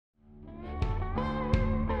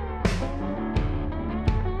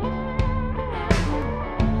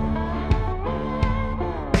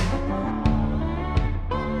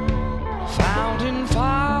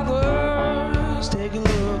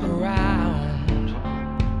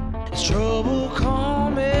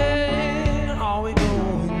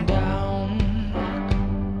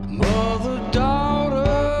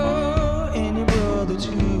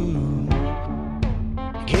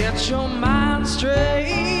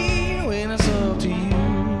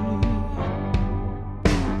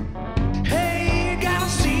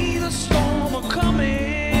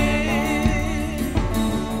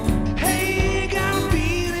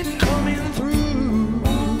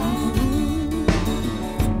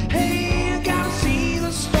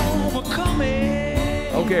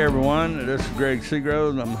Okay, everyone, this is Greg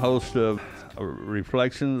Seagrove. I'm host of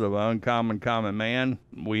Reflections of an Uncommon Common Man.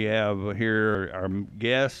 We have here our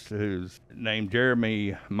guest who's named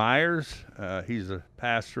Jeremy Myers. He's a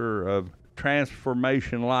pastor of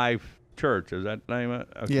Transformation Life Church. Is that the name of it?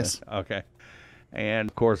 Okay. Yes. Okay. And,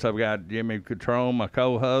 of course, I've got Jimmy Catrone, my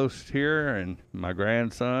co-host here, and my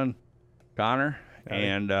grandson, Connor.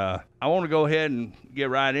 And I want to go ahead and get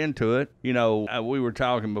right into it. You know, we were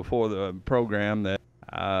talking before the program that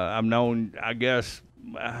I've known, I guess,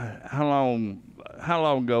 how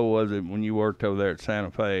long ago was it when you worked over there at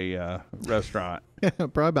Santa Fe restaurant?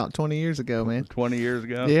 Probably about 20 years ago, man. 20 years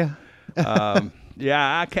ago? Yeah.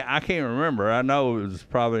 Yeah, I can't remember. I know it was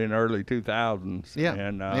probably in the early 2000s. Yeah,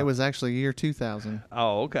 and it was actually year 2000.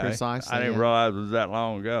 Oh, okay. Precisely, I didn't realize it was that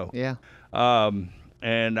long ago. Yeah.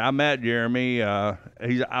 And I met Jeremy. I've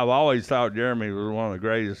always thought Jeremy was one of the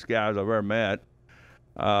greatest guys I've ever met.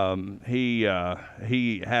 He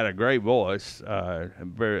had a great voice.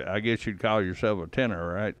 I guess you'd call yourself a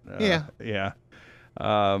tenor, right? Yeah. Yeah.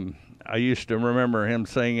 I used to remember him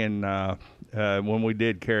singing when we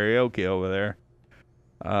did karaoke over there.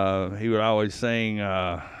 He would always sing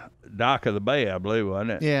Dock of the Bay, I believe,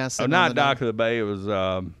 wasn't it? Yeah. Oh, not Dock of the Bay. It was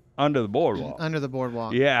Under the Boardwalk. Under the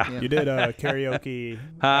Boardwalk. Yeah. You did karaoke.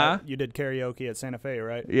 Huh? You did karaoke at Santa Fe,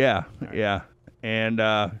 right? Yeah, yeah. And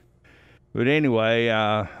but anyway,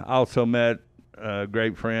 I also met a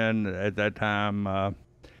great friend at that time,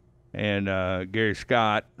 and Gary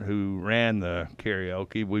Scott, who ran the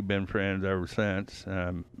karaoke. We've been friends ever since.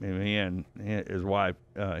 And he and his wife,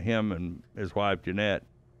 him and his wife Jeanette.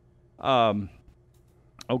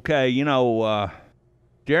 Okay, you know,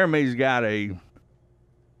 Jeremy's got a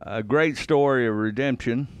great story of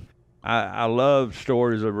redemption. I love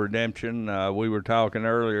stories of redemption. We were talking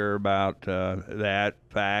earlier about that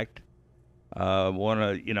fact. I've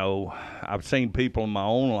seen people in my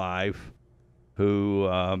own life who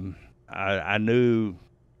I knew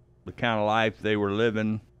the kind of life they were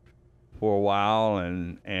living for a while,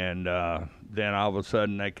 and then all of a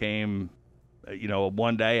sudden they came.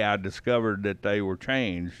 One day I discovered that they were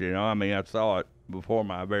changed. I mean, I saw it before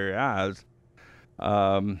my very eyes.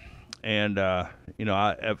 As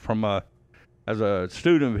a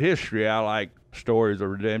student of history, I like stories of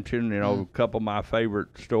redemption. A couple of my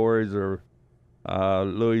favorite stories are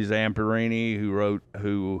Louis Zamperini, who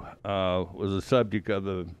was the subject of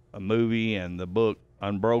a movie and the book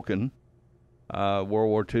Unbroken. World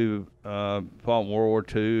War II, fought in World War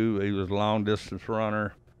II. He was a long distance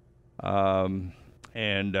runner. Also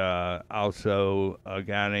a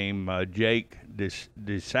guy named Jake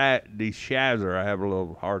DeShazer. I have a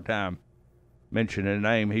little hard time mentioning his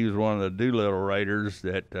name. He was one of the Doolittle Raiders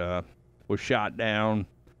that was shot down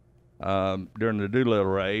during the Doolittle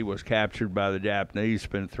Raid, was captured by the Japanese,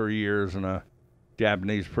 spent 3 years in a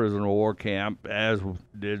Japanese prisoner of war camp, as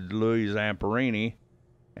did Louis Zamperini,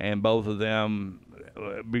 and both of them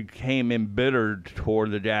became embittered toward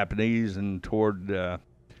the Japanese and toward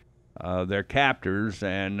their captors.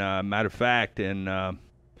 And matter of fact, in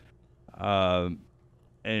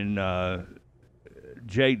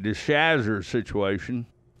Jake DeShazer's situation,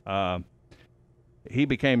 he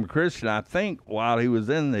became a Christian, I think, while he was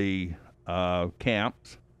in the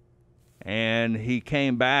camps, and he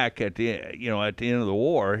came back at the end of the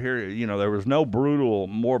war. Here, there was no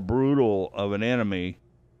more brutal of an enemy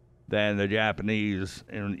than the Japanese,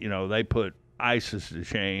 and they put ISIS to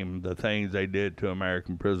shame, the things they did to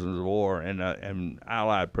American prisoners of war and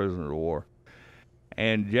Allied prisoners of war.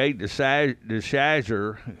 And Jake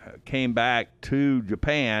DeShazer came back to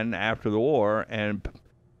Japan after the war and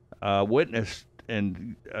witnessed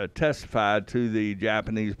and testified to the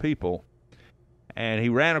Japanese people. And he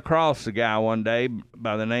ran across a guy one day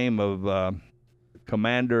by the name of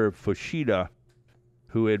Commander Fushida,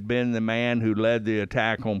 who had been the man who led the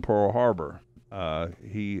attack on Pearl Harbor.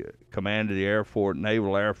 He commanded the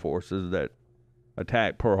naval air forces that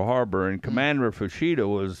attacked Pearl Harbor, and Commander Fushida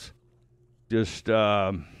was just,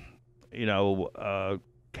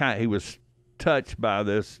 he was touched by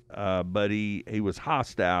this, but he was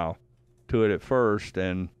hostile to it at first,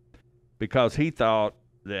 and because he thought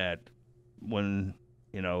that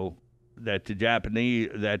that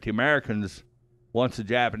the Americans, once the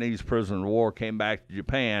Japanese prisoner of war came back to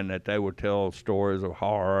Japan, that they would tell stories of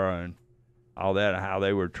horror and all that, how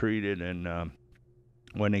they were treated. And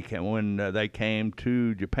when they came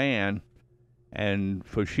to Japan, and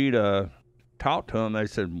Fushida talked to them, they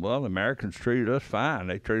said, well, the Americans treated us fine.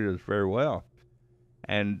 They treated us very well.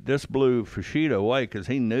 And this blew Fushida away, because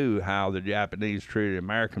he knew how the Japanese treated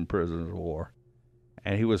American prisoners of war.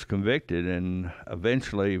 And he was convicted, and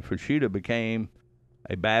eventually Fushida became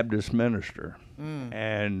a Baptist minister,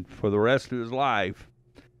 and for the rest of his life,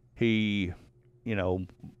 he, you know,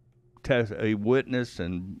 he witnessed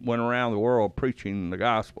and went around the world preaching the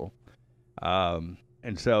gospel. And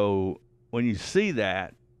so when you see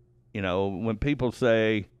that, you know, when people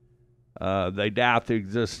say they doubt the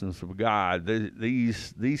existence of God,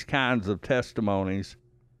 these kinds of testimonies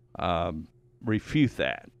refute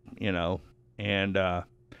that, you know. And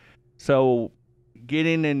so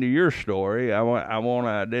getting into your story,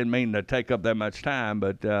 I didn't mean to take up that much time,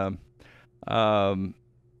 but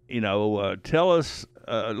you know, tell us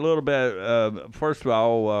a little bit. First of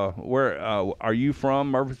all, where are you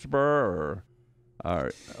from? Murfreesboro,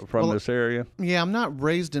 or from this area? Yeah, I'm not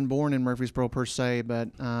raised and born in Murfreesboro per se, but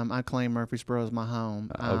I claim Murfreesboro as my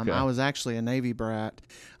home. Okay. I was actually a Navy brat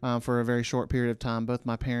for a very short period of time. Both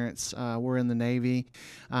my parents were in the Navy.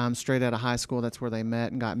 Straight out of high school, that's where they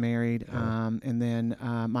met and got married. And then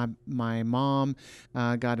my mom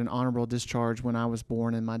got an honorable discharge when I was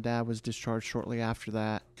born, and my dad was discharged shortly after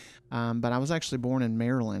that. But I was actually born in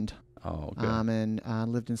Maryland. Oh, okay. And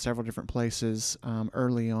lived in several different places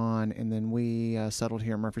early on, and then we settled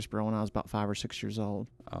here in Murfreesboro when I was about 5 or 6 years old.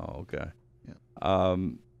 Oh, okay. Yeah.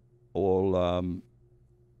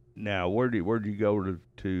 Now where'd you go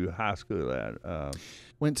to high school at?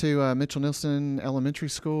 Went to Mitchell Nilsson Elementary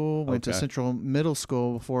School. Went to Okay. Central Middle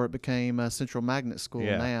School before it became Central Magnet School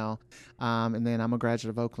now. And then I'm a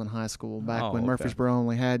graduate of Oakland High School. Back when okay. Murfreesboro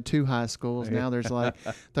only had 2 high schools. Now there's like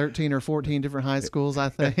 13 or 14 different high schools, I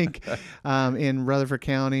think, in Rutherford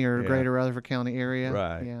County or greater Rutherford County area.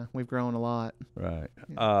 Right. Yeah, we've grown a lot. Right.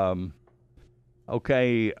 Yeah.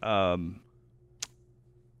 Okay.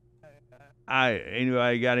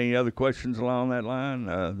 Anybody got any other questions along that line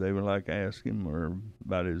they would like to ask him or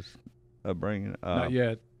about his upbringing? Not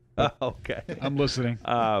yet. Okay. I'm listening.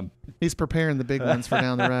 He's preparing the big ones for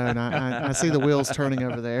down the road. I see the wheels turning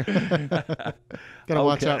over there. Got to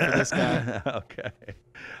watch out for this guy. Okay.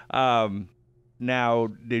 Now,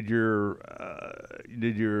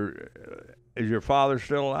 is your father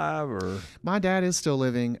still alive, or? My dad is still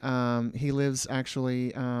living. He lives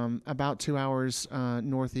actually about 2 hours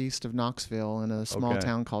northeast of Knoxville in a small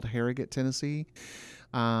town called Harrogate, Tennessee.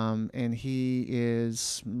 And he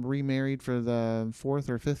is remarried for the 4th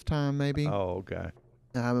or 5th time, maybe. Oh, okay.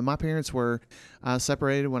 My parents were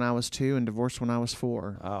separated when I was 2 and divorced when I was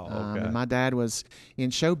 4. Oh, okay. And my dad was in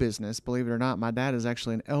show business, believe it or not. My dad is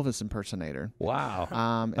actually an Elvis impersonator. Wow.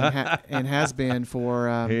 And has been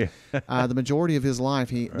for the majority of his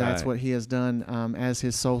life. That's what he has done as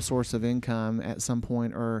his sole source of income at some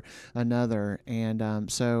point or another.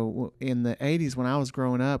 And so in the 80s, when I was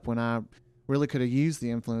growing up, when I really could have used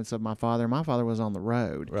the influence of my father was on the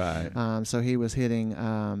road. Right. So he was hitting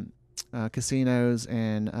casinos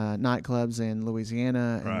and nightclubs in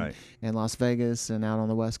Louisiana and Las Vegas and out on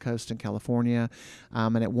the West Coast in California.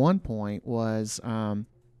 And at one point was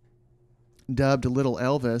dubbed Little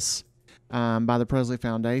Elvis by the Presley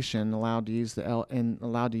Foundation, allowed to use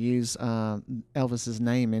Elvis's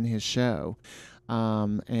name in his show.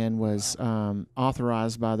 And was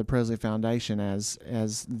authorized by the Presley Foundation as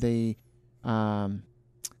the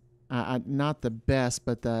not the best,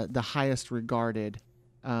 but the highest regarded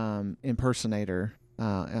impersonator,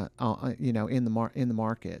 in the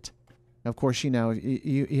market. Of course, you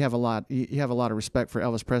have a lot of respect for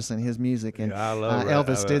Elvis Presley and his music, and I love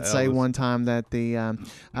Elvis did say Elvis. one time that the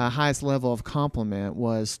highest level of compliment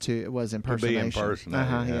was impersonation. To be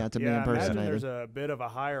impersonated. To be I imagine impersonated. there's a bit of a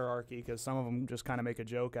hierarchy because some of them just kind of make a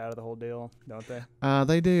joke out of the whole deal, don't they?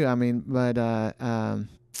 They do. I mean, but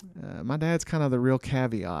my dad's kind of the real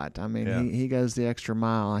caveat. I mean, he goes the extra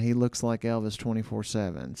mile. He looks like Elvis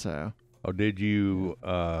 24/7. So. Oh, did you?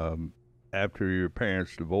 After your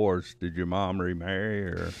parents divorced, did your mom remarry,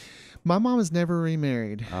 or? My mom has never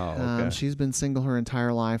remarried. Oh, okay. She's been single her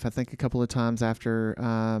entire life. I think a couple of times after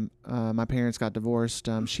my parents got divorced,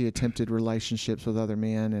 she attempted relationships with other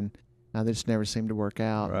men, and they just never seemed to work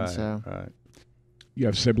out. Right. And so, You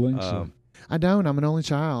have siblings? I don't. I'm an only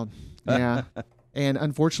child. Yeah. And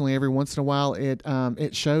unfortunately, every once in a while, it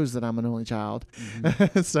shows that I'm an only child.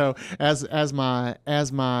 Mm-hmm. So as my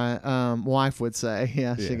wife would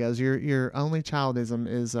say, she goes, your only childism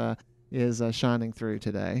is shining through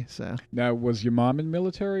today. So now, was your mom in the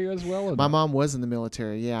military as well? Or my not? mom was in the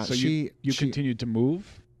military. Yeah. So she continued to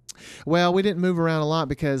move? Well, we didn't move around a lot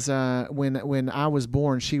because when I was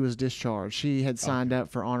born, she was discharged. She had signed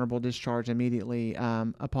up for honorable discharge immediately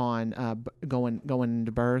upon going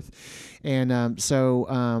into birth, and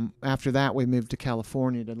so after that, we moved to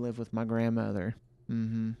California to live with my grandmother,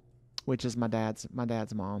 which is my dad's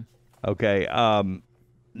mom. Okay.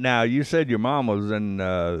 now you said your mom was in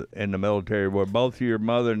the military. Were both your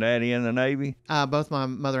mother and daddy in the Navy? Both my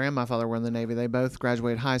mother and my father were in the Navy. They both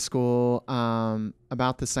graduated high school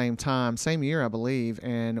about the same time, same year, I believe,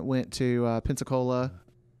 and went to Pensacola,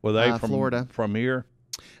 Were they from Florida. From here?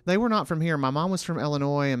 They were not from here. My mom was from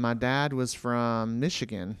Illinois, and my dad was from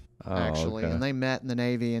Michigan, actually. okay. And they met in the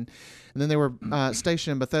Navy, and then they were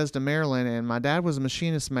stationed in Bethesda, Maryland. And my dad was a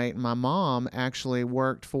machinist mate, and my mom actually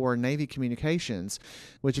worked for Navy Communications,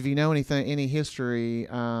 which, if you know any history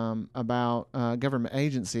about government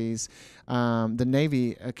agencies, the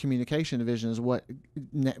Navy Communication Division is what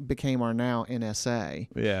became our now NSA.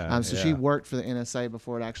 Yeah. So she worked for the NSA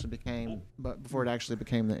before it actually became the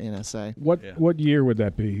NSA. What year would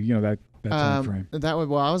that be? You know, that time frame. I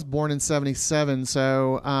was born in 1977,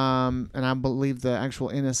 so and I believe the actual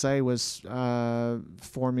NSA was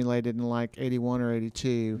formulated in like 1981 or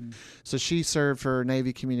 1982. Mm-hmm. So she served for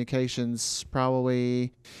Navy Communications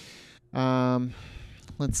probably.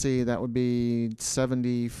 Let's see, that would be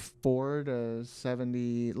 1974 to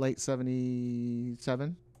late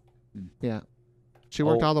 1977. Yeah, she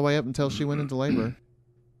worked all the way up until she went into labor.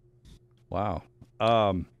 Wow.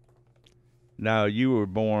 Now you were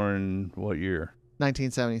born what year?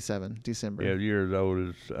 1977, December. Yeah, you're as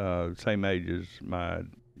old as same age as my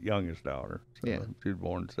youngest daughter. So Yeah. she was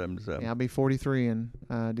born in 1977. Yeah, I'll be 43 in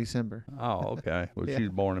December. Oh, okay. Well, Yeah. she's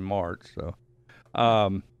born in March, so.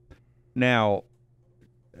 Now,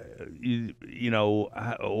 you know,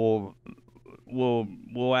 I'm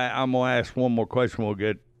gonna ask one more question. We'll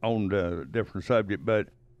get on to a different subject, but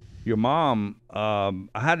your mom,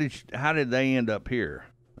 how did they end up here?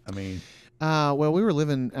 I mean, Well, we were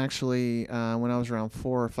living actually when I was around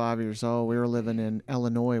 4 or 5 years old. We were living in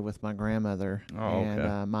Illinois with my grandmother,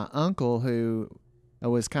 and my uncle, who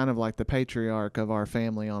was kind of like the patriarch of our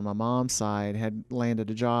family on my mom's side, had landed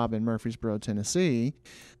a job in Murfreesboro, Tennessee,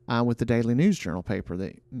 with the Daily News Journal paper.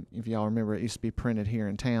 That, if y'all remember, it used to be printed here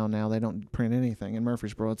in town. Now they don't print anything in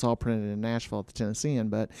Murfreesboro. It's all printed in Nashville at the Tennessean.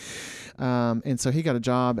 But and so he got a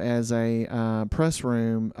job as a press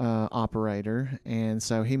room operator, and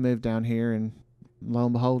so he moved down here, and lo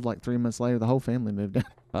and behold, like 3 months later, the whole family moved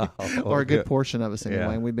down, or a good portion of us anyway.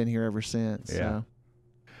 Yeah. And we've been here ever since. Yeah.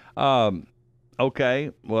 So.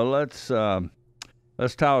 Okay. Well, let's talk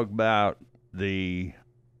about the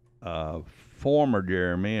former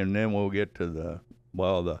Jeremy, and then we'll get to the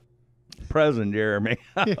present Jeremy.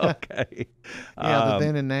 Okay. Yeah, the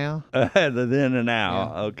then and now. The then and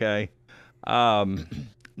now. Yeah. Okay.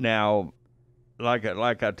 Now, like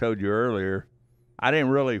I told you earlier, I didn't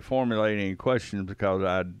really formulate any questions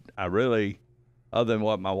because I really, other than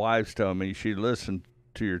what my wife's told me, she listened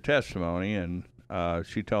to your testimony, and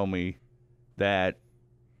she told me that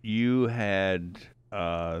you had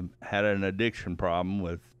an addiction problem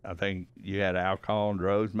with, I think you had alcohol and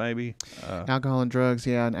drugs, maybe? Alcohol and drugs,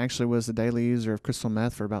 yeah, and actually was a daily user of crystal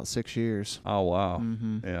meth for about 6 years. Oh, wow.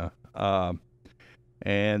 Mm-hmm. Yeah.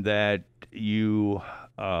 And that you,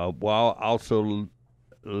 also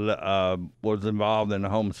was involved in a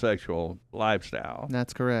homosexual lifestyle.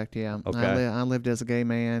 That's correct, yeah. Okay. I lived as a gay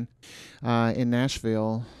man in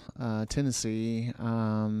Nashville, Tennessee,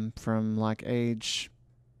 from like age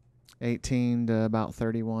 18 to about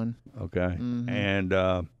 31. Okay.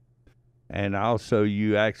 Mm-hmm. And also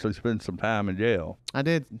you actually spent some time in jail. I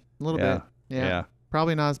did a little bit. Yeah.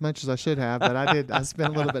 Probably not as much as I should have, but I did. I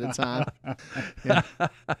spent a little bit of time. Yeah.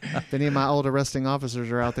 If any of my old arresting officers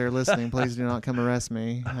are out there listening, please do not come arrest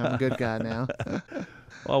me. I'm a good guy now.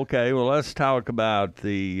 Okay, well, let's talk about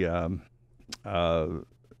the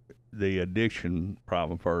addiction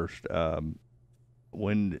problem first.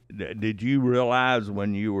 When did you realize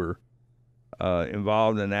when you were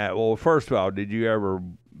involved in that? Well, first of all, did you ever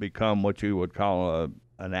become what you would call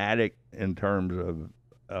an addict in terms of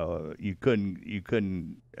you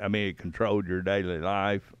couldn't? I mean, it controlled your daily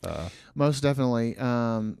life. Most definitely.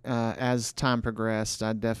 As time progressed,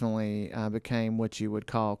 I definitely became what you would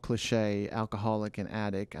call cliche alcoholic and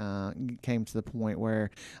addict. Came to the point where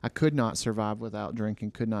I could not survive without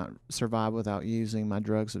drinking, could not survive without using my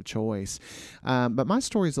drugs of choice. But my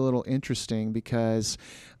story is a little interesting because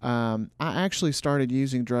I actually started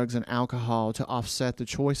using drugs and alcohol to offset the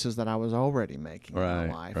choices that I was already making in my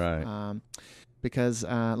life. Right. because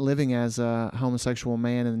living as a homosexual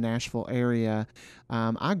man in the Nashville area,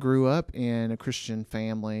 I grew up in a Christian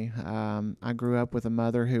family. I grew up with a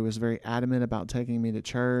mother who was very adamant about taking me to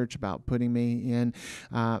church, about putting me in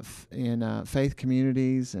faith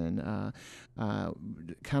communities, and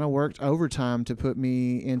kind of worked overtime to put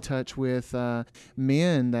me in touch with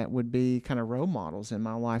men that would be kind of role models in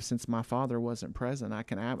my life. Since my father wasn't present, I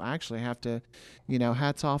actually have to,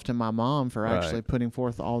 hats off to my mom for actually putting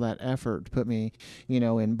forth all that effort to put me,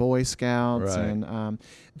 in Boy Scouts and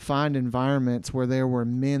find environments where there were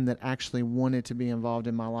men that actually wanted to be involved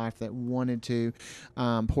in my life, that wanted to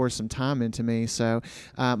pour some time into me. So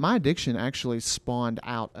my addiction actually spawned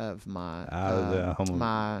out of my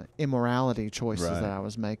my immorality choices that I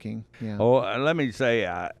was making. Yeah. Well, let me say,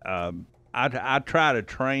 I try to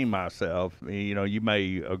train myself. You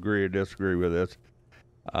may agree or disagree with this.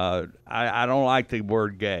 I don't like the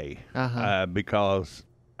word gay because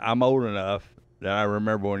I'm old enough that I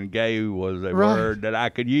remember when gay was a word that I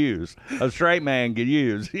could use, a straight man could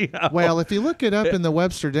use. Well, if you look it up in the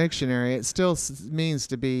Webster Dictionary, it still means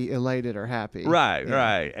to be elated or happy.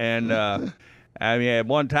 Right. And I mean, at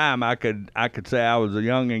one time I could say I was a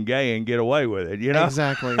young and gay and get away with it.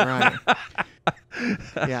 Exactly right.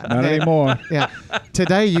 Yeah, not anymore. Yeah,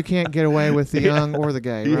 today you can't get away with the young or the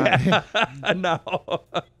gay, right? Yeah. No.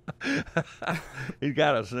 He's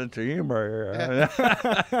got a sense of humor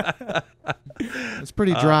here. It's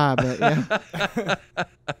pretty dry, but yeah.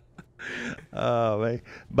 Oh,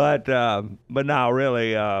 but no,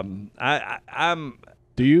 really, I'm.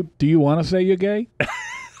 Do you want to say you're gay?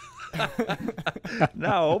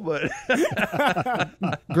 No, but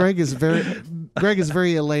Greg is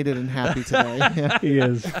very elated and happy today. Yeah. He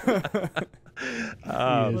is.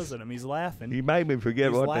 Listen to him, he's laughing. You made me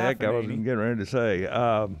forget what the heck I was getting ready to say.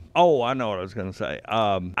 I know what I was going to say.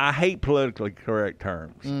 I hate politically correct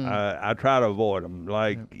terms. I try to avoid them.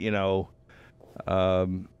 Like, I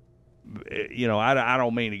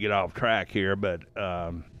don't mean to get off track here, but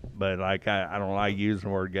like I don't like using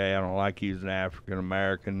the word gay. I don't like using African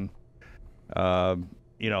American.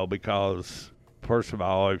 Because first of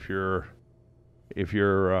all, if you're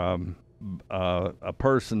a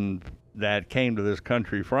person that came to this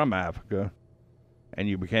country from Africa and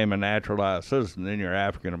you became a naturalized citizen, then you're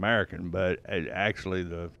African American. But actually,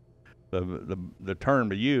 the term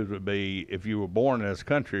to use would be if you were born in this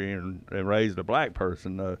country and raised a black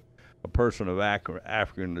person, a person of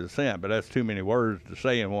African descent. But that's too many words to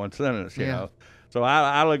say in one sentence, you know. So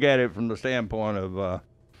I look at it from the standpoint of,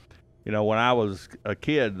 when I was a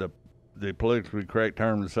kid, the politically correct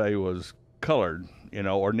term to say was colored,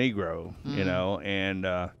 or Negro,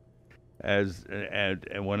 and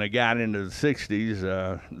and when they got into the 60s,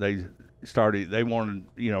 they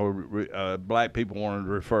wanted, black people wanted to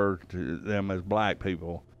refer to them as black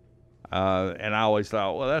people. And I always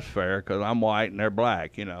thought, well, that's fair because I'm white and they're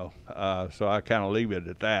black, so I kind of leave it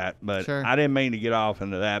at that. But I didn't mean to get off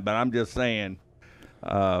into that, but I'm just saying,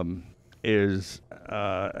 I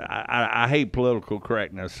hate political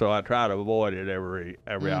correctness, so I try to avoid it every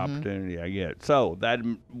opportunity I get. So that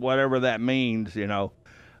whatever that means,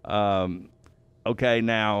 okay,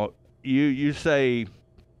 now you say,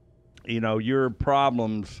 your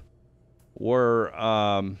problems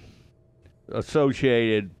were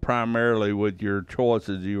associated primarily with your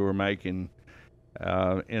choices you were making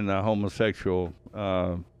in the homosexual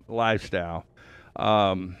lifestyle.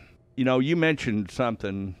 You mentioned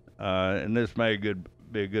something, and this may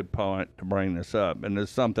be a good point to bring this up, and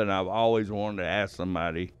it's something I've always wanted to ask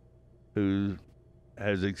somebody who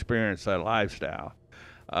has experienced that lifestyle.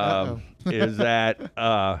 Is that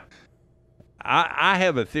I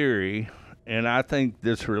have a theory, and I think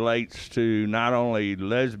this relates to not only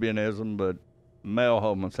lesbianism but male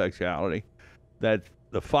homosexuality, that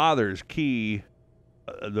the father is key.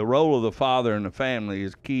 The role of the father in the family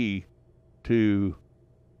is key to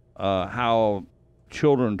how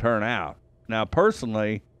children turn out. Now,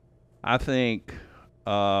 personally, I think,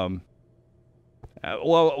 well,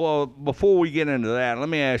 before we get into that, let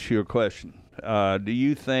me ask you a question. Do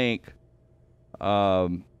you think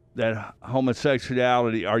that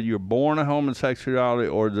homosexuality, are you born a homosexuality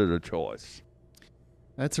or is it a choice?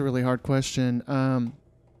 That's a really hard question.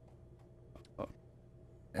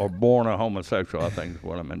 Or born a homosexual, I think is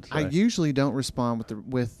what I meant to say. I usually don't respond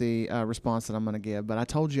with the response that I'm going to give, but I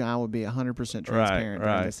told you I would be 100% transparent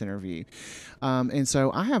during this interview. And so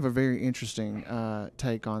I have a very interesting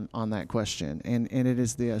take on that question, and it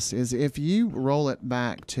is this, is if you roll it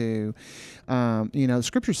back to,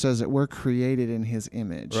 Scripture says that we're created in His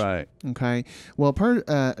image. Right. Okay. Well,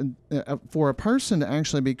 for a person to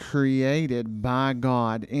actually be created by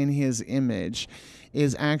God in His image,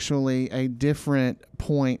 is actually a different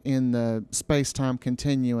point in the space-time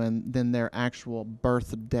continuum than their actual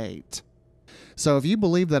birth date. So if you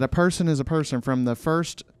believe that a person is a person from the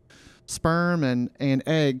first sperm and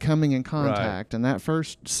egg coming in contact, and that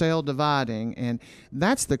first cell dividing, and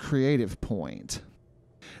that's the creative point.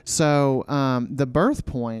 So the birth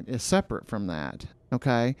point is separate from that.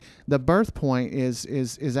 Okay, the birth point is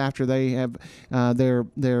after they have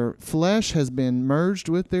their flesh has been merged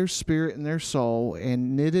with their spirit and their soul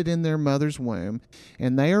and knitted in their mother's womb,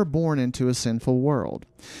 and they are born into a sinful world.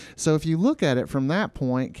 So if you look at it from that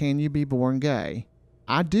point, can you be born gay?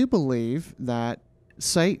 I do believe that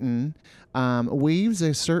Satan weaves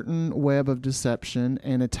a certain web of deception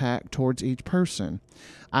and attack towards each person.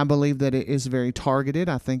 I believe that it is very targeted.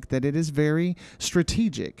 I think that it is very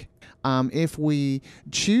strategic. If we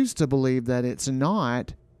choose to believe that it's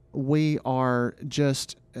not, we are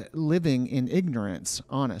just living in ignorance,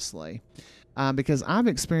 honestly. Because I've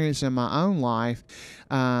experienced in my own life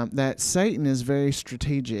that Satan is very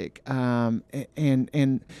strategic. And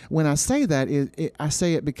when I say that, I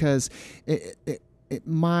say it because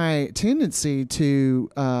my tendency to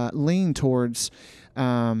lean towards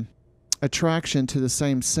attraction to the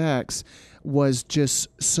same sex was just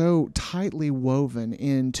so tightly woven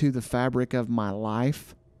into the fabric of my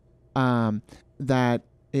life that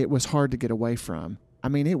it was hard to get away from. I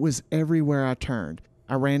mean, it was everywhere I turned.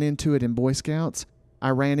 I ran into it in Boy Scouts. I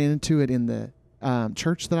ran into it in the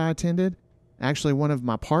church that I attended. Actually, one of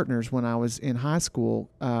my partners when I was in high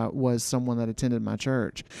school was someone that attended my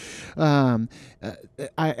church. I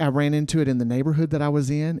ran into it in the neighborhood that I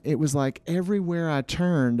was in. It was like everywhere I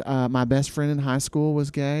turned, my best friend in high school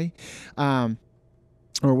was gay.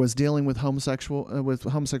 Or was dealing with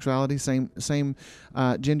homosexuality, same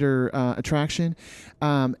gender attraction,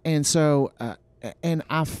 and so and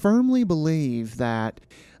I firmly believe that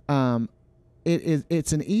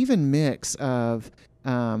it's an even mix of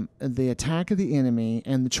the attack of the enemy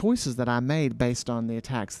and the choices that I made based on the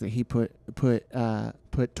attacks that he put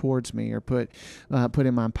towards me or put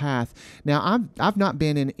in my path. Now I've not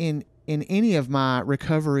been in any of my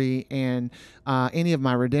recovery and any of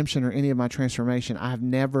my redemption or any of my transformation. I have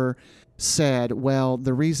never said, well,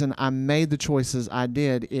 the reason I made the choices I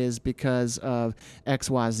did is because of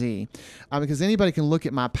XYZ. Because anybody can look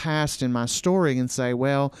at my past and my story and say,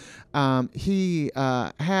 well, he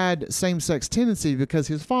had same-sex tendency because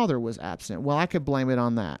his father was absent. Well, I could blame it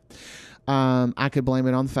on that. I could blame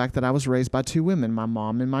it on the fact that I was raised by two women, my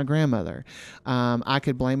mom and my grandmother. I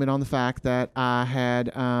could blame it on the fact that I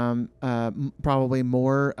had probably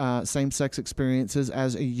more same-sex experiences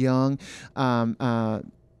as a young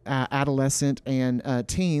adolescent and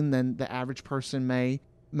teen than the average person may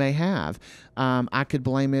have. I could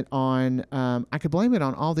blame it on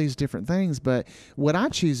all these different things, but what I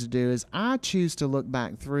choose to do is I choose to look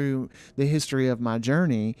back through the history of my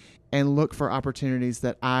journey and look for opportunities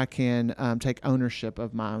that I can take ownership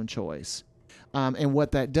of my own choice. And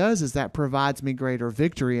what that does is that provides me greater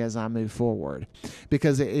victory as I move forward,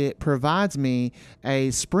 because it provides me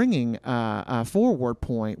a springing forward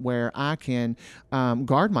point where I can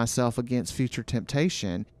guard myself against future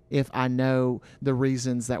temptation if I know the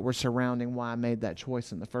reasons that were surrounding why I made that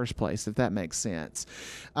choice in the first place, if that makes sense.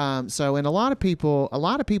 So, and a lot of people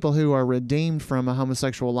who are redeemed from a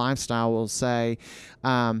homosexual lifestyle will say,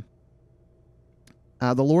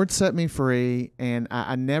 the Lord set me free, and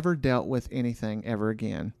I never dealt with anything ever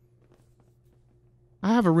again.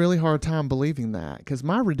 I have a really hard time believing that, because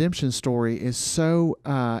my redemption story is so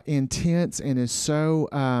intense and is so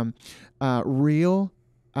real,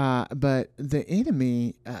 but the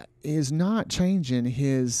enemy is not changing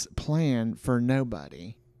his plan for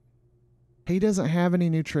nobody. He doesn't have any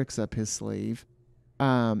new tricks up his sleeve.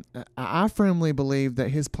 I firmly believe that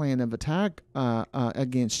his plan of attack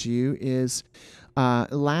against you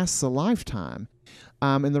lasts a lifetime.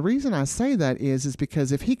 And the reason I say that is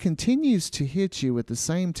because if he continues to hit you with the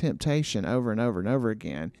same temptation over and over and over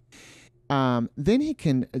again, then he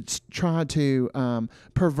can try to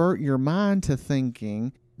pervert your mind to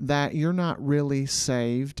thinking that you're not really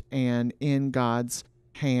saved and in God's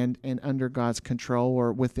hand and under God's control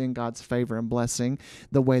or within God's favor and blessing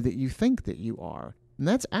the way that you think that you are. And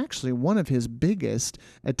that's actually one of his biggest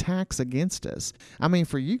attacks against us. I mean,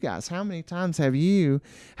 for you guys, how many times have you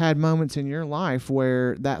had moments in your life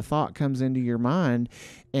where that thought comes into your mind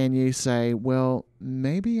and you say, well,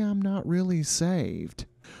 maybe I'm not really saved,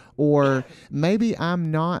 or maybe I'm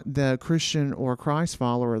not the Christian or Christ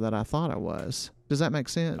follower that I thought I was? Does that make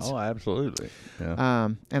sense? Oh, absolutely. Yeah.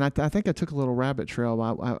 And I think I took a little rabbit trail.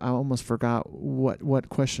 I almost forgot what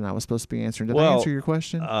question I was supposed to be answering. Did I answer your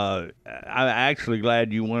question? I'm actually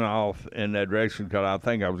glad you went off in that direction because I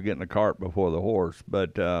think I was getting the cart before the horse.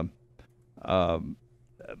 But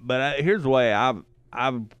here's the way I've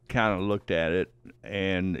kind of looked at it,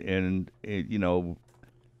 and you know,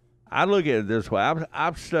 I look at it this way.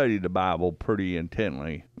 I've studied the Bible pretty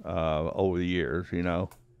intently over the years, you know,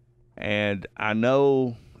 and I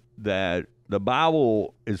know that the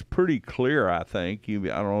Bible is pretty clear. I think I don't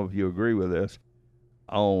know if you agree with this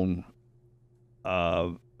on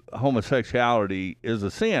homosexuality is a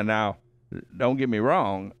sin. Now, don't get me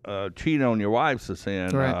wrong. Cheating on your wife's a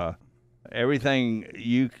sin. Right. Everything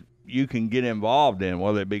you can get involved in,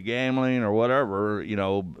 whether it be gambling or whatever, you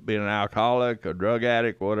know, being an alcoholic, a drug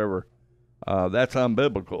addict, whatever, that's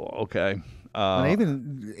unbiblical. Okay.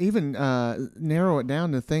 And even narrow it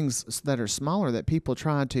down to things that are smaller that people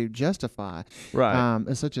try to justify, Right.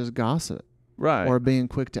 Such as gossip, Right. or being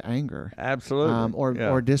quick to anger, Absolutely.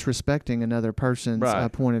 or disrespecting another person's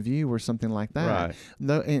Right. point of view, or something like that. Right.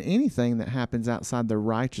 Though, and anything that happens outside the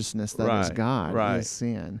righteousness that is Right. God Right. is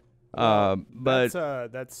sin. But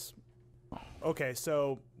that's okay.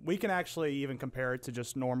 So we can actually even compare it to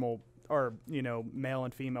just normal, or male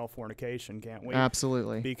and female fornication, can't we?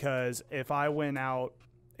 Absolutely. Because if I went out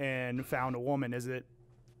and found a woman, is it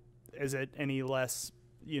any less,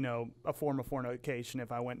 a form of fornication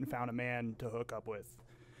if I went and found a man to hook up with?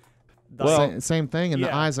 Same thing in the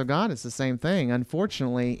Yeah. eyes of God. It's the same thing.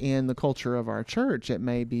 Unfortunately, in the culture of our church, it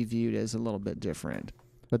may be viewed as a little bit different.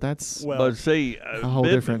 But that's but see, a whole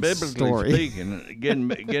different biblically story. speaking,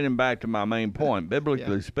 getting back to my main point,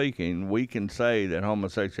 biblically speaking, we can say that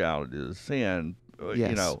homosexuality is a sin.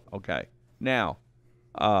 Yes. Okay. Now,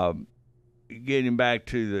 getting back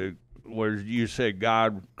to where you said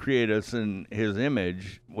God created us in His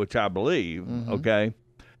image, which I believe. Mm-hmm. Okay.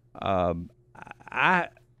 I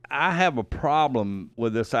have a problem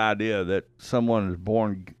with this idea that someone is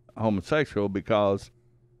born homosexual because,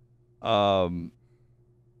 why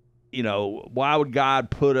would God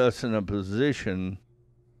put us in a position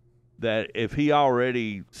that if He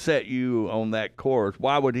already set you on that course,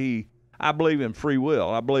 why would He? I believe in free will.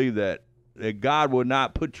 I believe that God would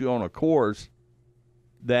not put you on a course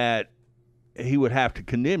that He would have to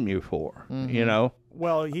condemn you for, Mm-hmm.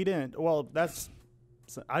 Well, He didn't. Well,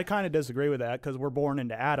 I kind of disagree with that because we're born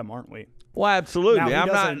into Adam, aren't we? Well, absolutely. Now, I'm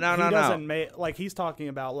not. No. He doesn't make, like, he's talking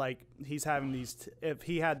about, like, he's having these. If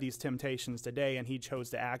he had these temptations today and he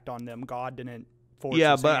chose to act on them, God didn't force.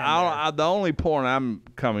 Yeah, his but hand there. the only point I'm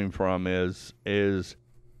coming from is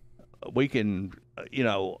we can,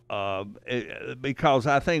 because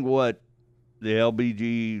I think what the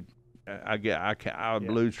LBG, I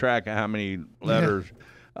lose track of how many letters.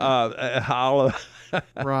 All of,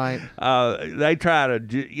 right. They try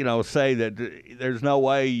to, say that there's no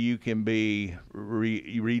way you can be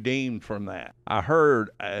redeemed from that. I heard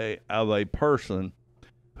of a person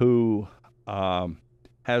who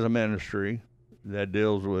has a ministry that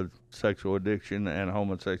deals with sexual addiction and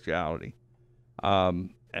homosexuality,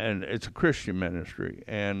 and it's a Christian ministry,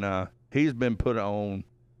 and he's been put on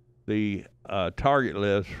the target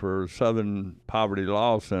list for Southern Poverty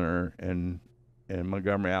Law Center in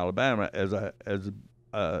Montgomery, Alabama, as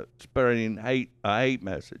spreading a hate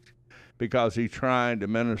message, because he's trying to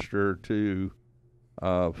minister to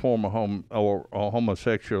former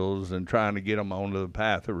homosexuals and trying to get them onto the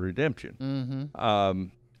path of redemption. Mm-hmm.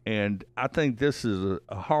 And I think this is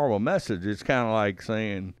a horrible message. It's kind of like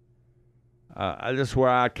saying, this is where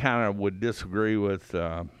I kind of would disagree with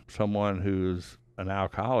someone who's an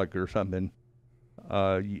alcoholic or something.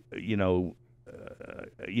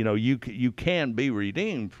 You can be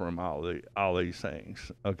redeemed from all these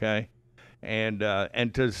things, okay? And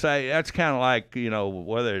to say that's kind of like,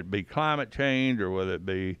 whether it be climate change or whether it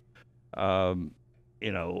be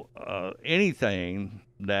anything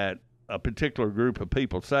that a particular group of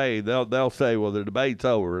people say, they'll say, well, the debate's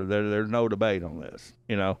over. There's no debate on this.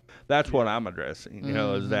 That's what I'm addressing.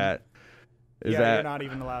 Is that. You're not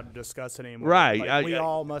even allowed to discuss it anymore. Right. Like, we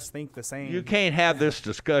all must think the same. You can't have this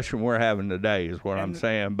discussion we're having today, is what I'm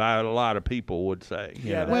saying, by a lot of people would say.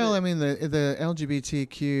 Well, I mean, the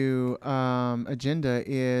LGBTQ agenda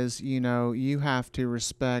is, you have to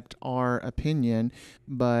respect our opinion,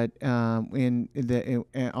 but on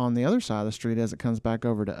the other side of the street, as it comes back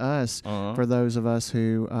over to us, for those of us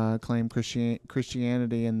who claim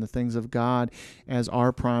Christianity and the things of God as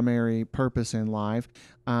our primary purpose in life,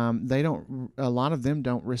 a lot of them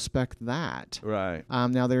don't respect that. Right.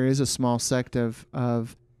 Now there is a small sect of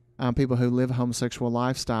people who live a homosexual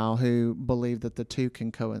lifestyle who believe that the two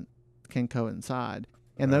can can coincide.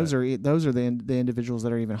 And those are the individuals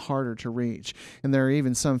that are even harder to reach. And there are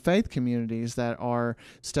even some faith communities that are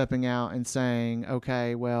stepping out and saying,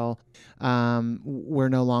 okay, well, we're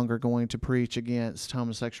no longer going to preach against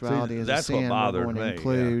homosexuality as a that's what sin. We're bothered going to me,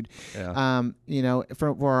 include, yeah.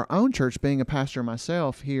 For our own church, being a pastor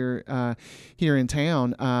myself here in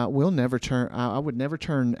town, I would never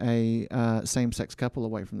turn a same-sex couple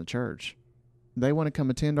away from the church. They want to come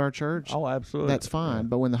attend our church. Oh, absolutely. That's fine. Yeah.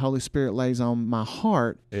 But when the Holy Spirit lays on my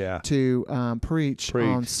heart to preach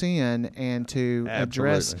on sin and to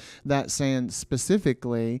address that sin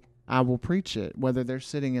specifically, I will preach it, whether they're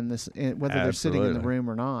sitting in they're sitting in the room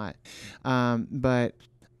or not. But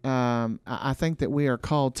I think that we are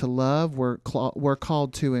called to love. We're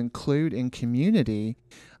called to include in community.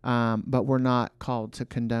 But we're not called to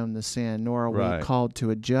condone the sin, nor are we called to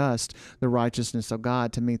adjust the righteousness of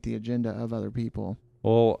God to meet the agenda of other people.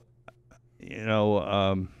 Well,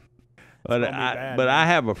 but I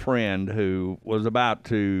have a friend who was about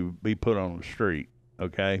to be put on the street.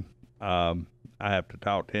 Okay, I have to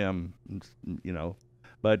talk to him.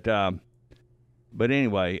 But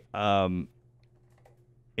anyway,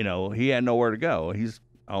 he had nowhere to go. He's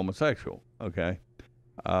homosexual. Okay,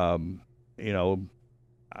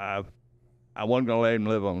 I wasn't going to let him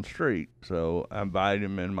live on the street, so I invited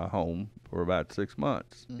him in my home for about 6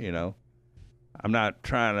 months. Mm-hmm. I'm not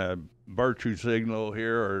trying to virtue signal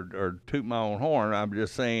here or toot my own horn. I'm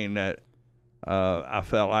just saying that I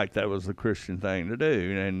felt like that was the Christian thing to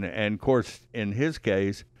do. And of course, in his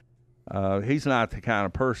case, he's not the kind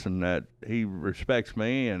of person that he respects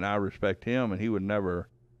me and I respect him, and he would never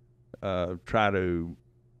try to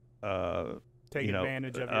take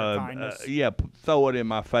advantage of your kindness. Throw it in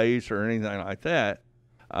my face or anything like that.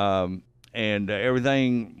 And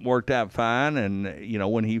everything worked out fine. And,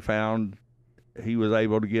 when he found he was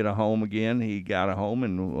able to get a home again, he got a home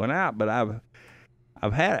and went out. But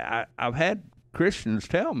I've had Christians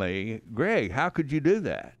tell me, Greg, how could you do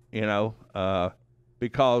that?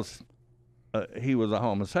 Because he was a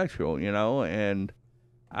homosexual, and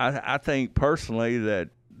I think personally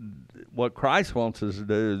that what Christ wants us to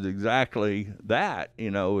do is exactly that,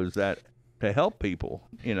 is that to help people,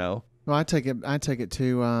 Well, I take it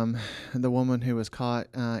to the woman who was caught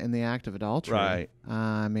in the act of adultery.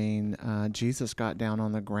 Right. Jesus got down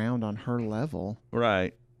on the ground on her level.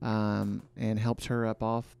 Right. And helped her up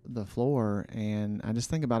off the floor. And I just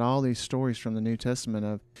think about all these stories from the New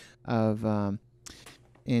Testament of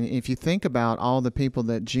and if you think about all the people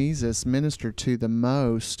that Jesus ministered to the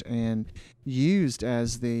most and used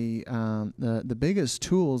as the biggest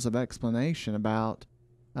tools of explanation about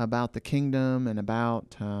the kingdom and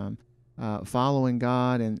about following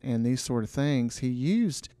God and these sort of things, he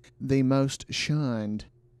used the most shunned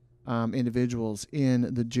individuals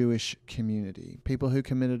in the Jewish community, people who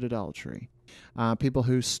committed adultery, people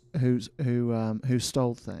who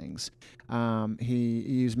stole things. He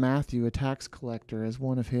used Matthew, a tax collector, as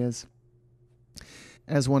one of his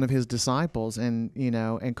disciples,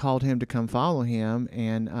 and called him to come follow him.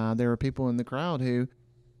 And there were people in the crowd who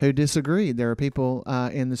disagreed. There are people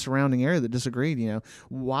in the surrounding area that disagreed.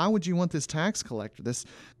 Why would you want this tax collector, this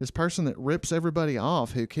person that rips everybody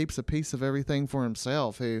off, who keeps a piece of everything for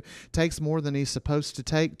himself, who takes more than he's supposed to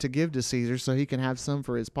take to give to Caesar so he can have some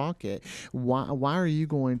for his pocket? Why are you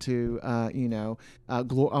going to,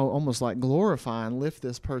 almost like glorify and lift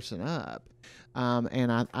this person up?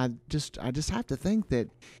 And I just have to think that,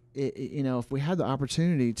 if we had the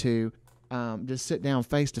opportunity to just sit down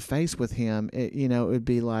face to face with him, it would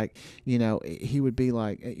be like, he would be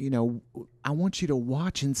like, I want you to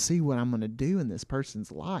watch and see what I'm going to do in this person's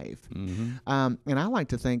life. Mm-hmm. And I like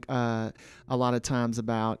to think a lot of times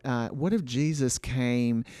about what if Jesus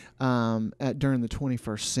came during the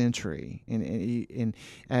 21st century and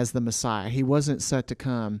as the Messiah. He wasn't set to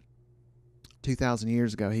come 2,000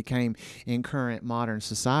 years ago. He came in current modern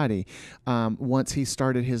society. Once he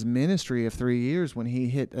started his ministry of 3 years, when he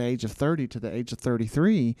hit the age of 30 to the age of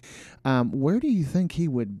 33, where do you think he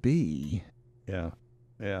would be? Yeah.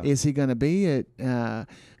 Is he going to be at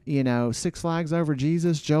Six Flags Over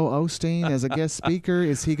Jesus, Joel Osteen as a guest speaker?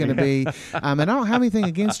 Is he going to be? And I don't have anything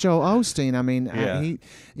against Joel Osteen.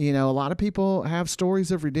 He, a lot of people have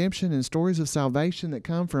stories of redemption and stories of salvation that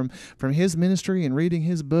come from his ministry and reading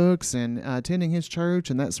his books and attending his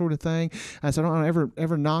church and that sort of thing. So I don't want to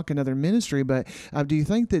ever knock another ministry, but do you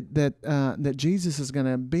think that Jesus is going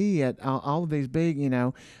to be at all of these big,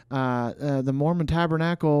 the Mormon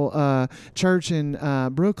Tabernacle Church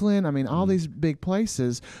in Brooklyn? All these big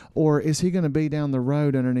places. or is he going to be down the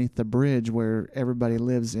road underneath the bridge where everybody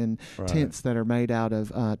lives in tents that are made out of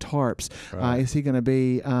tarps? Is he going to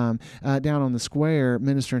be down on the square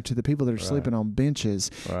ministering to the people that are sleeping on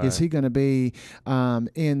benches? Is he going to be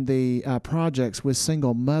in the projects with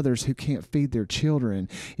single mothers who can't feed their children?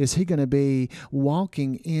 Is he going to be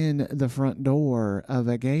walking in the front door of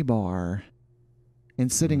a gay bar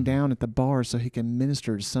and sitting down at the bar so he can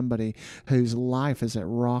minister to somebody whose life is at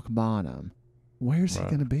rock bottom? Where's he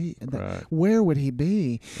going to be? Where would he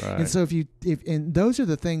be? And so and those are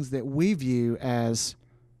the things that we view as,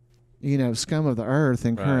 scum of the earth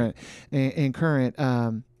in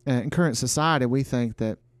current society. We think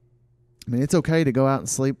that, it's okay to go out and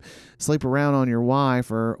sleep around on your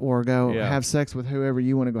wife or go have sex with whoever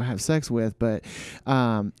you want to go have sex with, but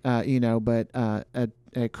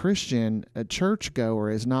a Christian, a churchgoer,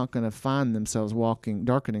 is not going to find themselves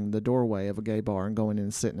darkening the doorway of a gay bar and going in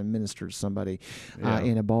and sitting and minister to somebody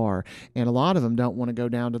in a bar. And a lot of them don't want to go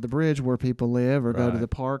down to the bridge where people live or go to the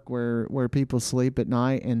park where people sleep at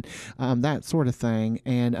night and that sort of thing.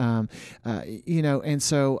 And and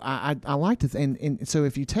so I like to and so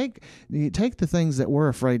if you take the things that we're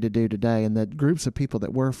afraid to do today and the groups of people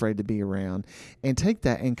that we're afraid to be around, and take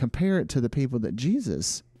that and compare it to the people that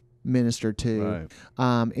Jesus ministered to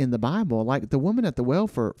in the Bible, like the woman at the well,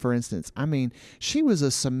 for instance. She was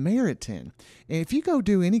a Samaritan. And if you go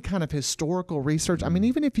do any kind of historical research,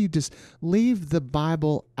 even if you just leave the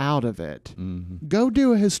Bible out of it, go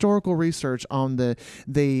do a historical research on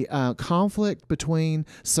the conflict between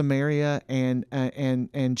Samaria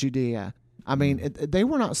and Judea. They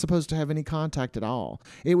were not supposed to have any contact at all.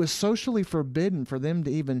 It was socially forbidden for them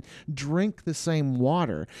to even drink the same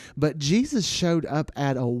water. But Jesus showed up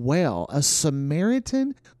at a well, a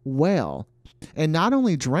Samaritan well, and not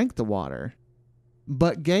only drank the water,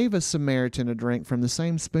 but gave a Samaritan a drink from the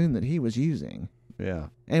same spoon that he was using. Yeah.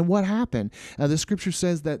 And what happened? The scripture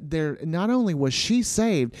says that not only was she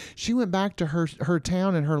saved, she went back to her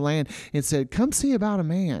town and her land and said, "Come see about a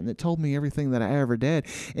man that told me everything that I ever did."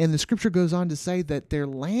 And the scripture goes on to say that their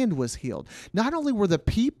land was healed. Not only were the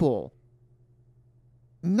people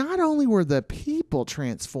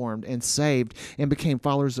transformed and saved and became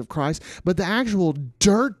followers of Christ, but the actual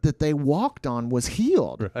dirt that they walked on was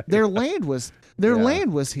healed. Right. Their land was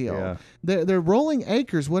healed. Their rolling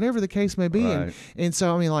acres, whatever the case may be. Right. And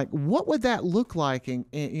so, what would that look like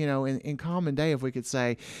in common day if we could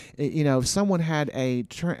say, if someone had a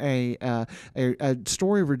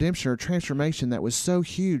story of redemption or transformation that was so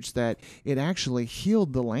huge that it actually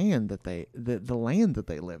healed the land that they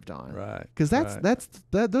lived on. Right. Because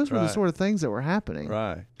those were the sort of things that were happening.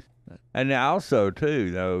 Right. And also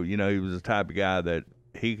too, though, he was the type of guy that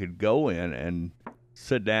he could go in and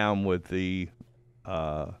sit down with the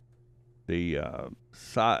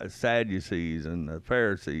Sadducees and the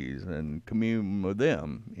Pharisees and commune with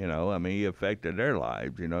them. He affected their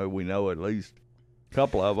lives. We know at least a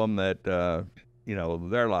couple of them that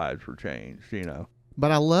their lives were changed.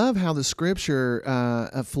 But I love how the scripture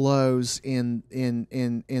flows in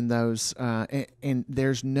those, and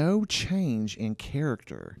there's no change in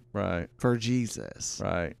character for Jesus.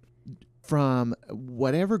 Right. From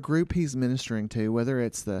whatever group he's ministering to, whether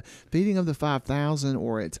it's the feeding of the 5,000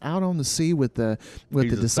 or it's out on the sea with the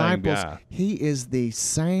disciples, he is the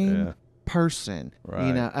same person.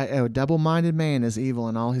 Right. A double-minded man is evil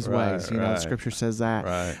in all his ways. The scripture says that.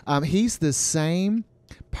 Right. He's the same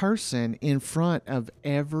person in front of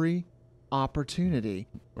every opportunity.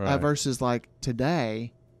 Versus like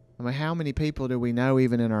today, how many people do we know,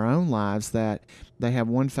 even in our own lives, that they have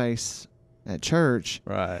one face at church,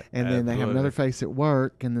 and then they have another face at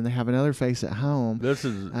work, and then they have another face at home. This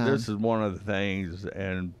is one of the things,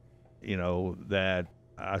 and that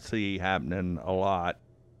I see happening a lot.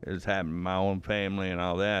 It's happening in my own family and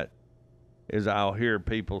all that. Is I'll hear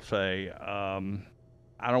people say, "I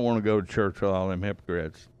don't want to go to church with all them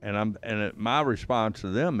hypocrites," and my response to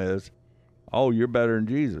them is, "Oh, you're better than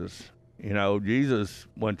Jesus. Jesus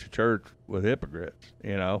went to church with hypocrites.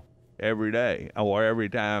 Every day or every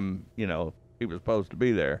time, he was supposed to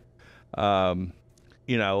be there." One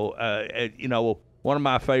of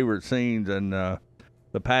my favorite scenes in the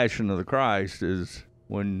Passion of the Christ is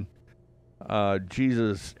when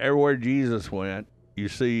everywhere Jesus went, you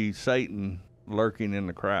see Satan lurking in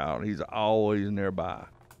the crowd. He's always nearby,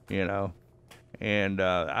 and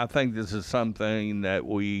I think this is something that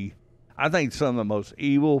I think some of the most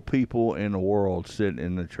evil people in the world sit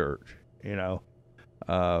in the church,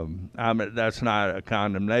 that's not a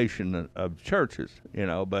condemnation of churches,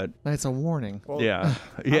 but it's a warning. Well, yeah.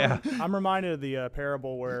 I'm reminded of the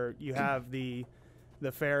parable where you have the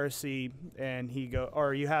Pharisee and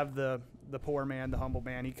you have the the poor man, the humble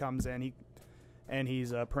man. He comes in, and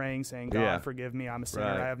he's praying, saying, God, Yeah. forgive me, I'm a sinner.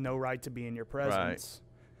 Right. I have no right to be in your presence.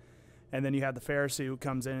 And then you have the Pharisee who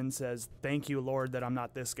comes in and says, thank you, Lord, that I'm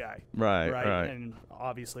not this guy. Right. And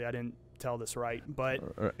obviously I didn't tell this right, but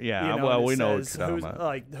Yeah, you know, well, we it know what says you're talking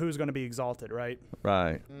about. who's going to be exalted, right?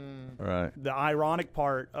 Right. Right. The ironic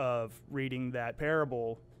part of reading that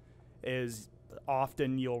parable is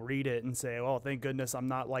often you'll read it and say, well, thank goodness I'm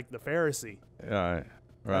not like the Pharisee. Right.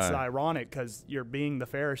 That's Right. ironic because you're being the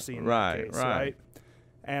Pharisee in Right, that case, right. right?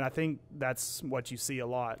 And I think that's what you see a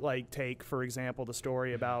lot. Like, take, for example, the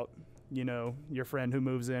story about, you know, your friend who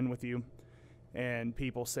moves in with you, and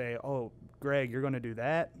people say, oh, Greg, you're going to do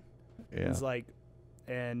that? Yeah. It's like,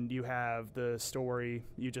 and you have the story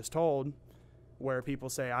you just told where people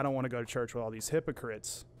say, I don't want to go to church with all these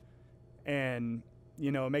hypocrites. And,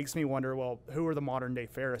 you know, it makes me wonder, well, who are the modern day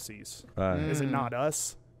Pharisees? Right. Is it not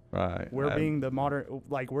us? Right. We're being the modern,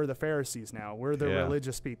 like, we're the Pharisees now. We're the Yeah.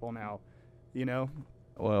 religious people now, you know?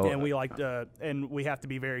 Well, And we like to, and we have to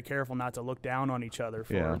be very careful not to look down on each other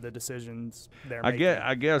for Yeah. the decisions they're I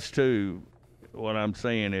making. guess too, what I'm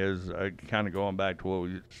saying is, kind of going back to what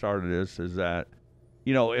we started this, is that,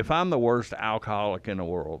 you know, if I'm the worst alcoholic in the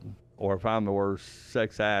world, or if I'm the worst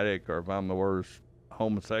sex addict, or if I'm the worst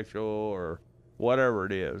homosexual, or whatever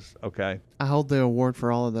it is, okay? I hold the award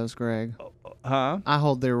for all of those, Greg. Huh? I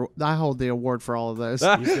hold the award for all of those.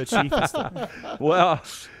 He's the chief and stuff.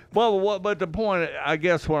 Well, but the point, I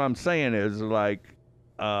guess what I'm saying is, like,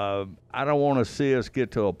 I don't want to see us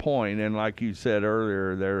get to a point, and like you said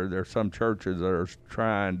earlier, there's some churches that are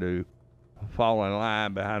trying to fall in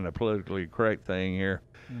line behind the politically correct thing here,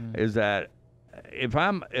 is that if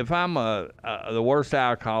I'm the worst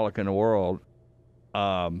alcoholic in the world,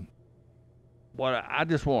 what I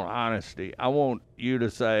just want honesty. I want you to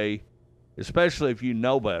say, especially if you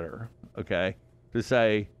know better, okay, to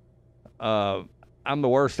say, I'm the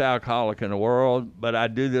worst alcoholic in the world, but I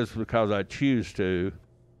do this because I choose to,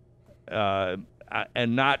 and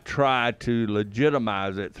not try to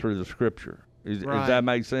legitimize it through the scripture. Does Right. that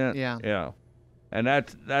make sense? Yeah. Yeah. And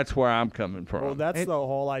that's where I'm coming from. Well, that's the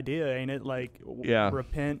whole idea, ain't it? Like, Yeah.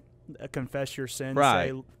 repent, confess your sins,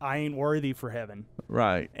 Right. say, I ain't worthy for heaven.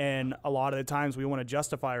 Right. And a lot of the times we want to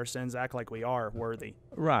justify our sins, act like we are worthy.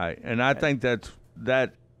 Right. And I think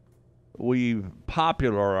that we've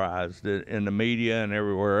popularized it in the media and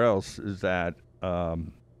everywhere else, is that,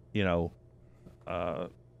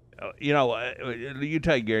 you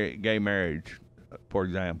take gay marriage, for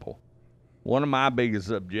example. One of my biggest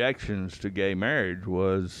objections to gay marriage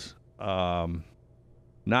was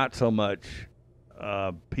not so much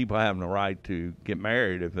people having the right to get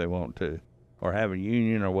married if they want to, or have a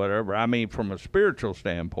union or whatever. I mean, from a spiritual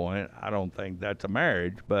standpoint, I don't think that's a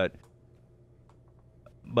marriage, but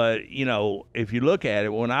you know, if you look at it,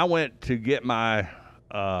 when I went to get my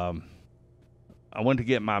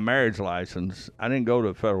marriage license, I didn't go to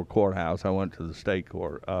a federal courthouse. I went to the state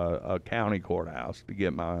court, a county courthouse, to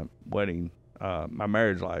get my my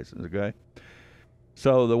marriage license. Okay,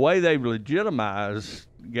 so the way they've legitimized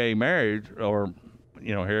gay marriage, or,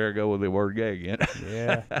 you know, here I go with the word gay again.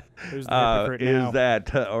 Yeah. Who's the hypocrite now? Is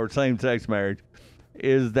that, or same-sex marriage,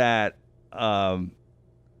 is that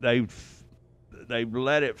they've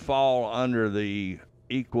let it fall under the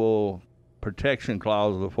equal protection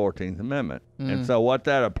clause of the 14th Amendment. And so what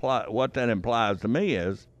that implies to me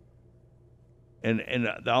is, and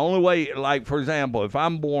the only way, like, for example, if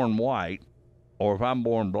I'm born white or if I'm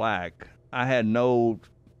born black, I had no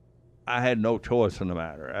choice in the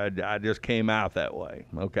matter. I just came out that way,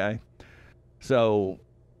 okay? So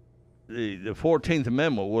the 14th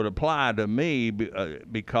Amendment would apply to me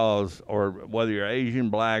because, or whether you're Asian,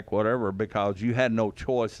 black, whatever, because you had no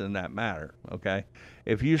choice in that matter, okay?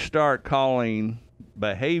 If you start calling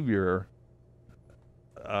behavior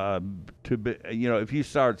if you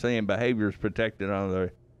start saying behavior is protected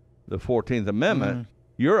under the 14th Amendment,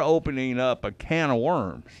 you're opening up a can of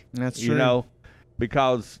worms. That's true. You know,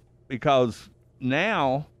 because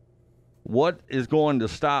now, what is going to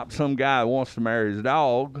stop some guy who wants to marry his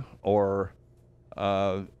dog, or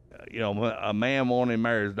a man wanting to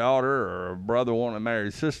marry his daughter, or a brother wanting to marry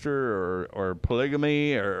his sister, or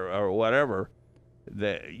polygamy, or whatever?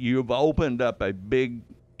 That you've opened up a big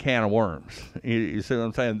can of worms. You see what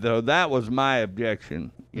I'm saying? Though that was my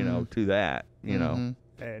objection, to that.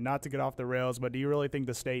 Hey, not to get off the rails, but do you really think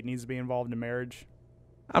the state needs to be involved in marriage?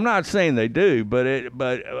 I'm not saying they do, but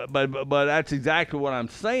that's exactly what I'm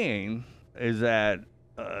saying. Is that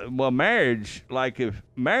marriage? Like, if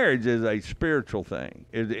marriage is a spiritual thing,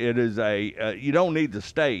 it is you don't need the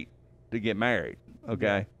state to get married.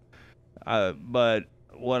 Okay, but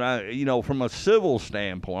what I, from a civil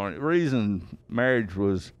standpoint, the reason marriage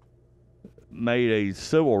was made a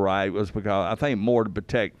civil right was because I think more to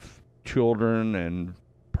protect children and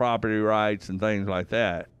property rights and things like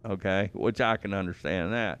that, okay, which I can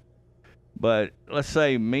understand that. But let's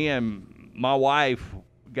say me and my wife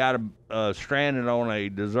got stranded on a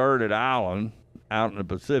deserted island out in the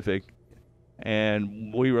Pacific,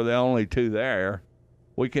 and we were the only two there.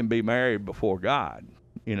 We can be married before God,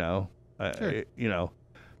 Sure.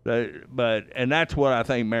 and that's what I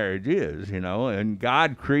think marriage is, and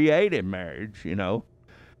God created marriage, in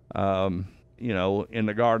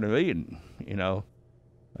the Garden of Eden,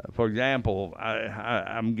 For example,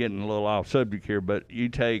 I'm getting a little off subject here, but you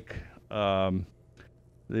take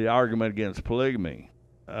the argument against polygamy.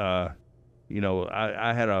 I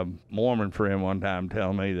had a Mormon friend one time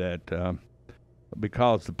tell me that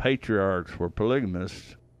because the patriarchs were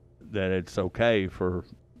polygamists, that it's okay for,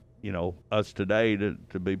 us today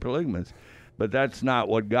to be polygamous. But that's not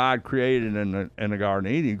what God created in the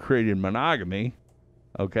Garden of Eden. He created monogamy,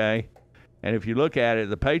 okay? And if you look at it,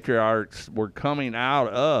 the patriarchs were coming out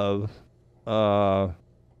of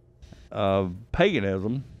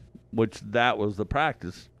paganism, which that was the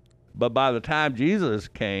practice. But by the time Jesus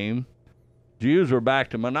came, Jews were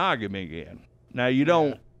back to monogamy again. Now you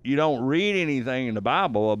don't read anything in the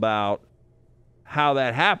Bible about how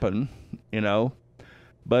that happened,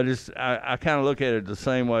 but I kind of look at it the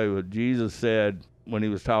same way what Jesus said when he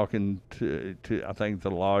was talking to I think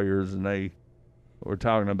the lawyers, and they were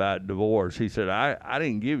talking about divorce. He said, I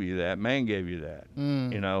didn't give you that. Man gave you that.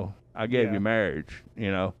 I gave you marriage,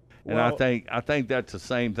 And Well, I think that's the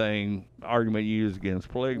same argument used against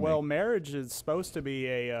polygamy. Well, marriage is supposed to be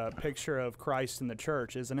a picture of Christ in the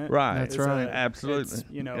church, isn't it? Right. That's right. Absolutely. It's,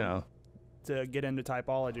 to get into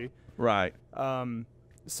typology. Right.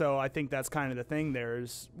 So I think that's kind of the thing there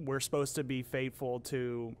is we're supposed to be faithful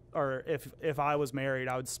to, or if I was married,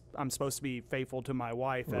 I'm supposed to be faithful to my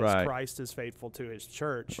wife as Right. Christ is faithful to his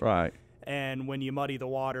church. Right. And when you muddy the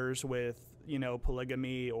waters with,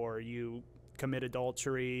 polygamy, or you commit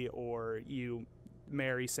adultery, or you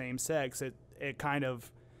marry same sex, it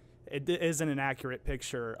isn't an accurate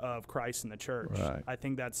picture of Christ in the church. Right. I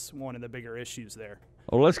think that's one of the bigger issues there.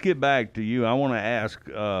 Well, let's get back to you. I want to ask,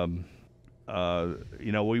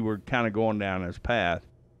 we were kind of going down this path.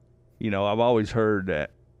 I've always heard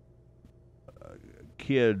that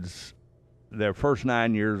kids, their first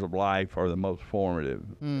 9 years of life are the most formative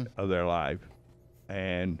of their life.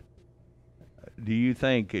 And do you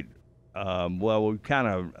think it, we've kind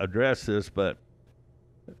of addressed this, but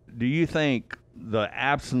do you think the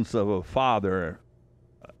absence of a father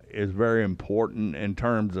is very important in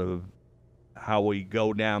terms of how we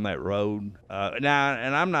go down that road? Now,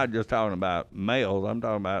 and I'm not just talking about males, I'm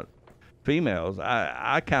talking about females.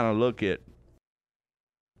 I kind of look at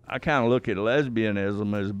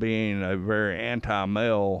lesbianism as being a very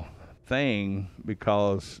anti-male thing,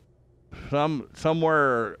 because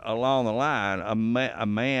somewhere along the line, a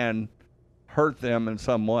man hurt them in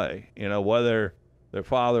some way, whether their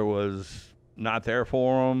father was not there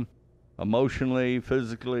for them emotionally,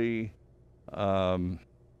 physically,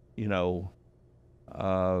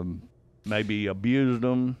 maybe abused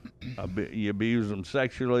them, you abused them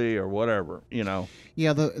sexually or whatever, Yeah,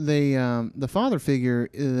 the father figure,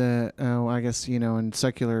 I guess, in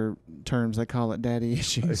secular terms they call it daddy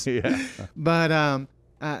issues. Yeah. But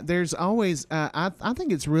there's always, I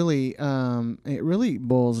think it's really, it really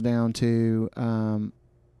boils down to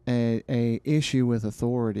a issue with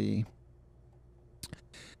authority.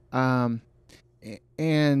 And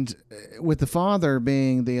with the father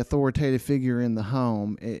being the authoritative figure in the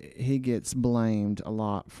home, he gets blamed a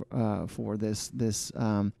lot for this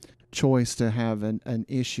choice to have an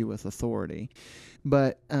issue with authority.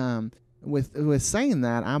 But with saying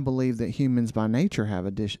that, I believe that humans by nature have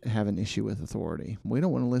an issue with authority. We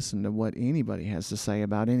don't want to listen to what anybody has to say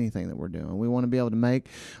about anything that we're doing. We want to be able to make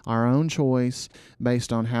our own choice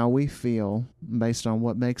based on how we feel, based on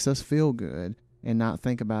what makes us feel good, and not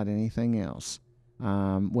think about anything else.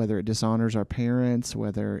 Whether it dishonors our parents,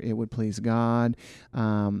 whether it would please God,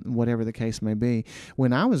 whatever the case may be.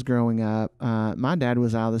 When I was growing up, my dad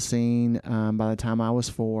was out of the scene by the time I was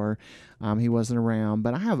 4. He wasn't around,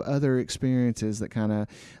 but I have other experiences that kind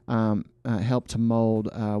of helped to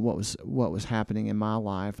mold what was happening in my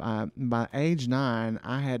life. By age 9,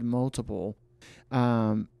 I had multiple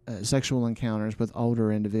sexual encounters with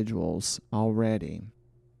older individuals already.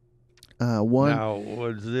 Now,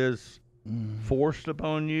 was this forced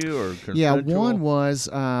upon you or consensual? Yeah, one was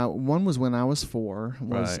when I was 4,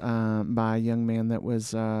 was Right. by a young man that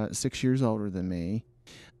was 6 years older than me.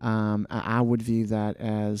 I would view that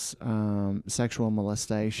as sexual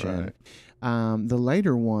molestation. The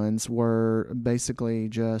later ones were basically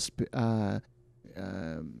just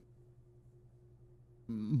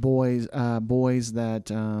boys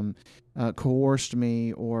that coerced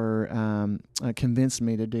me or convinced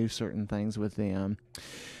me to do certain things with them.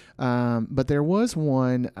 But there was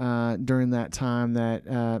one during that time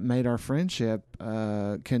that made our friendship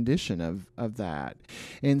condition of that.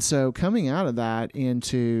 And so coming out of that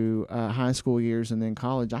into high school years and then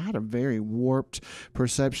college, I had a very warped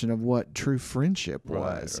perception of what true friendship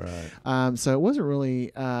was. Right. So it wasn't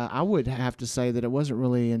really, I would have to say that it wasn't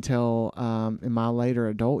really until in my later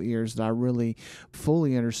adult years that I really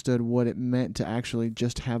fully understood what it meant to actually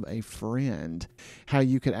just have a friend, how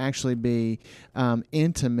you could actually be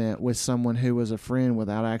intimate with someone who was a friend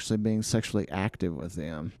without actually being sexually active with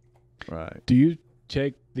them. Right. Do you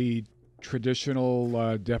take the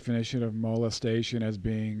traditional definition of molestation as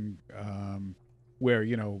being where,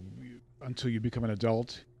 until you become an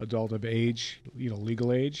adult of age,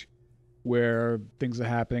 legal age, where things are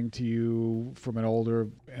happening to you from an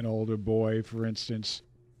older boy, for instance?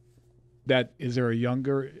 That is there a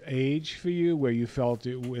younger age for you where you felt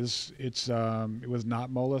it was not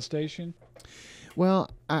molestation? Well,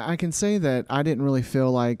 I can say that I didn't really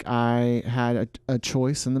feel like I had a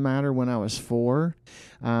choice in the matter when I was 4.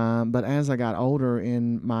 But as I got older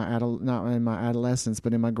in my not in my adolescence,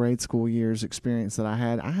 but in my grade school years experience that I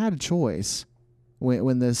had a choice.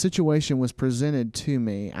 When the situation was presented to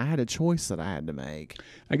me, I had a choice that I had to make.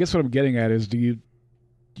 I guess what I'm getting at is,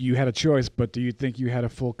 you had a choice, but do you think you had a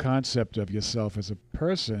full concept of yourself as a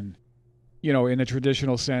person? In the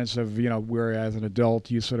traditional sense of, where as an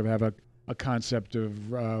adult you sort of have a concept of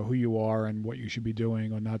who you are and what you should be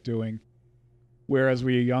doing or not doing. Whereas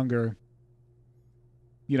when you're younger,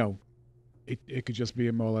 it could just be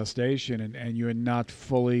a molestation and you're not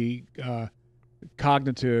fully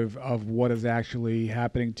cognitive of what is actually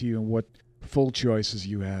happening to you and what full choices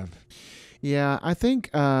you have. Yeah, I think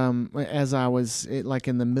as I was like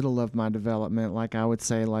in the middle of my development, like I would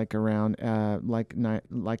say like around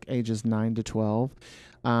like ages 9 to 12,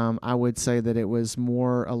 I would say that it was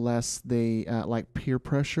more or less the like peer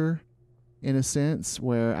pressure in a sense,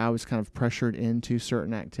 where I was kind of pressured into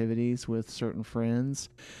certain activities with certain friends.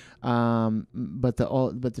 But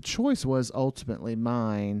the choice was ultimately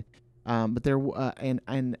mine. But there and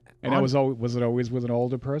that was it always with an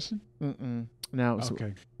older person? Mm-mm. No, it was,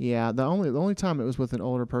 okay. Yeah, the only time it was with an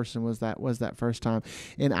older person was that first time,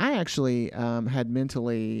 and I actually had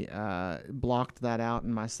mentally blocked that out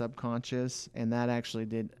in my subconscious, and that actually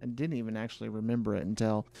didn't even actually remember it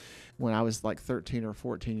until when I was like 13 or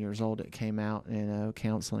 14 years old. It came out in a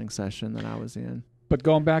counseling session that I was in. But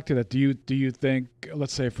going back to that, do you think,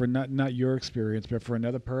 let's say for not your experience, but for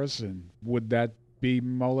another person, would that be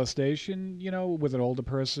molestation, with an older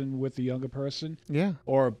person with a younger person? Yeah.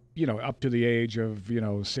 Or, up to the age of,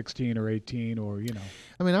 16 or 18 or,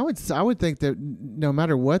 I mean, I would think that no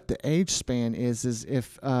matter what the age span is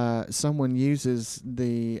if someone uses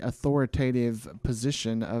the authoritative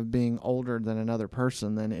position of being older than another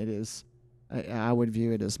person, then it is, I would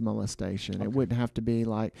view it as molestation. Okay. It wouldn't have to be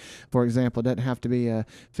like, for example, it doesn't have to be a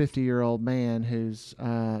 50-year-old man who's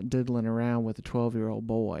diddling around with a 12-year-old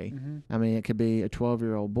boy. Mm-hmm. I mean, it could be a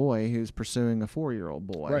 12-year-old boy who's pursuing a 4-year-old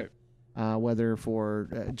boy. Right. Whether for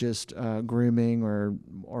just grooming or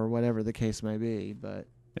whatever the case may be. But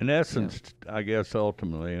in essence, I guess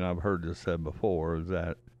ultimately, and I've heard this said before, is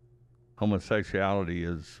that homosexuality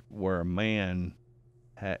is where a man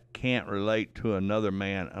can't relate to another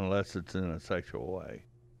man unless it's in a sexual way.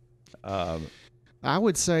 I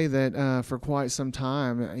would say that for quite some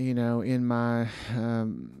time, in my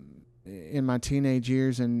teenage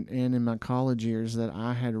years and in my college years, that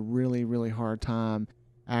I had a really, really hard time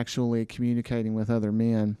actually communicating with other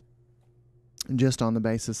men just on the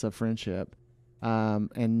basis of friendship,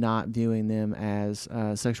 and not viewing them as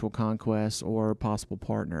sexual conquest or possible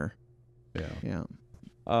partner. Yeah.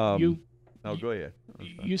 Oh, go ahead.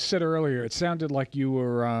 You said earlier, it sounded like you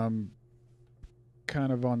were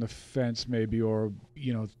kind of on the fence maybe, or,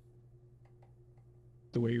 the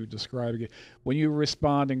way you described it. When you were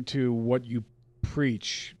responding to what you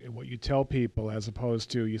preach, what you tell people, as opposed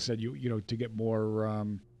to, you said, to get more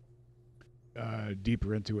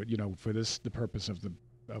deeper into it, for the purpose of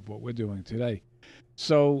what we're doing today.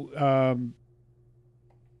 So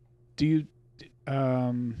do you...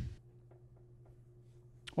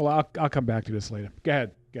 Well, I'll come back to this later. Go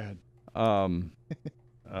ahead.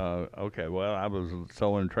 Okay. Well, I was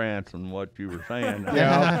so entranced in what you were saying.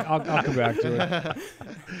 Yeah, I'll come back to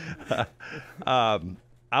it.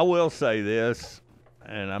 I will say this,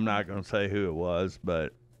 and I'm not going to say who it was,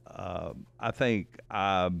 but I think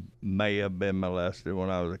I may have been molested when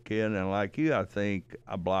I was a kid, and like you, I think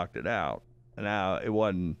I blocked it out. Now it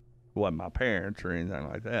wasn't my parents or anything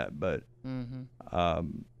like that, but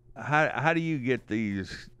how do you get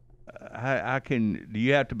these? How do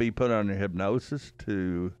you have to be put under hypnosis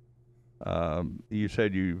to? You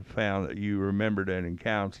said you found that you remembered it in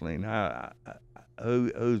counseling.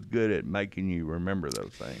 Who's good at making you remember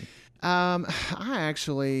those things? I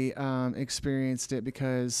actually experienced it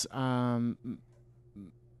because of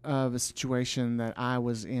a situation that I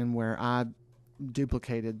was in where I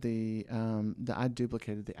duplicated the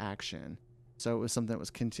action. So it was something that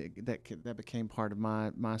was that became part of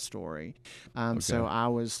my story. So I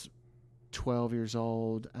was 12 years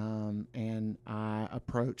old, and I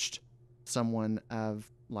approached someone of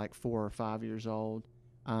like 4 or 5 years old,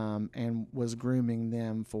 and was grooming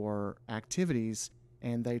them for activities,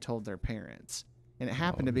 and they told their parents. And it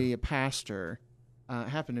happened to be a pastor.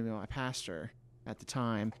 Happened to be my pastor at the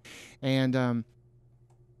time, and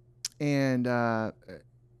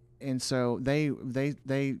so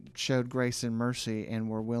they showed grace and mercy and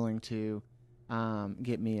were willing to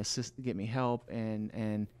get me help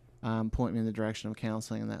and point me in the direction of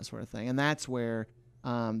counseling and that sort of thing. And that's where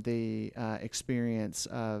the experience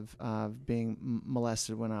of being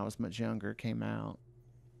molested when I was much younger came out.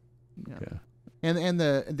 Yeah. Okay. And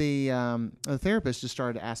the therapist just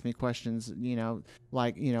started to ask me questions,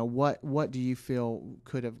 like, what do you feel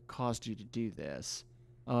could have caused you to do this?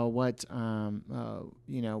 Is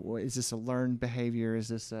this a learned behavior? Is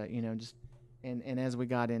this just, and as we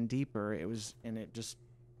got in deeper, it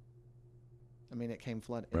came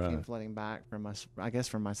flooding back from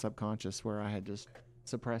my subconscious, where I had just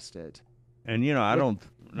suppressed it. And I don't.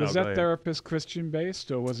 Was that therapist Christian based,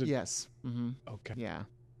 or was it? Yes. Mm-hmm. Okay. Yeah.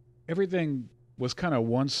 Everything was kind of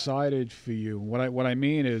one-sided for you. What I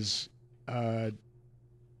mean is,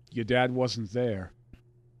 your dad wasn't there,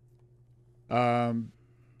 and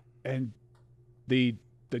the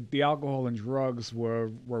alcohol and drugs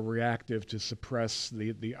were reactive to suppress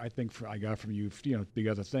the I think I got from you, the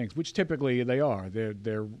other things, which typically they are.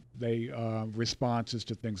 They're responses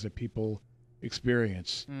to things that people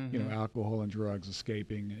experience. Mm-hmm. Alcohol and drugs,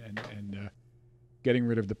 escaping and getting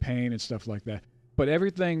rid of the pain and stuff like that. But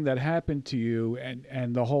everything that happened to you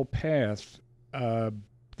and the whole path, the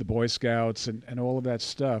Boy Scouts and all of that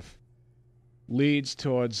stuff, leads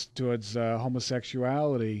towards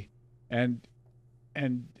homosexuality, and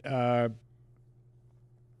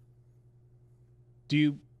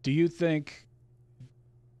do you think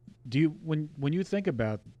when you think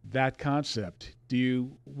about that concept,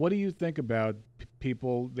 what do you think about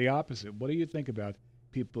people the opposite? What do you think about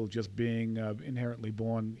people just being inherently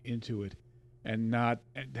born into it, and not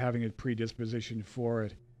having a predisposition for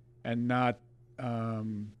it, and not a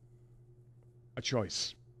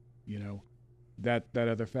choice? That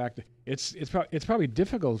other factor. It's probably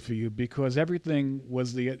difficult for you because everything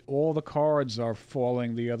all the cards are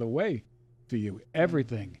falling the other way for you.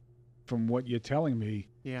 Everything, from what you're telling me,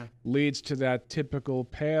 leads to that typical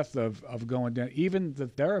path of going down. Even the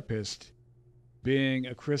therapist, being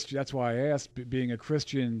a Christian, that's why I asked, being a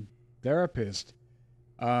Christian therapist,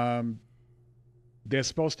 they're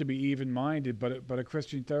supposed to be even-minded, but a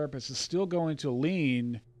Christian therapist is still going to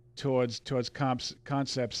lean towards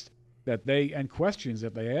concepts that and questions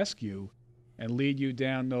that they ask you, and lead you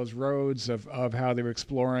down those roads of how they're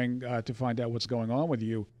exploring to find out what's going on with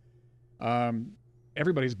you.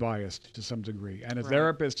 Everybody's biased to some degree, and a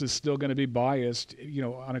therapist is still going to be biased.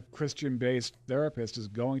 On a Christian-based therapist is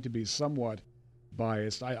going to be somewhat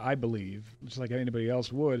biased, I believe, just like anybody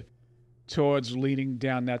else would, towards leading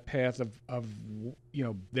down that path of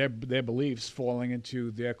their beliefs falling into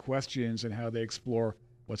their questions and how they explore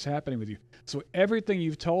what's happening with you. So everything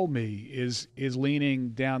you've told me is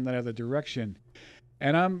leaning down that other direction,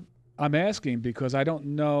 and I'm asking because I don't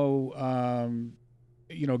know.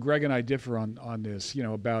 Greg and I differ on this.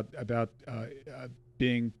 About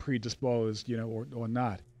being predisposed, or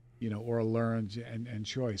not, or learned and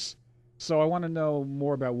choice. So I want to know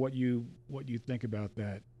more about what you think about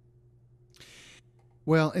that.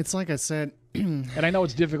 Well, it's like I said, and I know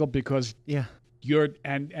it's difficult because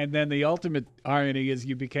and then the ultimate irony is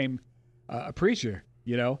you became a preacher,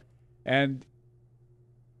 and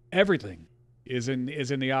everything is in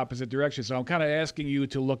the opposite direction. So I'm kind of asking you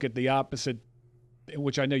to look at the opposite,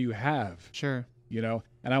 which I know you have. Sure.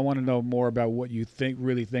 And I want to know more about what you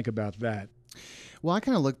really think about that. Well, I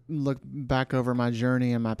kind of look back over my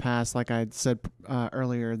journey and my past, like I said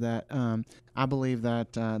earlier, that I believe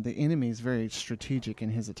that the enemy is very strategic in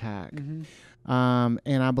his attack. And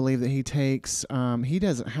I believe that he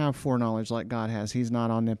doesn't have foreknowledge like God has. He's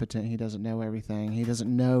not omnipotent. He doesn't know everything. He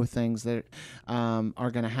doesn't know things that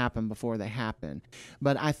are going to happen before they happen.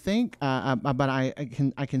 But I think, I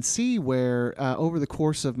can see where over the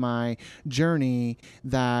course of my journey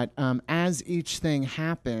that as each thing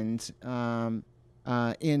happened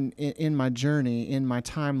in my journey, in my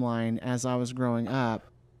timeline as I was growing up,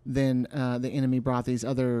 then the enemy brought these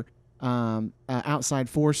other outside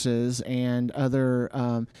forces and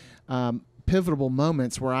other pivotal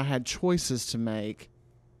moments where I had choices to make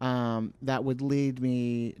that would lead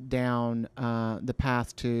me down the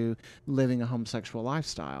path to living a homosexual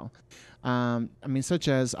lifestyle. I mean, such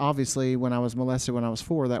as, obviously, when I was molested when I was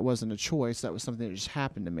 4, that wasn't a choice. That was something that just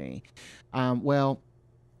happened to me.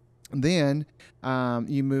 Then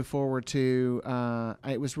you move forward to,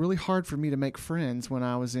 it was really hard for me to make friends when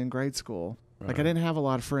I was in grade school. Right. Like, I didn't have a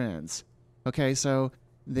lot of friends. Okay, so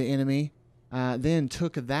the enemy then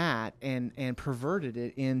took that and perverted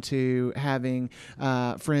it into having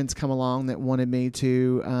friends come along that wanted me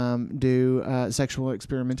to do sexual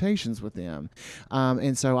experimentations with them.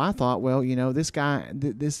 And so I thought, well, this guy,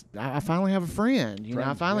 I finally have a friend.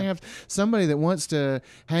 I finally have somebody that wants to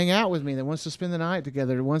hang out with me, that wants to spend the night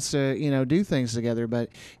together, that wants to, do things together. But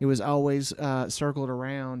it was always circled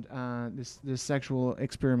around this sexual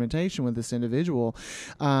experimentation with this individual.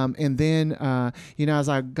 And then, as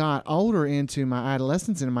I got older into my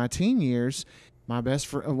adolescence and in my teen years,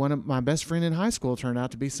 one of my best friend in high school turned out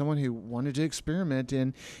to be someone who wanted to experiment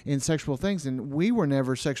in sexual things, and we were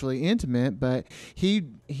never sexually intimate, but he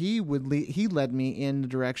led me in the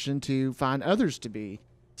direction to find others to be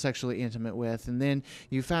sexually intimate with. And then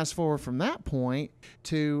you fast forward from that point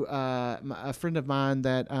to a friend of mine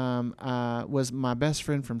that was my best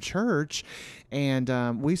friend from church,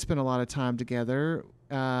 and we spent a lot of time together.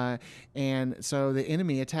 And so the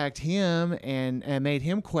enemy attacked him and made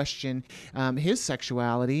him question his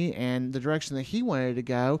sexuality and the direction that he wanted to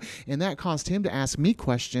go, and that caused him to ask me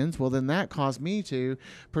questions. Well, then that caused me to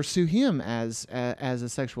pursue him as a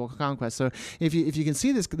sexual conquest. So if you can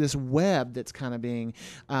see this web that's kind of being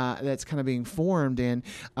formed, and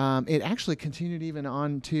it actually continued even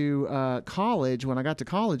on to college. When I got to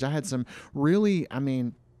college, I had some really,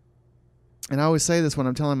 and I always say this when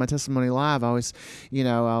I'm telling my testimony live. I always, I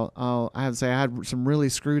have to say I had some really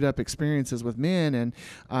screwed up experiences with men, and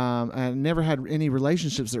I never had any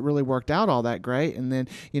relationships that really worked out all that great. And then,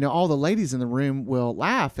 all the ladies in the room will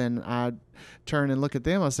laugh, and I turn and look at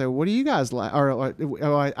them. I say, "What do you guys like?"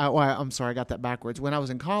 I'm sorry, I got that backwards. When I was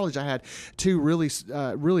in college, I had 2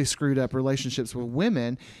 really screwed up relationships with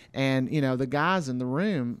women, and the guys in the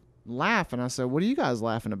room laugh, and I said, "What are you guys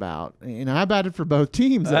laughing about?" I batted for both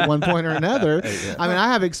teams at one point or another. Yeah. I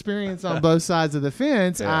have experience on both sides of the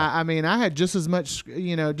fence. Yeah. I had just as much,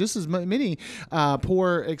 many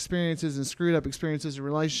poor experiences and screwed up experiences in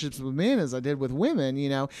relationships with men as I did with women.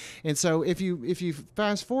 And so if you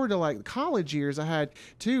fast forward to like college years, I had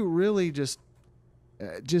 2 really just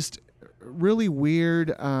really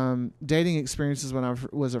weird dating experiences when I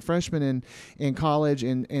was a freshman in college,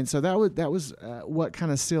 and so that was what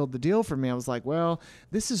kind of sealed the deal for me. I was like, well,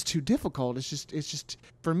 this is too difficult. It's just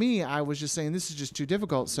for me. I was just saying this is just too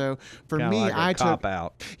difficult. So for kinda me, like I took cop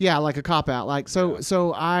out. Yeah, like a cop out. Like so, yeah.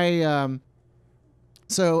 So I.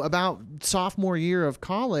 So about sophomore year of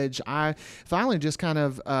college, I finally just kind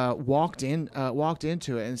of walked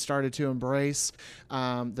into it and started to embrace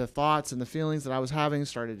the thoughts and the feelings that I was having.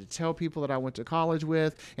 Started to tell people that I went to college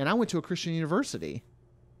with, and I went to a Christian university.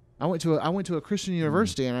 I went to a Christian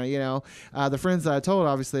university, and the friends that I told,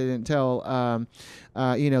 obviously didn't tell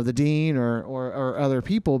the dean or other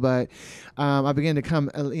people, but I began to come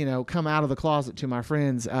out of the closet to my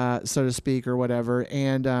friends, so to speak, or whatever,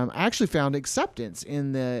 and I actually found acceptance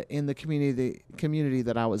in the community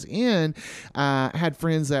that I was in. Had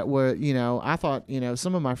friends that were, I thought,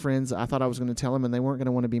 some of my friends, I thought I was going to tell them, and they weren't going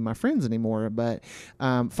to want to be my friends anymore. But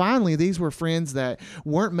finally, these were friends that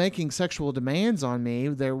weren't making sexual demands on me.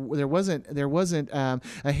 There wasn't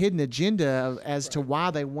a hidden agenda as to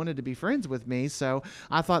why they wanted to be friends with me. So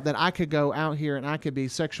I thought that I could go out here and I could be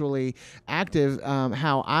sexually active,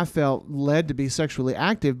 how I felt led to be sexually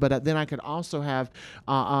active. But then I could also have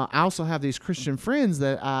these Christian friends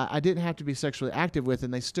that I didn't have to be sexually active with,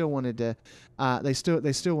 and they still wanted to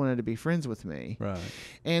wanted to be friends with me. Right.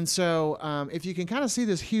 And so if you can kind of see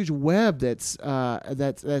this huge web that's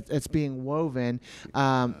being woven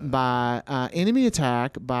by enemy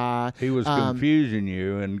attack, by die. He was confusing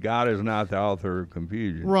you, and God is not the author of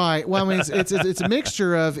confusion. Right. Well, I mean, it's a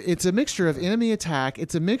mixture of enemy attack.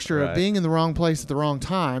 It's a mixture of being in the wrong place at the wrong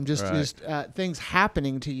time. Just things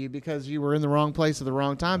happening to you because you were in the wrong place at the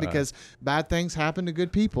wrong time. Because bad things happen to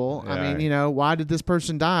good people. Yeah. I mean, why did this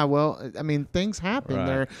person die? Well, I mean, things happen. Right.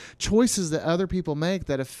 There are choices that other people make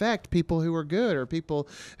that affect people who are good or people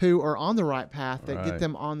who are on the right path that get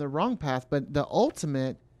them on the wrong path. But the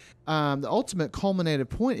ultimate culminated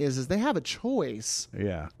point is they have a choice.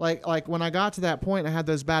 Yeah. Like when I got to that point, I had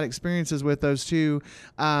those bad experiences with those two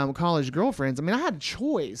college girlfriends. I mean, I had a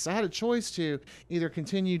choice. I had a choice to either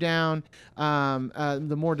continue down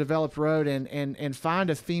the more developed road and find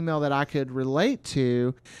a female that I could relate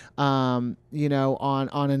to, on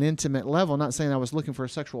an intimate level. Not saying I was looking for a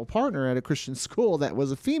sexual partner at a Christian school that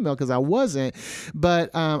was a female, because I wasn't.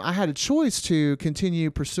 But I had a choice to continue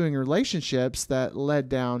pursuing relationships that led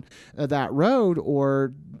down that road,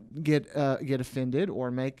 or get offended,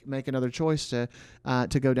 or make another choice to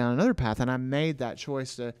go down another path. And I made that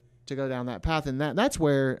choice to go down that path. And that's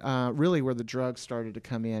where really where the drugs started to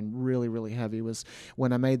come in really, really heavy, was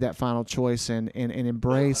when I made that final choice and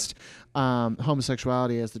embraced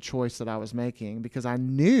homosexuality as the choice that I was making, because I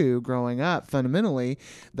knew growing up fundamentally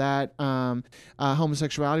that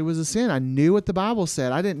homosexuality was a sin. I knew what the Bible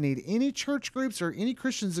said. I didn't need any church groups or any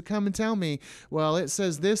Christians to come and tell me, well, it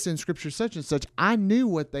says this in Scripture such and such. I knew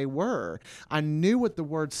what they were. I knew what the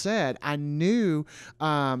Word said. I knew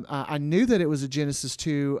that it was a Genesis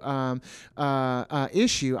 2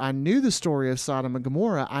 issue. I knew the story of Sodom and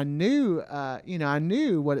Gomorrah. I knew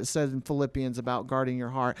what it says in Philippians about guarding your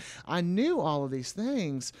heart. I knew all of these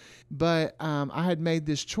things, but I had made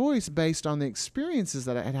this choice based on the experiences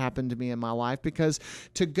that had happened to me in my life, because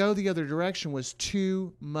to go the other direction was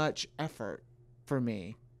too much effort for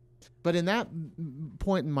me. But in that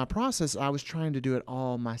point in my process, I was trying to do it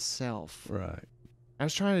all myself. Right. I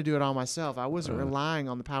was trying to do it all myself. I wasn't relying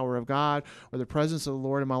on the power of God or the presence of the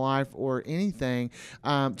Lord in my life or anything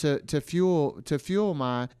to fuel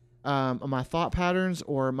my my thought patterns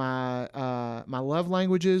or my love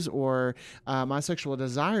languages or my sexual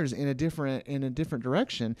desires in a different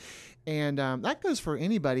direction. And that goes for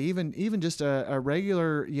anybody, even just a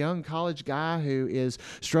regular young college guy who is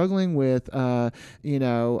struggling with,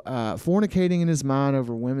 fornicating in his mind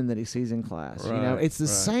over women that he sees in class. Right, it's the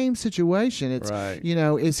same situation. It's,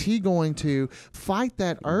 is he going to fight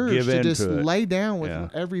that urge to just lay down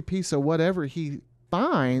with every piece of whatever he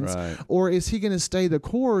finds, or is he going to stay the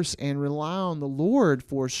course and rely on the Lord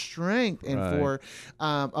for strength and for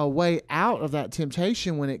a way out of that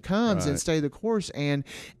temptation when it comes, and stay the course and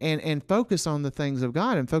focus on the things of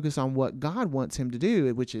God and focus on what God wants him to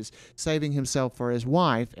do, which is saving himself for his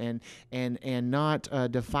wife and not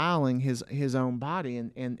defiling his own body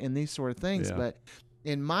and these sort of things. But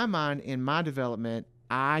in my mind, in my development,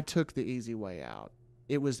 I took the easy way out.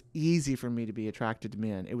 It was easy for me to be attracted to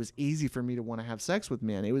men. It was easy for me to want to have sex with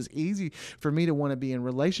men. It was easy for me to want to be in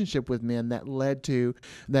relationship with men that led to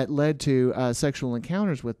sexual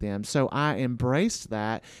encounters with them. So I embraced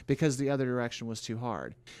that because the other direction was too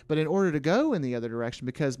hard. But in order to go in the other direction,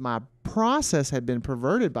 because my process had been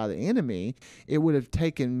perverted by the enemy, it would have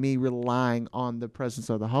taken me relying on the presence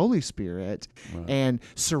of the Holy Spirit and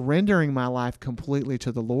surrendering my life completely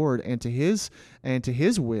to the Lord and to His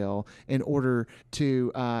will in order to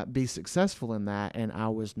be successful in that. And I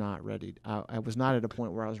was not ready. I was not at a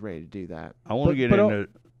point where I was ready to do that. I want to get into.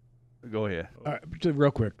 Go ahead. Real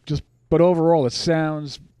quick, but overall, it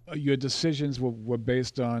sounds your decisions were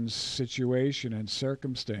based on situation and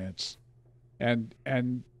circumstance, and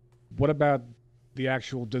what about the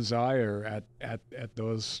actual desire at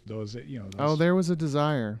those Oh, there was a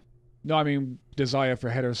desire. No, I mean desire for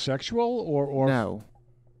heterosexual or no,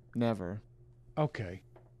 never. Okay.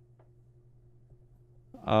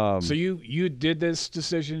 So you did this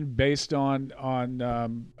decision based on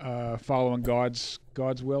following God's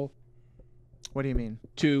will? What do you mean?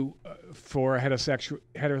 For a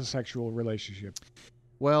heterosexual relationship.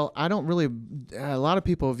 Well, I don't really. A lot of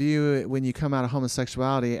people view it when you come out of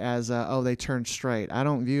homosexuality as they turned straight. I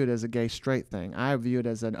don't view it as a gay straight thing. I view it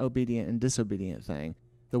as an obedient and disobedient thing.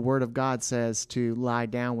 The Word of God says to lie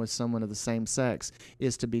down with someone of the same sex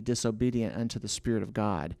is to be disobedient unto the Spirit of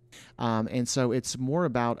God. And so it's more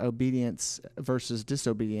about obedience versus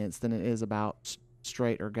disobedience than it is about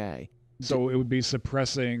straight or gay. So it would be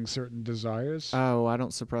suppressing certain desires? Oh, I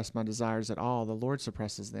don't suppress my desires at all. The Lord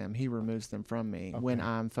suppresses them. He removes them from me. Okay. When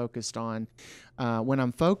I'm focused on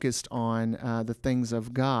the things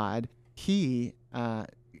of God, He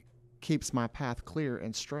keeps my path clear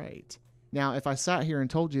and straight. Now, if I sat here and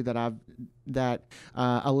told you that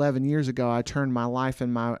 11 years ago I turned my life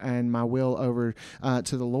and my will over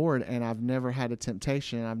to the Lord, and I've never had a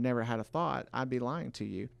temptation, and I've never had a thought, I'd be lying to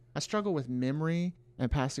you. I struggle with memory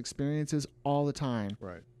and past experiences all the time.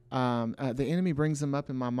 Right. The enemy brings them up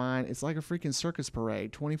in my mind. It's like a freaking circus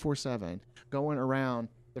parade, 24/7, going around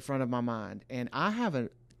the front of my mind, and I have a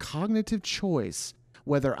cognitive choice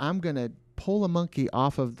whether I'm going to pull a monkey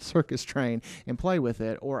off of the circus train and play with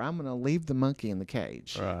it, or I'm going to leave the monkey in the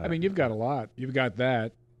cage. Right. I mean, you've got a lot. You've got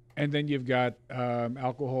that, and then you've got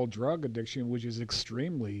alcohol, drug addiction, which is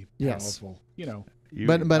extremely powerful. You know.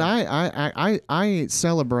 But I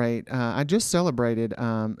celebrate. I just celebrated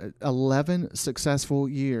 11 successful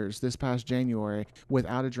years this past January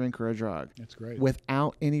without a drink or a drug. That's great.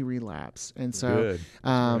 Without any relapse. And so Good.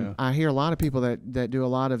 Yeah. I hear a lot of people that do a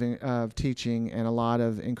lot of teaching and a lot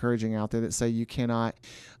of encouraging out there that say you cannot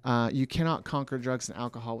conquer drugs and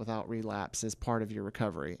alcohol without relapse as part of your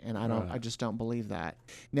recovery. And I just don't believe that.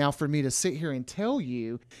 Now, for me to sit here and tell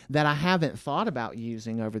you that I haven't thought about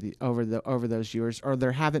using over those years, or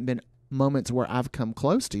there haven't been moments where I've come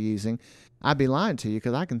close to using, I'd be lying to you,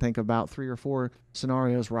 because I can think about 3 or 4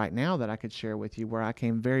 scenarios right now that I could share with you where I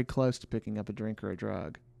came very close to picking up a drink or a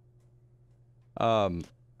drug. I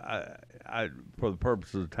for the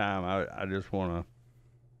purpose of the time, I just want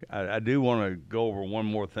to, I do want to go over one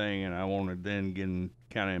more thing, and I want to then get in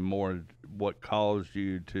kind of more what caused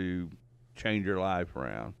you to change your life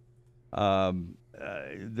around.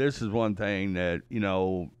 This is one thing that, you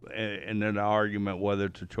know, and then the argument whether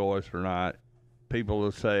it's a choice or not, people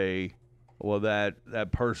will say, well,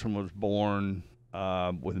 that person was born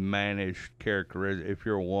with mannish characteristics, if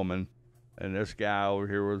you're a woman, and this guy over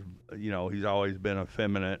here was, you know, he's always been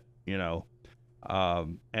effeminate, you know.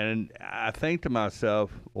 And I think to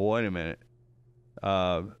myself, well, wait a minute.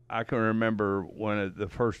 I can remember the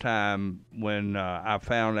first time when I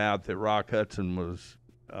found out that Rock Hudson was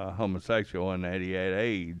homosexual and that he had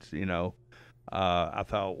AIDS, you know. I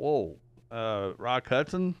thought, whoa, Rock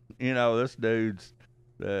Hudson, you know, this dude's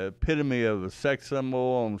the epitome of a sex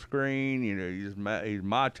symbol on screen. You know, he's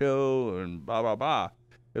macho and blah blah blah.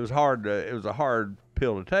 It was a hard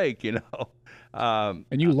pill to take, you know.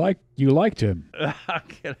 And you liked him.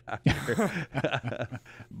 Get out here.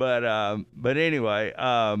 But anyway,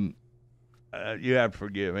 you have to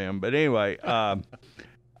forgive him. But anyway,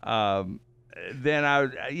 then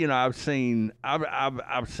I've seen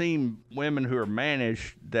women who are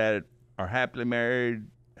mannish that are happily married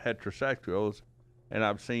heterosexuals, and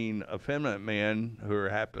I've seen effeminate men who are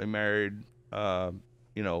happily married,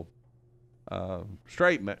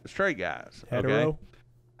 straight guys. Hetero? Okay?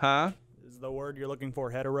 Huh? Is the word you're looking for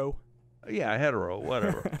hetero? Yeah, hetero,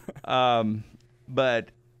 whatever. But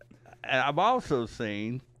I've also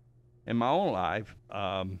seen in my own life,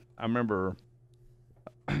 I remember,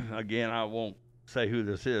 again, I won't say who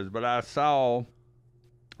this is, but I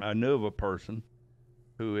knew of a person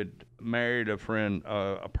who had married a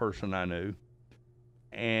person I knew.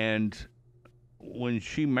 And when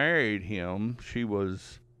she married him, she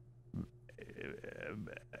was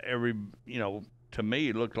to me,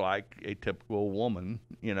 it looked like a typical woman,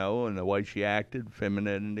 you know, and the way she acted,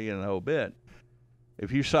 femininity, and the whole bit.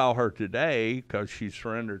 If you saw her today, because she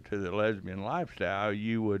surrendered to the lesbian lifestyle,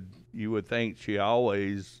 you would think she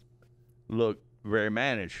always looked very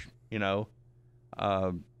mannish, you know.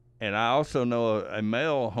 And I also know a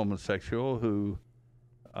male homosexual who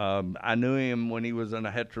I knew him when he was in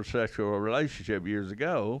a heterosexual relationship years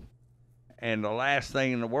ago, and the last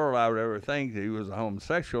thing in the world I would ever think that he was a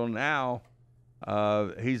homosexual. Now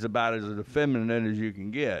he's about as effeminate as you can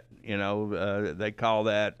get. You know, they call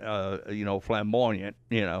that, flamboyant,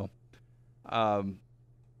 you know.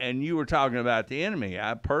 And you were talking about the enemy.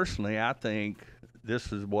 I think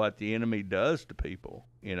this is what the enemy does to people,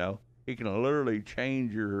 you know. He can literally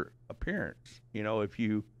change your appearance, you know, if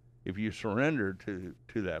you surrender to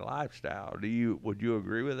that lifestyle. Would you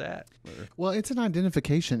agree with that? Well, it's an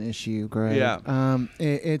identification issue, Greg. Yeah.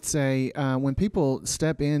 It's when people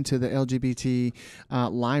step into the LGBT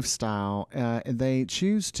lifestyle, they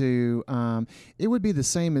choose to. It would be the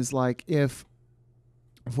same as like if,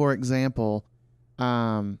 for example,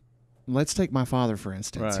 let's take my father, for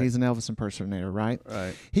instance. Right. He's an Elvis impersonator, right?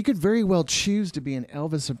 Right. He could very well choose to be an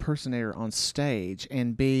Elvis impersonator on stage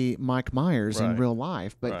and be Mike Myers in Right. real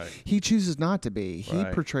life, but Right. he chooses not to be. He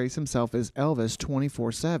Right. portrays himself as Elvis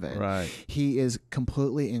 24/7. Right. He is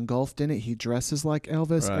completely engulfed in it. He dresses like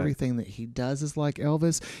Elvis. Right. Everything that he does is like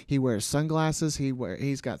Elvis. He wears sunglasses.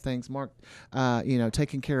 He's got things marked,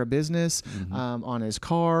 taking care of business, on his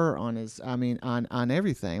car, on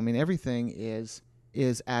everything. I mean, everything is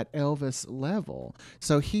is at Elvis level.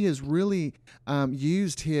 So he has really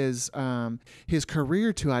used his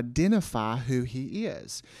career to identify who he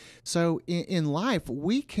is. So in life,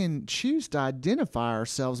 we can choose to identify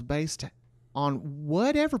ourselves based on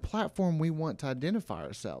whatever platform we want to identify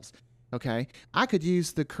ourselves. Okay, I could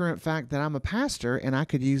use the current fact that I'm a pastor, and I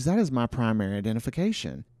could use that as my primary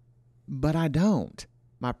identification, but I don't.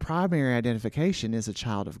 My primary identification is a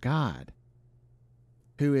child of God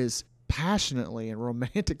who is passionately and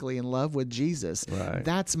romantically in love with Jesus. Right.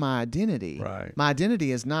 That's my identity. Right. My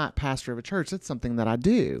identity is not pastor of a church. That's something that I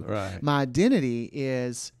do. Right. My identity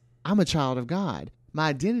is I'm a child of God. My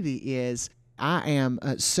identity is I am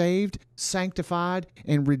saved, sanctified,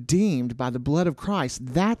 and redeemed by the blood of Christ.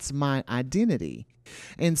 That's my identity.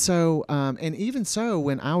 And so, and even so,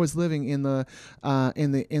 when I was living in the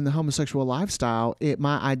homosexual lifestyle,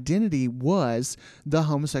 my identity was the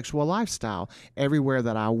homosexual lifestyle. Everywhere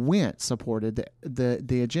that I went supported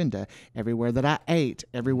the agenda. Everywhere that I ate,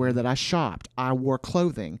 everywhere that I shopped, I wore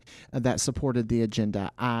clothing that supported the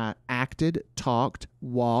agenda. I acted, talked,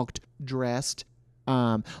 walked, dressed,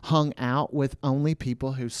 hung out with only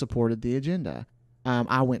people who supported the agenda.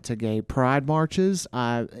 I went to gay pride marches.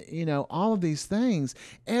 All of these things,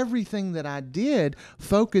 everything that I did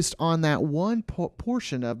focused on that one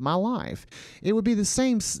portion of my life. It would be the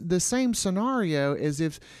same scenario as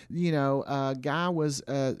if, a guy was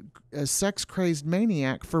a sex crazed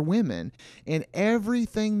maniac for women, and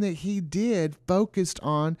everything that he did focused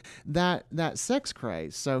on that sex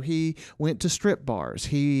craze. So he went to strip bars.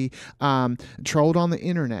 He trolled on the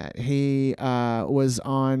internet. He was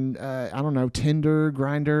on Tinder,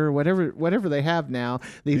 Grindr, whatever they have now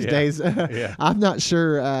these days. Yeah. I'm not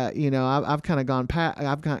sure. I've kind of gone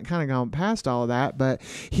past all of that. But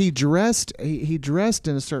he dressed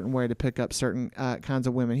in a certain way to pick up certain kinds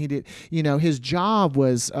of women. He did. His job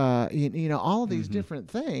was all of these different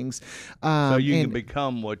things. So you can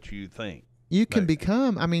become what you think. You can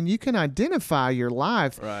become. I mean, you can identify your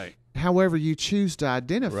life. Right. However you choose to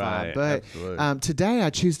identify. Right, but today I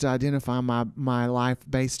choose to identify my life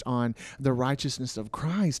based on the righteousness of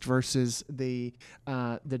Christ versus the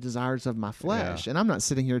desires of my flesh. Yeah. And I'm not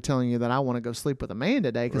sitting here telling you that I want to go sleep with a man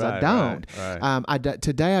today, because I Right, don't. right.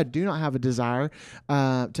 Today I do not have a desire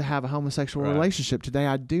to have a homosexual Right. relationship. Today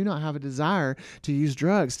I do not have a desire to use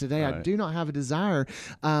drugs. Today I Right. do not have a desire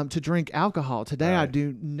to drink alcohol. Today I Right.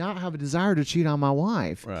 do not have a desire to cheat on my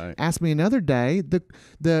wife. Right. Ask me another day.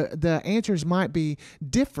 The answers might be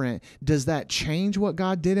different. Does that change what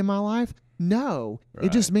God did in my life? No. Right.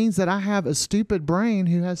 It just means that I have a stupid brain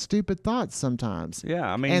who has stupid thoughts sometimes.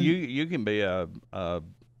 Yeah, I mean, And- you can be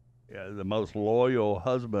the most loyal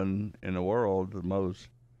husband in the world, the most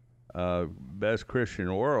best Christian in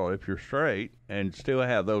the world, if you're straight, and still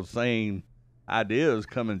have those same ideas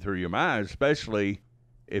coming through your mind, especially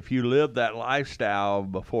if you lived that lifestyle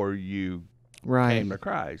before you Right. came to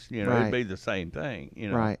Christ. It'd Right. be the same thing.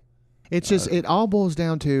 Right. It's just, it all boils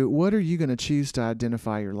down to, what are you going to choose to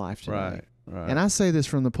identify your life today? Right. Right. And I say this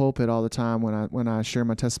from the pulpit all the time when I share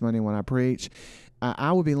my testimony, when I preach.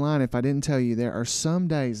 I would be lying if I didn't tell you there are some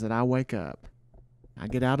days that I wake up, I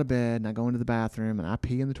get out of bed, and I go into the bathroom, and I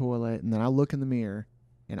pee in the toilet, and then I look in the mirror,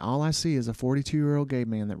 and all I see is a 42-year-old gay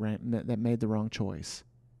man that made the wrong choice.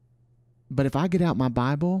 But if I get out my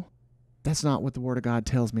Bible, that's not what the Word of God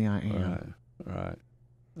tells me I am. Right.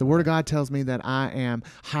 The Word of God tells me that I am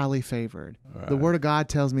highly favored. Right. The Word of God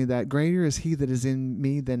tells me that greater is He that is in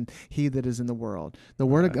me than he that is in the world. The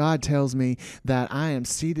Word of God tells me that I am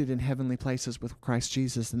seated in heavenly places with Christ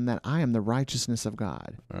Jesus, and that I am the righteousness of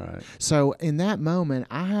God. Right. So in that moment,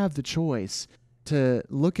 I have the choice to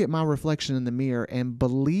look at my reflection in the mirror and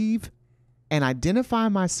believe and identify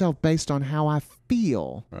myself based on how I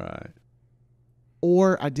feel, Right.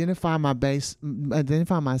 or identify myself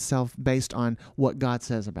based on what God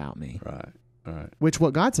says about me. Right. Right. Which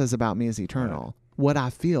what God says about me is eternal. Right. What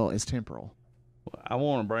I feel is temporal. I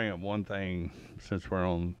want to bring up one thing since we're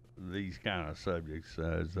on these kind of subjects.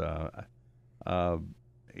 How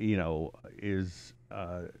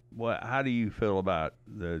do you feel about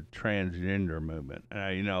the transgender movement?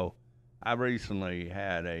 I recently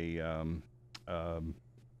had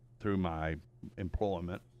through my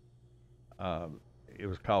employment, it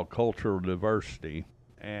was called cultural diversity,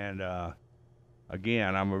 and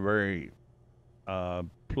again, I'm a very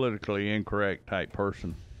politically incorrect type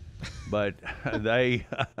person, but they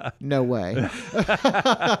no way.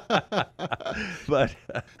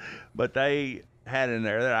 but they had in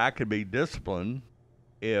there that I could be disciplined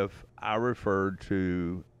if I referred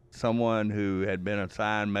to someone who had been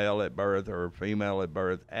assigned male at birth or female at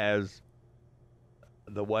birth as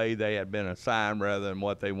the way they had been assigned rather than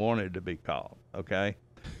what they wanted to be called. okay,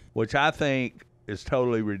 which I think is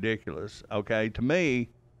totally ridiculous. Okay, to me,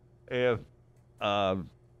 if uh,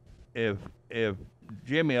 if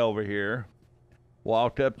Jimmy over here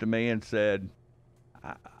walked up to me and said,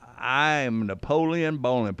 I am Napoleon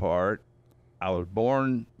Bonaparte. I was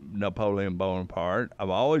born Napoleon Bonaparte.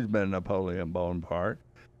 I've always been Napoleon Bonaparte.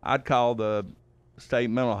 I'd call the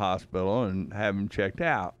state mental hospital and have him checked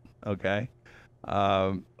out. Okay.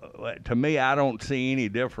 To me, I don't see any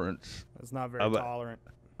difference. That's not very tolerant.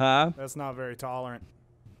 Huh? That's not very tolerant.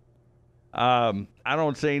 I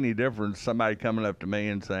don't see any difference. Somebody coming up to me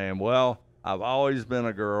and saying, "Well, I've always been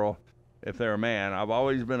a girl." If they're a man, I've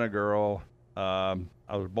always been a girl. I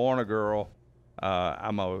was born a girl.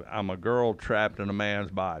 I'm a girl trapped in a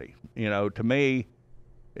man's body. You know, to me,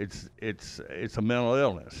 it's a mental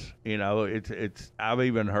illness. You know, it's. I've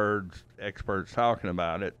even heard experts talking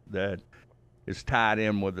about it that it's tied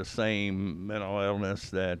in with the same mental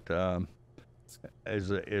illness that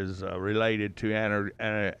is related to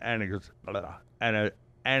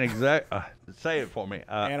say it for me.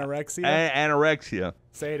 Anorexia. Anorexia.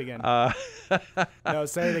 Say it again. No,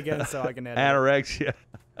 say it again so I can edit. Anorexia.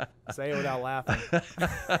 Say it without laughing.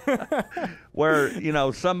 Where, you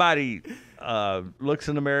know, somebody looks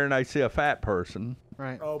in the mirror and they see a fat person.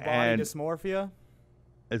 Right. Oh, body dysmorphia?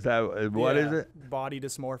 Is that what is it? Body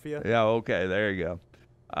dysmorphia. Yeah, okay, there you go.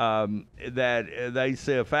 That they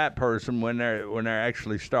see a fat person when they're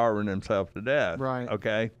actually starving themselves to death. Right.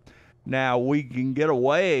 Okay. Now we can get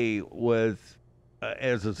away with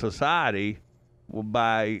as a society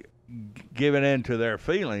by giving in to their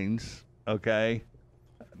feelings. Okay.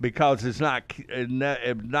 Because it's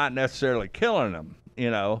not necessarily killing them. You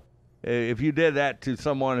know, if you did that to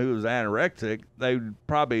someone who was anorexic, they would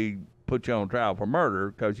probably put you on trial for murder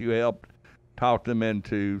because you helped talk them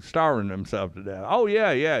into starving themselves to death. Oh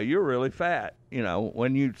yeah, you're really fat. You know,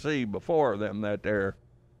 when you see before them that they're,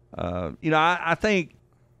 you know, I think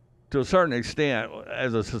to a certain extent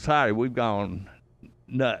as a society we've gone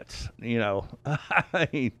nuts. You know, I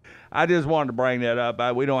mean, I just wanted to bring that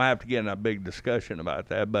up. We don't have to get in a big discussion about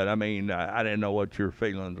that, but I mean, I didn't know what your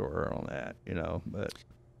feelings were on that. You know, but.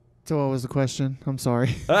 So what was the question? I'm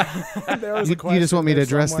sorry. There was a question. You just want me to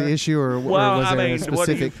address somewhere. the issue, or Well, was I there mean, a specific? what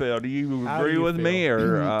do you feel? Do you How do agree you with feel? me,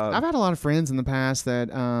 or I've had a lot of friends in the past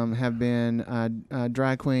that have been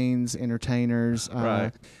drag queens, entertainers,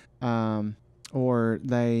 Right. Or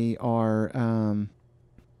they are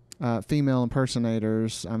female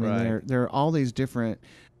impersonators. I mean, Right. there are all these different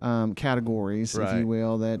categories, if Right. you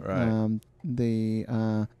will, that Right.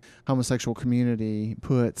 the homosexual community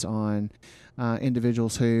puts on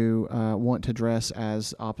individuals who want to dress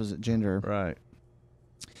as opposite gender. right?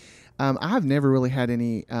 I've never really had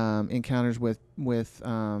any encounters with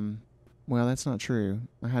well, that's not true.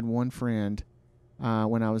 I had one friend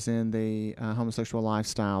when I was in the homosexual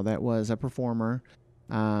lifestyle that was a performer,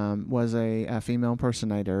 was a female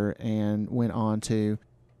impersonator, and went on to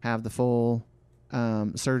have the full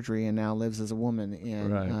surgery and now lives as a woman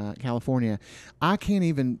in Right. California. I can't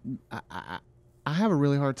even. I have a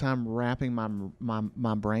really hard time wrapping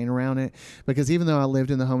my brain around it, because even though I lived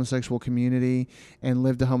in the homosexual community and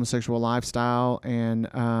lived a homosexual lifestyle and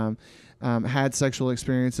had sexual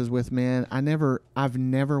experiences with men, I've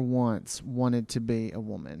never once wanted to be a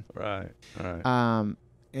woman. Right.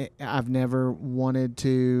 I've never wanted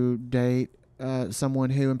to date someone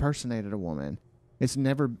who impersonated a woman. It's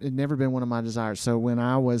never been one of my desires. So when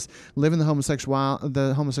I was living the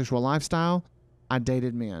homosexual lifestyle, I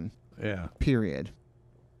dated men. Yeah. Period.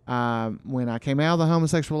 When I came out of the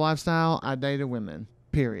homosexual lifestyle, I dated women.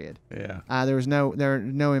 Period. Yeah. There was no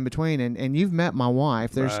in between. And you've met my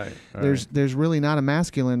wife. Right. There's really not a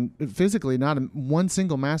masculine, physically not one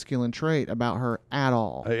single masculine trait about her at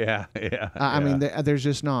all. Yeah. I mean, there's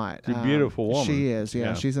just not. She's a beautiful woman. She is. Yeah,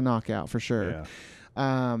 Yeah. she's a knockout for sure.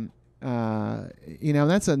 Yeah. You know,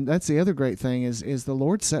 that's the other great thing is the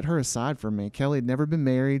Lord set her aside for me. Kelly had never been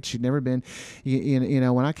married. She'd never been, you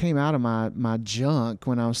know, when I came out of my junk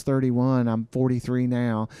when I was 31, I'm 43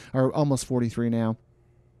 now, or almost 43 now.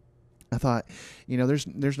 I thought, you know,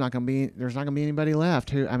 there's not gonna be anybody left.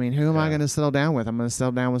 Who am I going to settle down with? I'm going to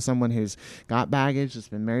settle down with someone who's got baggage, that's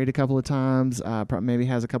been married a couple of times, maybe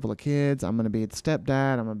has a couple of kids. I'm going to be the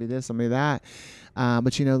stepdad. I'm going to be this. I'm going to be that.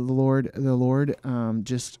 But you know, the Lord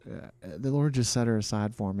just set her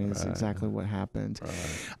aside for me. Is exactly what happened.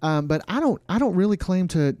 Right. But I don't really claim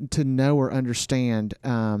to know or understand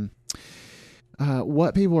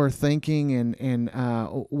what people are thinking and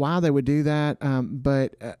why they would do that.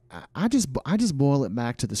 But I just boil it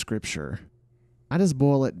back to the Scripture. In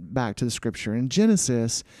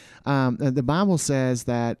Genesis, the Bible says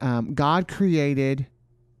that God created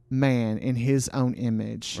man in his own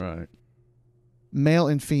image. Right. Male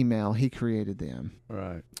and female, he created them.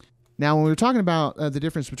 Right. Now, when we were talking about the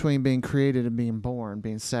difference between being created and being born,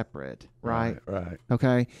 being separate, right? Right.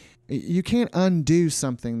 Okay. You can't undo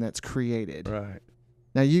something that's created. Right.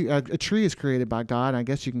 Now, a tree is created by God. And I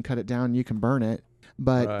guess you can cut it down and you can burn it.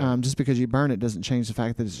 But Right. Just because you burn it doesn't change the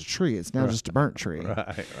fact that it's a tree. It's now just a burnt tree.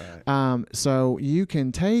 Right. Right. So you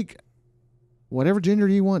can take whatever gender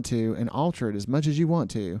you want to and alter it as much as you want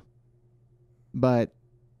to. But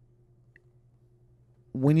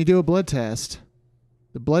when you do a blood test,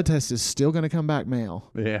 the blood test is still going to come back male.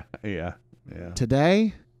 Yeah. Yeah. Yeah.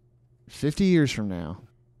 Today, 50 years from now,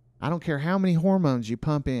 I don't care how many hormones you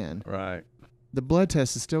pump in, Right. the blood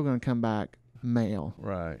test is still going to come back male.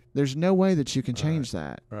 Right. There's no way that you can change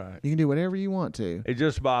that. Right. You can do whatever you want to. It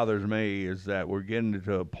just bothers me is that we're getting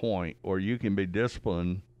to a point where you can be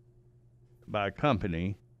disciplined by a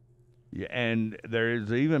company, and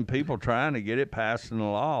there's even people trying to get it passed in the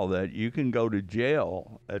law that you can go to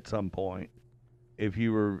jail at some point if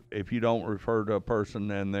you don't refer to a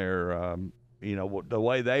person and their the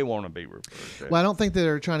way they want to be referred to. Well, I don't think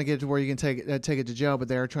they're trying to get it to where you can take it to jail, but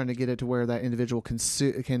they're trying to get it to where that individual can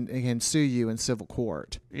sue you in civil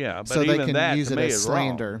court. Yeah, but so even they can that use to it me as is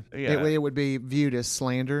slander. wrong. Yeah. It would be viewed as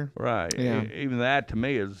slander. Right. Yeah. Even that to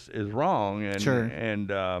me is wrong. And Sure. And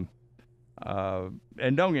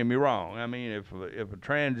don't get me wrong. I mean, if a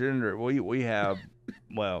transgender, we have,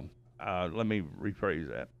 well, let me rephrase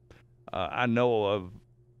that. I know of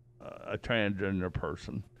a transgender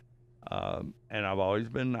person, and I've always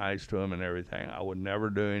been nice to them and everything. I would never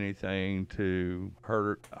do anything to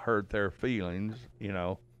hurt their feelings,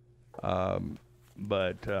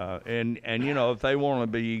 But if they want to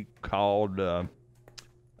be called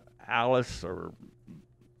Alice or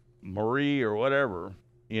Marie or whatever,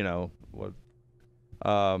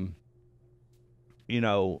 I'll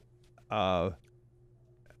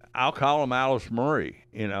call them Alice Marie,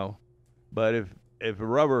 But if a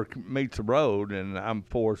rubber meets the road and I'm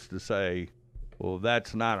forced to say, well,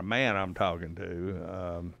 that's not a man I'm talking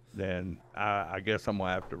to, then I guess I'm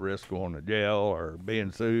gonna have to risk going to jail or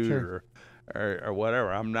being sued. Sure. or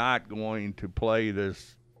whatever. I'm not going to play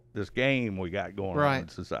this game we got going on in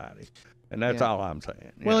society. And that's all I'm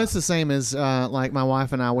saying. Well, it's the same as like my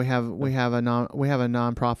wife and I. We have a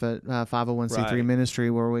nonprofit 501c3 ministry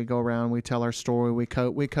where we go around, we tell our story, we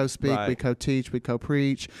co-speak, we co-teach, we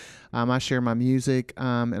co-preach. I share my music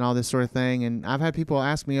and all this sort of thing. And I've had people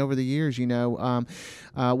ask me over the years,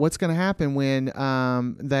 what's going to happen when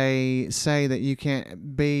they say that you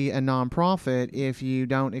can't be a nonprofit if you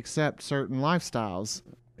don't accept certain lifestyles.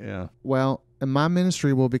 Yeah. Well, my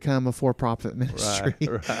ministry will become a for-profit ministry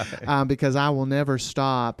because I will never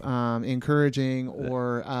stop encouraging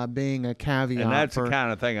or being a caveat. And that's the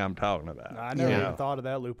kind of thing I'm talking about. I never even thought of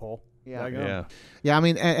that loophole. Yeah. I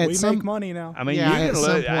mean, we make money now. I mean, you can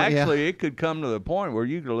lose, actually, it could come to the point where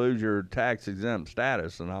you could lose your tax-exempt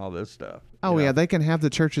status and all this stuff. Oh, yeah, they can have the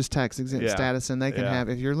church's tax-exempt status, and they can have,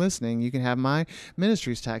 if you're listening, you can have my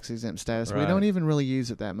ministry's tax-exempt status. We don't even really use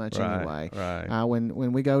it that much anyway. Right.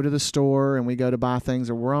 When we go to the store and we go to buy things,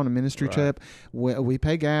 or we're on a ministry trip, we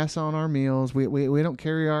pay gas on our meals. We don't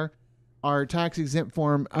carry our tax-exempt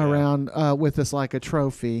form around with us like a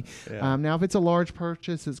trophy. Now, if it's a large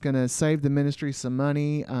purchase, it's going to save the ministry some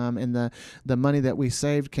money, and the money that we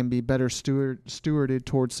saved can be better stewarded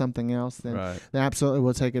towards something else, then they absolutely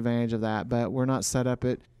will take advantage of that. But we're not set up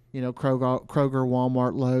at Kroger,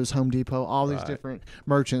 Walmart, Lowe's, Home Depot, all these different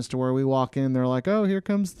merchants to where we walk in, they're like, oh, here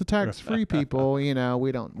comes the tax-free people. We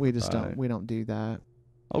don't do that.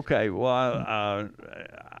 Okay, well,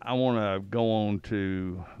 I want to go on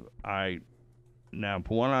to, now,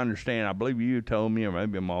 from what I understand, I believe you told me, or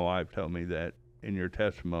maybe my wife told me that in your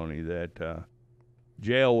testimony that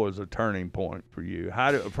jail was a turning point for you.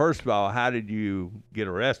 First of all, how did you get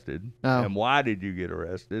arrested, and why did you get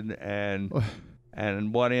arrested, and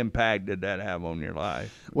what impact did that have on your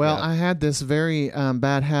life? Well, I had this very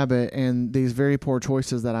bad habit and these very poor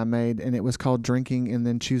choices that I made, and it was called drinking and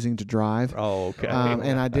then choosing to drive. Oh, okay.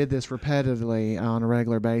 And I did this repetitively on a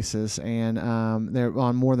regular basis, and there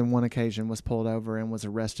on more than one occasion was pulled over and was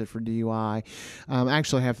arrested for D.U.I.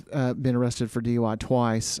 Actually have been arrested for D.U.I.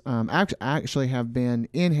 twice. Actually have been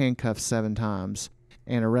in handcuffs 7 times.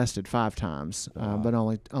 And arrested 5 times, but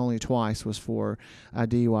only twice was for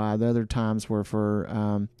DUI. The other times were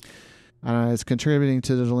for It's contributing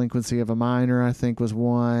to the delinquency of a minor, I think, was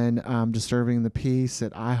one. Disturbing the peace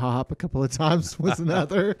at IHOP a couple of times was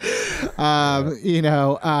another.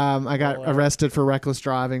 I got arrested for reckless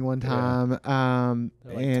driving one time. And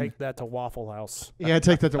take that to Waffle House. Yeah,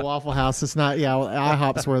 take that to Waffle House. It's not,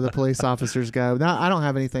 IHOP's where the police officers go. Now, I don't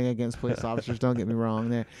have anything against police officers. Don't get me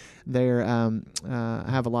wrong. I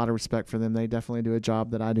have a lot of respect for them. They definitely do a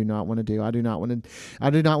job that I do not want to do. I do not want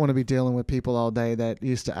to be dealing with people all day that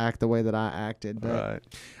used to act the way that I acted. But,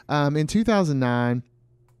 in 2009,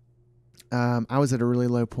 I was at a really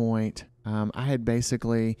low point. I had I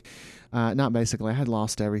had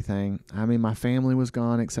lost everything. I mean, my family was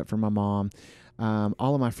gone except for my mom.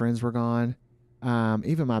 All of my friends were gone.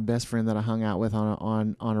 Even my best friend that I hung out with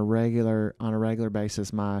on a regular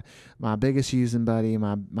basis, my biggest using buddy,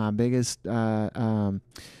 my biggest go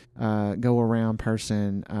around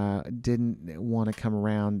person, didn't want to come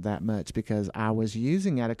around that much because I was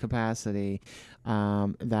using at a capacity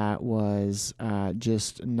that was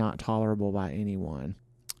just not tolerable by anyone.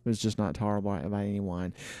 It was just not tolerable by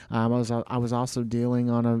anyone. I was also dealing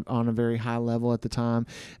on a very high level at the time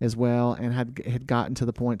as well, and had gotten to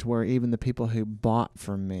the point to where even the people who bought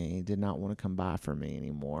from me did not want to come buy from me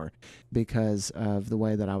anymore because of the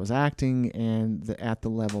way that I was acting and at the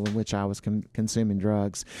level in which I was consuming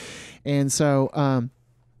drugs. And so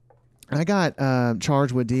I got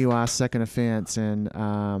charged with DUI second offense, and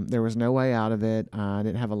there was no way out of it. I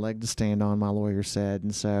didn't have a leg to stand on, my lawyer said,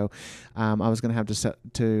 and so I was going to have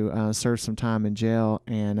to serve some time in jail,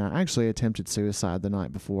 and I actually attempted suicide the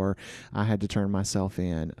night before I had to turn myself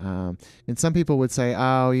in. And some people would say,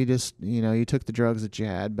 oh, you took the drugs that you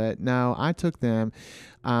had, but no, I took them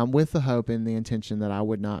with the hope and the intention that I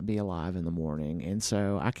would not be alive in the morning, and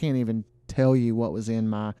so I can't even tell you what was in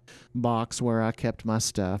my box where I kept my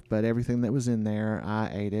stuff, but everything that was in there, I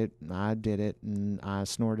ate it, I did it, and I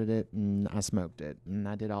snorted it, and I smoked it, and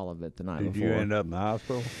I did all of it the night before. Did you end up in the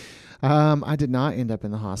hospital? I did not end up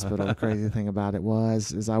in the hospital. The crazy thing about it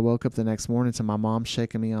is I woke up the next morning to my mom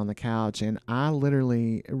shaking me on the couch, and I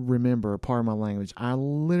literally remember, pardon my language, I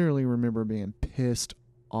literally remember being pissed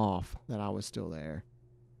off that I was still there.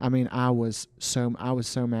 I mean, I was so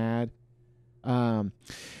mad.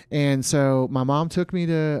 And so my mom took me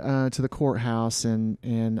to the courthouse, and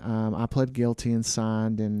I pled guilty and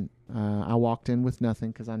signed, and I walked in with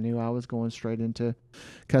nothing because I knew I was going straight into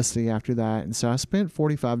custody after that. And so I spent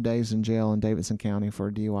 45 days in jail in Davidson County for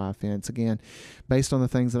a DUI offense. Again, based on the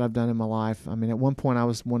things that I've done in my life. I mean, at one point I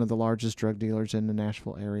was one of the largest drug dealers in the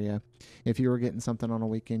Nashville area. If you were getting something on a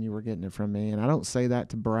weekend, you were getting it from me. And I don't say that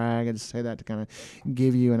to brag. I just say that to kind of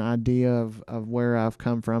give you an idea of where I've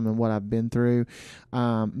come from and what I've been through.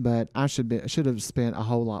 But I should have spent a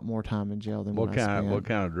whole lot more time in jail than what I spent. What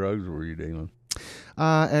kind of drugs were you dealing?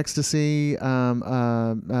 Ecstasy,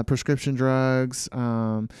 prescription drugs,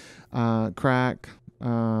 crack,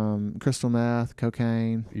 crystal meth,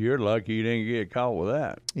 cocaine. You're lucky you didn't get caught with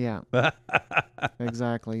that. Yeah,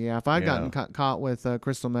 exactly. Yeah, if I'd gotten caught with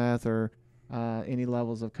crystal meth or any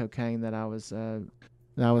levels of cocaine that I was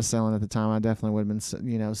selling at the time, I definitely would have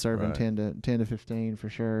been, serving 10 to 15 for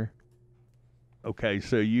sure. Okay,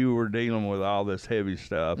 so you were dealing with all this heavy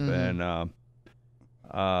stuff, mm-hmm. and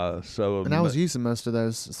and I was using most of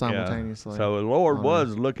those simultaneously. Yeah. So the Lord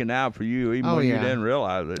was looking out for you, even when you didn't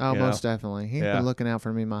realize it. Oh, most definitely. He's been looking out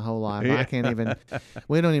for me my whole life. I can't even.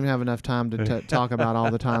 We don't even have enough time to talk about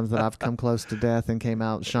all the times that I've come close to death and came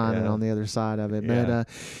out shining on the other side of it. But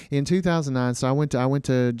in 2009, so I went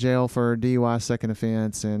to jail for DUI second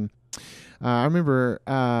offense, and I remember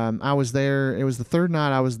I was there. It was the third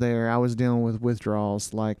night I was there. I was dealing with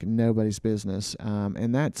withdrawals like nobody's business,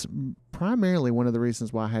 and that's primarily one of the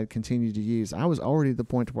reasons why I had continued to use. I was already at the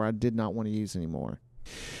point where I did not want to use anymore.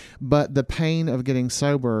 But the pain of getting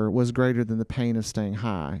sober was greater than the pain of staying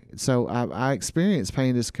high. So I experienced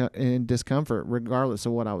pain and discomfort regardless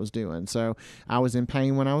of what I was doing. So I was in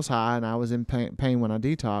pain when I was high, and I was in pain when I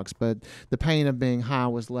detoxed. But the pain of being high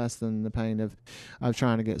was less than the pain of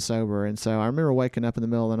trying to get sober. And so I remember waking up in the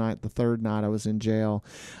middle of the night, the third night I was in jail,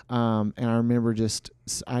 and I remember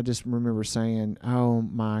I just remember saying, "Oh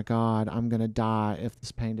my God, I'm gonna die if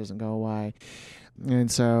this pain doesn't go away."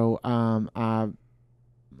 And so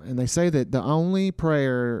and they say that the only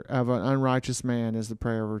prayer of an unrighteous man is the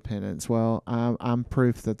prayer of repentance. Well, I'm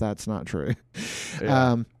proof that that's not true.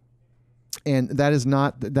 Yeah. And that is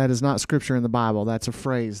not scripture in the Bible. That's a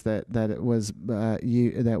phrase that it was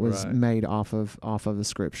right. made off of the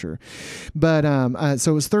scripture. But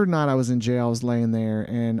so it was third night I was in jail. I was laying there,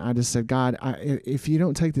 and I just said, God, if you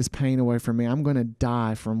don't take this pain away from me, I'm going to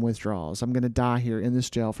die from withdrawals. I'm going to die here in this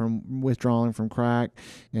jail from withdrawing from crack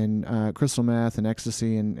and crystal meth and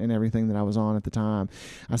ecstasy and everything that I was on at the time.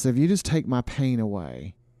 I said, if you just take my pain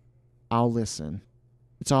away, I'll listen.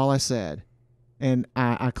 It's all I said. And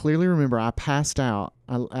I clearly remember I passed out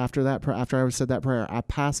after I said that prayer. I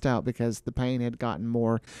passed out because the pain had gotten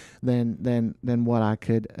more than what I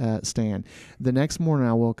could stand. The next morning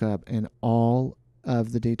I woke up and all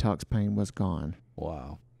of the detox pain was gone.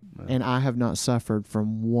 Wow. Man. And I have not suffered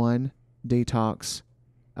from one detox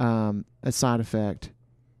a side effect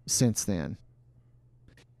since then.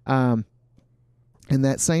 And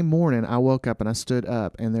that same morning I woke up and I stood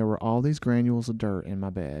up and there were all these granules of dirt in my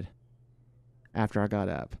bed. After I got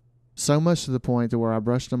up, so much to the point to where I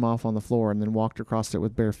brushed them off on the floor and then walked across it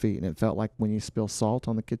with bare feet, and it felt like when you spill salt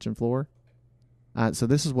on the kitchen floor. So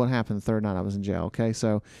this is what happened the third night I was in jail. Okay,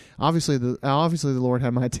 so obviously the Lord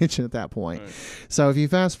had my attention at that point. Right. So if you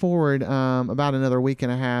fast forward about another week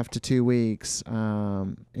and a half to 2 weeks,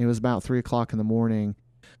 it was about 3 o'clock in the morning,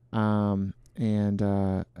 and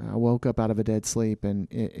I woke up out of a dead sleep, and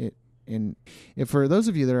And if for those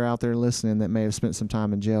of you that are out there listening that may have spent some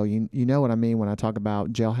time in jail, you know what I mean when I talk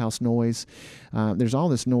about jailhouse noise. There's all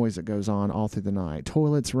this noise that goes on all through the night.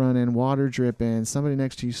 Toilets running, water dripping, somebody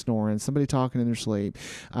next to you snoring, somebody talking in their sleep,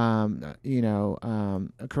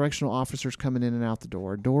 correctional officers coming in and out the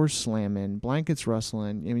door, doors slamming, blankets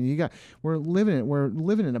rustling. I mean, we're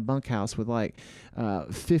living in a bunkhouse with like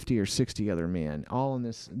 50 or 60 other men, all in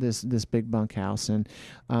this big bunkhouse. And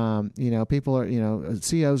people are,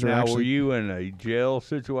 COs are now, actually. Were you in a jail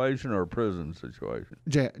situation or a prison situation?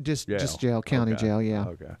 Just jail, county jail, yeah.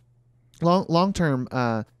 Okay. Long term,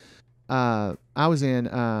 I was in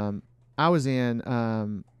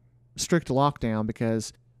strict lockdown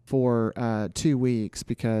because for 2 weeks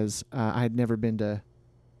because I had never been to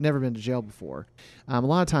jail before. A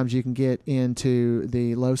lot of times you can get into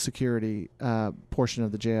the low security portion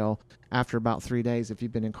of the jail after about 3 days if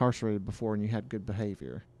you've been incarcerated before and you had good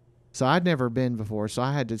behavior. So I'd never been before, so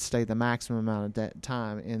I had to stay the maximum amount of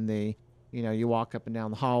time in the, you walk up and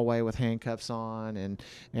down the hallway with handcuffs on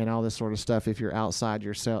and all this sort of stuff if you're outside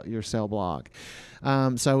your cell block.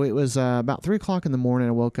 So it was about 3 o'clock in the morning.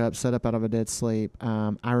 I woke up, set up out of a dead sleep.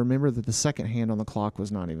 I remember that the second hand on the clock was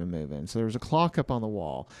not even moving. So there was a clock up on the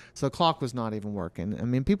wall. So the clock was not even working. I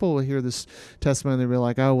mean, people will hear this testimony and they'll be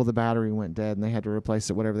like, oh, well, the battery went dead and they had to replace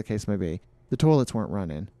it, whatever the case may be. The toilets weren't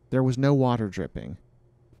running. There was no water dripping.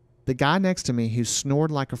 The guy next to me who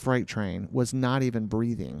snored like a freight train was not even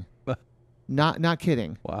breathing. Not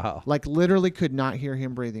kidding. Wow. Like literally could not hear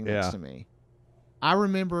him breathing next to me. I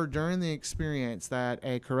remember during the experience that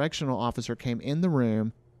a correctional officer came in the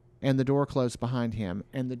room and the door closed behind him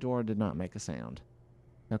and the door did not make a sound.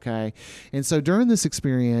 Okay. And so during this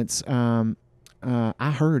experience, I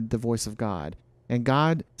heard the voice of God, and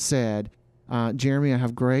God said, Jeremy,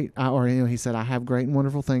 he said, I have great and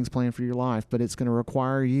wonderful things planned for your life, but it's going to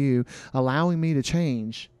require you allowing me to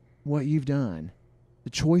change what you've done, the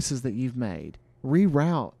choices that you've made,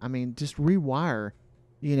 just rewire,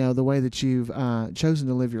 the way that you've chosen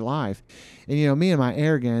to live your life. And, me and my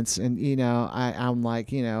arrogance and, I'm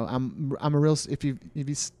like, I'm a real, if you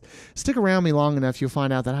stick around me long enough, you'll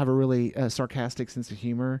find out that I have a really sarcastic sense of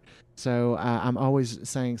humor. So I'm always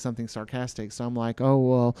saying something sarcastic. So I'm like, oh,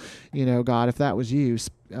 well, God, if that was you,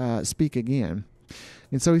 speak again.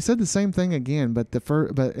 And so he said the same thing again, but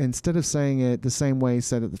instead of saying it the same way he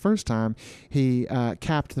said it the first time, he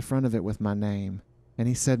capped the front of it with my name, and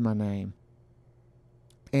he said my name.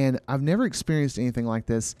 And I've never experienced anything like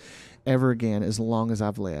this ever again as long as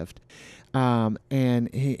I've lived. And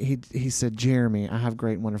he said, Jeremy, I have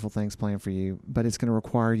great and wonderful things planned for you, but it's going to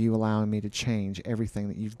require you allowing me to change everything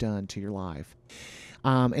that you've done to your life.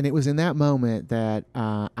 And it was in that moment that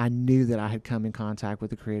I knew that I had come in contact with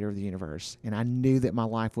the creator of the universe. And I knew that my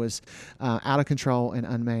life was out of control and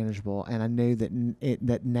unmanageable. And I knew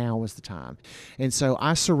that now was the time. And so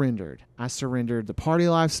I surrendered. I surrendered the party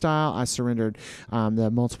lifestyle. I surrendered the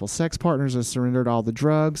multiple sex partners. I surrendered all the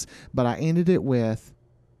drugs. But I ended it with,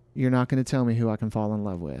 you're not going to tell me who I can fall in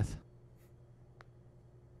love with.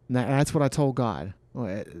 That's what I told God.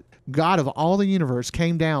 God of all the universe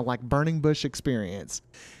came down like burning bush experience.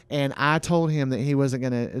 And I told him that he wasn't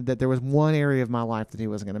going to, that there was one area of my life that he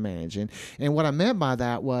wasn't going to manage. And what I meant by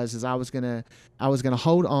that is I was going to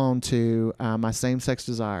hold on to my same-sex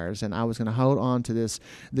desires. And I was going to hold on to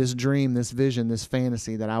this dream, this vision, this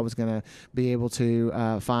fantasy that I was going to be able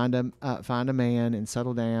to find a man and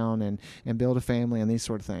settle down and build a family and these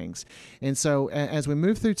sort of things. And so as we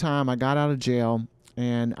moved through time, I got out of jail.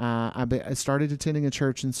 And I started attending a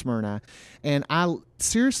church in Smyrna, and I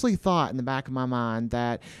seriously thought in the back of my mind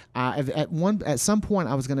that at some point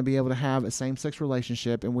I was going to be able to have a same-sex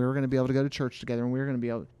relationship, and we were going to be able to go to church together, and we were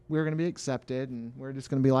going to be accepted, and we are just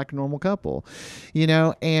going to be like a normal couple,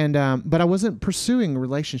 And but I wasn't pursuing a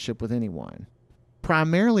relationship with anyone.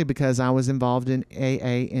 Primarily because I was involved in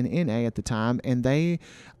AA and NA at the time, and they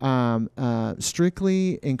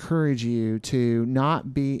strictly encourage you to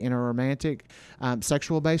not be in a romantic,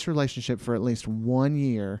 sexual-based relationship for at least 1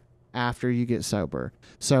 year after you get sober.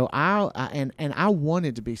 So I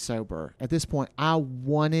wanted to be sober. At this point, I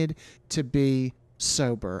wanted to be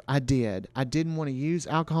sober. I did. I didn't want to use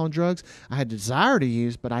alcohol and drugs. I had desire to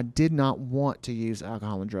use, but I did not want to use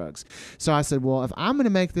alcohol and drugs. So I said, well, if I'm going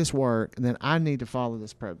to make this work, then I need to follow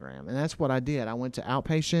this program. And that's what I did. I went to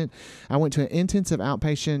an intensive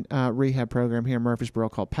outpatient rehab program here in Murfreesboro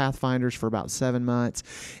called Pathfinders for about 7 months.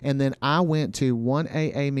 And then I went to one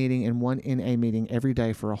AA meeting and one NA meeting every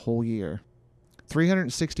day for a whole year.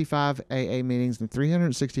 365 AA meetings and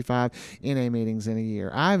 365 NA meetings in a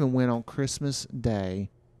year. I even went on Christmas Day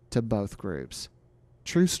to both groups.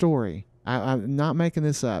 True story. I'm not making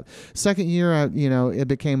this up. Second year, it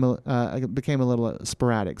became a little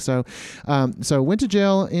sporadic. So went to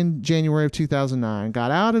jail in January of 2009.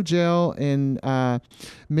 Got out of jail in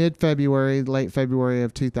mid-February, late February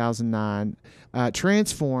of 2009.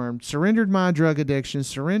 Transformed, surrendered my drug addiction,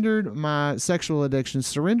 surrendered my sexual addiction,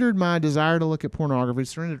 surrendered my desire to look at pornography,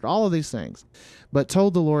 surrendered all of these things, but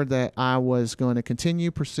told the Lord that I was going to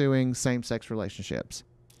continue pursuing same-sex relationships.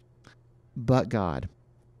 But God,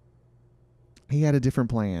 He had a different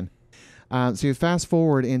plan. So you fast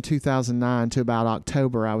forward in 2009 to about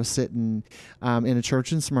October, I was sitting in a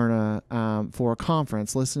church in Smyrna for a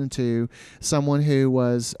conference, listening to someone who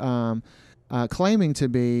was claiming to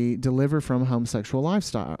be delivered from a homosexual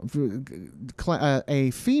lifestyle,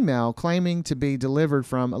 a female claiming to be delivered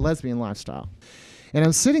from a lesbian lifestyle. And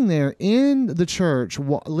I'm sitting there in the church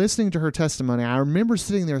listening to her testimony. I remember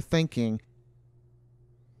sitting there thinking,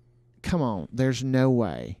 come on, there's no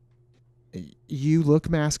way. You look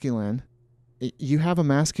masculine. You have a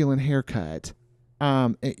masculine haircut.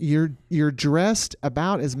 You're dressed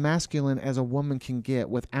about as masculine as a woman can get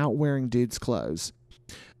without wearing dude's clothes.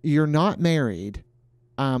 You're not married.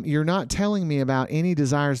 You're not telling me about any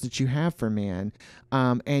desires that you have for men,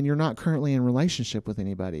 and you're not currently in relationship with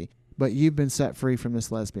anybody, but you've been set free from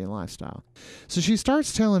this lesbian lifestyle. So she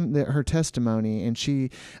starts telling her testimony, and she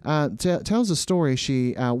tells a story.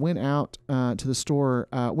 She went out to the store,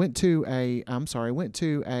 went to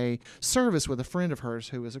a service with a friend of hers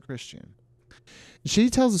who was a Christian.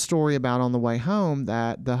 She tells a story about on the way home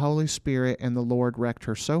that the Holy Spirit and the Lord wrecked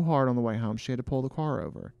her so hard on the way home she had to pull the car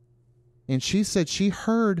over. And she said she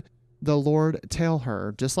heard the Lord tell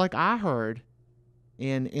her, just like I heard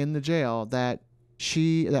in the jail, that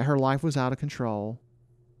her life was out of control,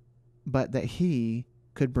 but that He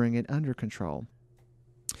could bring it under control.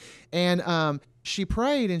 And she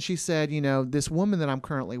prayed and she said, this woman that I'm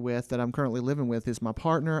currently living with is my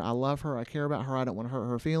partner. I love her. I care about her. I don't want to hurt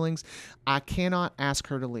her feelings. I cannot ask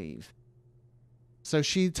her to leave. So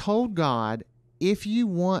she told God, if you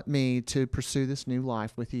want me to pursue this new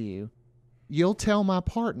life with you, you'll tell my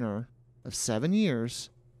partner of 7 years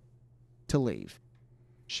to leave.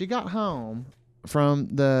 She got home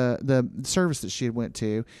from the service that she had went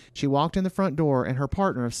to. She walked in the front door, and her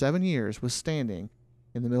partner of 7 years was standing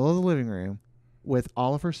in the middle of the living room with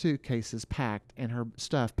all of her suitcases packed and her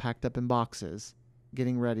stuff packed up in boxes,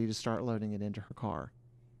 getting ready to start loading it into her car.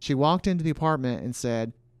 She walked into the apartment and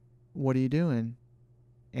said, "What are you doing?"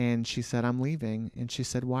 And she said, "I'm leaving." And she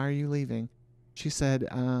said, "Why are you leaving?" She said,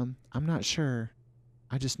 "I'm not sure.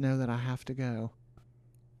 I just know that I have to go."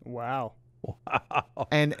 Wow. Wow.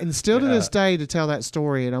 And still to this day, to tell that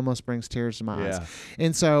story, it almost brings tears to my eyes.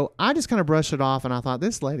 And so I just kind of brushed it off, and I thought,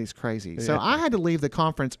 this lady's crazy. So I had to leave the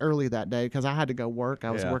conference early that day because I had to go work. I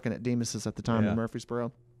was working at Damascus at the time in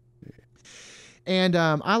Murfreesboro. And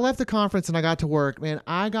I left the conference, and I got to work. Man,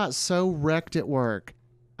 I got so wrecked at work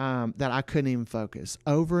that I couldn't even focus.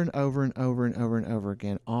 Over and over and over and over and over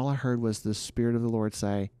again, all I heard was the Spirit of the Lord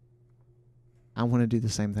say, "I want to do the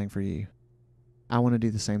same thing for you. I want to do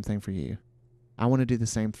the same thing for you. I want to do the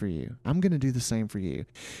same for you. I'm going to do the same for you.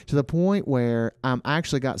 To the point where I was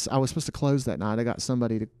supposed to close that night. I got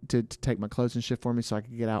somebody to take my closing shift for me so I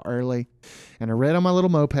could get out early. And I read on my little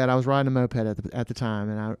moped. I was riding a moped at the time.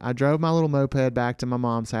 And I drove my little moped back to my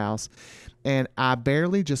mom's house. And I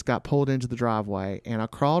barely just got pulled into the driveway. And I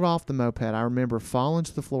crawled off the moped. I remember falling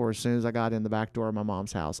to the floor as soon as I got in the back door of my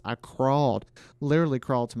mom's house. I literally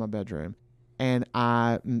crawled to my bedroom. And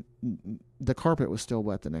the carpet was still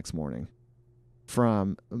wet the next morning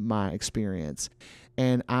from my experience.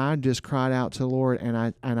 And I just cried out to the Lord, and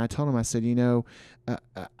I told him, I said,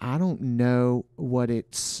 I don't know what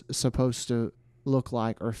it's supposed to look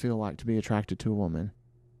like or feel like to be attracted to a woman.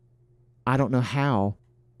 I don't know how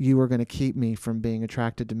you are going to keep me from being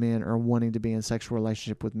attracted to men or wanting to be in sexual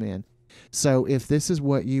relationship with men. So if this is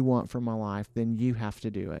what you want for my life, then you have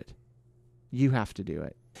to do it. You have to do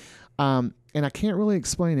it. And I can't really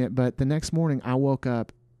explain it, but the next morning I woke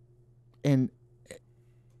up and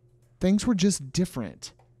things were just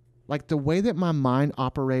different. Like the way that my mind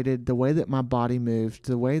operated, the way that my body moved,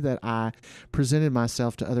 the way that I presented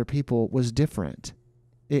myself to other people was different.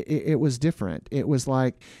 It was different. It was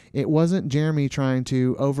like, it wasn't Jeremy trying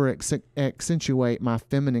to accentuate my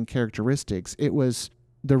feminine characteristics. It was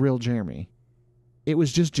the real Jeremy. It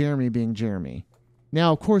was just Jeremy being Jeremy.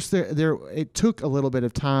 Now, of course, it took a little bit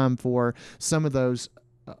of time for some of those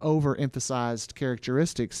overemphasized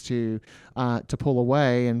characteristics to pull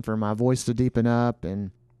away, and for my voice to deepen up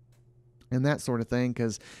and that sort of thing,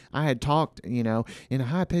 because I had talked, in a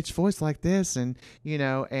high-pitched voice like this, and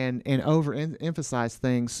and overemphasized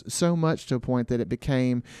things so much to a point that it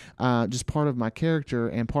became just part of my character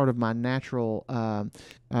and part of my natural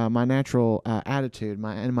attitude,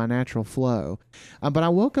 my natural flow. But I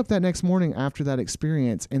woke up that next morning after that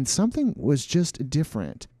experience, and something was just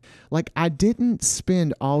different. Like, I didn't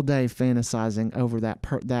spend all day fantasizing over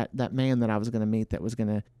that man that I was going to meet that was going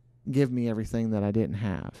to give me everything that I didn't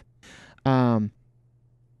have. And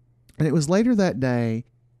it was later that day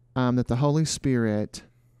that the Holy Spirit,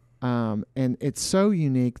 and it's so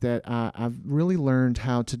unique that I've really learned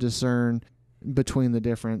how to discern between the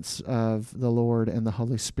difference of the Lord and the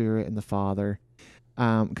Holy Spirit and the Father,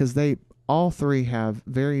 because they all three have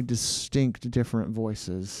very distinct different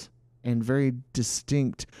voices and very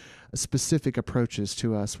distinct specific approaches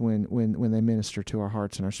to us when they minister to our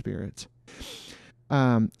hearts and our spirits.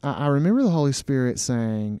 I remember the Holy Spirit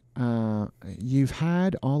saying, you've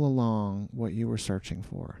had all along what you were searching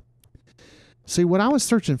for. See, what I was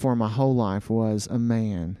searching for my whole life was a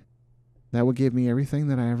man that would give me everything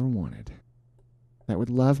that I ever wanted, that would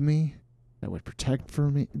love me, that would protect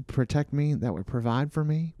me, that would provide for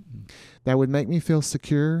me, that would make me feel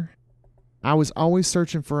secure. I was always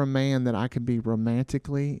searching for a man that I could be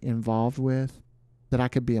romantically involved with, that I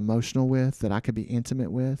could be emotional with, that I could be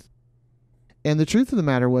intimate with. And the truth of the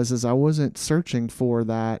matter was I wasn't searching for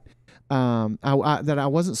that. I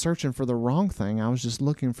wasn't searching for the wrong thing. I was just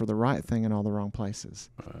looking for the right thing in all the wrong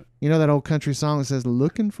places. Right. You know that old country song that says,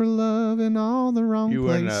 "Looking for love in all the wrong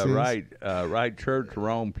places." You in right church,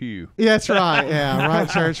 wrong pew. Yeah, that's right. Yeah, right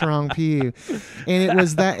church, wrong pew. And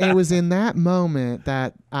it was in that moment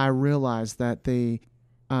that I realized that the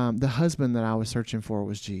husband that I was searching for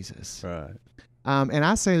was Jesus. Right. And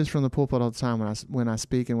I say this from the pulpit all the time when I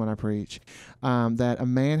speak and when I preach, that a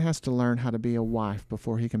man has to learn how to be a wife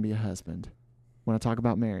before he can be a husband. When I talk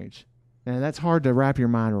about marriage, and that's hard to wrap your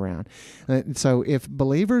mind around. So if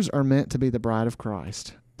believers are meant to be the bride of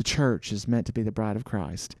Christ, the church is meant to be the bride of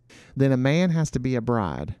Christ, then a man has to be a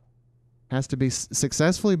bride, has to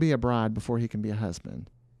successfully be a bride before he can be a husband.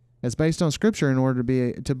 It's based on Scripture. In order to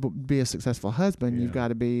be a successful husband, you've got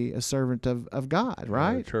to be a servant of God,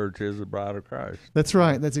 right? The church is the bride of Christ. That's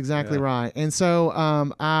right. That's exactly right. And so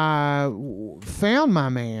I found my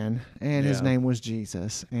man, and his name was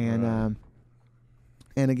Jesus. And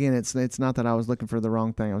and again, it's not that I was looking for the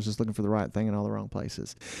wrong thing. I was just looking for the right thing in all the wrong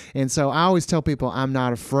places. And so I always tell people, I'm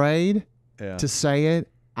not afraid to say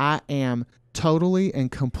it. I am totally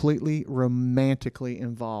and completely romantically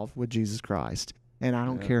involved with Jesus Christ. And I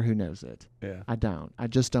don't care who knows it. Yeah. I don't. I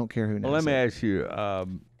just don't care who knows it. Well, let me ask you,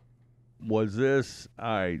 was this,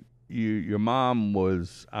 your mom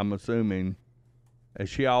was, I'm assuming, has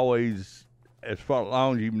she always, as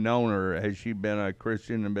long as you've known her, has she been a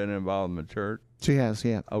Christian and been involved in the church? She has,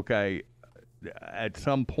 yeah. Okay. At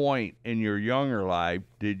some point in your younger life,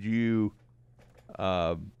 did you,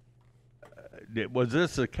 was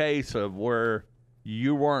this a case of where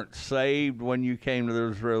you weren't saved when you came to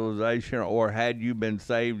this realization, or had you been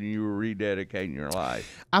saved and you were rededicating your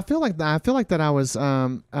life? I feel like that I was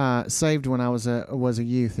saved when I was a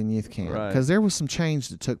youth in youth camp, Right. because there was some change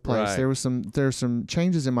that took place. Right. There's some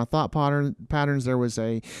changes in my thought patterns. There was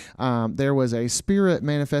a spirit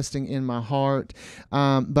manifesting in my heart,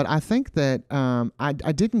 but I think that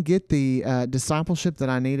I didn't get the discipleship that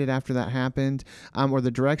I needed after that happened, or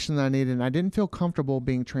the direction that I needed, and I didn't feel comfortable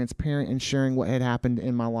being transparent and sharing what had happened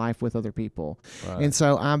in my life with other people. Right. And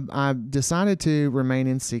so I decided to remain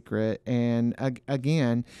in secret, and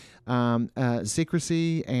again,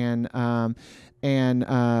 secrecy and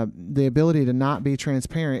the ability to not be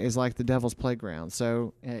transparent is like the devil's playground.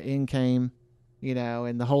 So in came,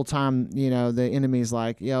 and the whole time, the enemy's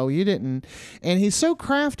like, yo, you didn't. And he's so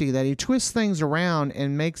crafty that he twists things around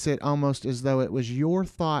and makes it almost as though it was your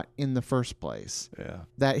thought in the first place. Yeah.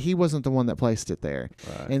 That he wasn't the one that placed it there.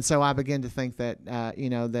 Right. And so I began to think that,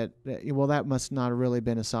 that must not have really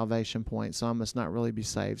been a salvation point. So I must not really be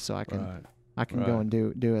saved. So I can, Right. go and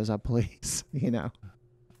do as I please,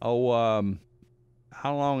 Oh,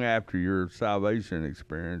 how long after your salvation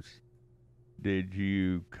experience did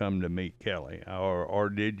you come to meet Kelly,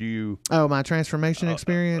 or did you? Oh, my transformation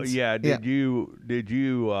experience. Yeah. Did you?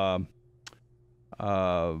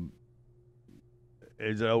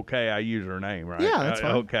 Is it okay? I use her name, right? Yeah, that's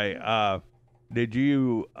fine. Okay. Did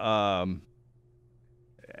you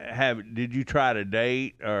did you try to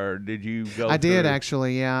date, or did you go? I did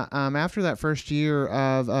actually, yeah. After that first year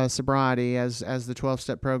of sobriety, as the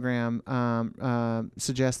 12-step program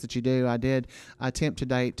suggests that you do, I did attempt to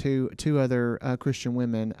date two other Christian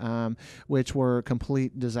women, which were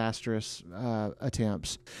complete disastrous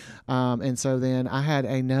attempts. And so then I had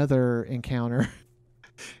another encounter.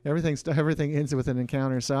 Everything ends with an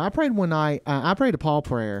encounter. So I prayed one night. I prayed a Paul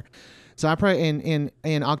prayer. So I pray in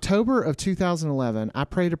October of 2011, I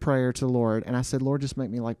prayed a prayer to the Lord, and I said, Lord, just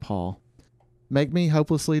make me like Paul. Make me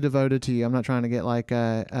hopelessly devoted to you. I'm not trying to get like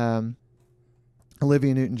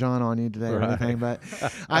Olivia Newton-John on you today or anything, but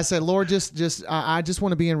I said, Lord, I just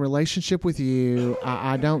want to be in relationship with you.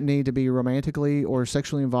 I don't need to be romantically or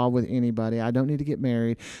sexually involved with anybody. I don't need to get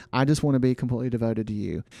married. I just want to be completely devoted to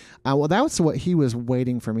you. Well, that was what he was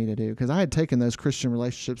waiting for me to do, because I had taken those Christian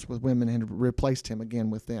relationships with women and replaced him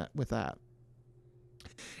again with that.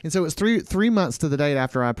 And so it was three months to the date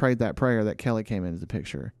after I prayed that prayer that Kelly came into the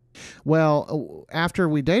picture. Well, after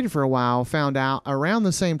we dated for a while, found out around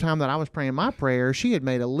the same time that I was praying my prayer, she had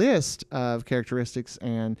made a list of characteristics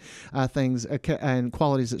and things and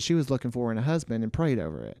qualities that she was looking for in a husband, and prayed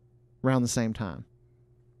over it around the same time.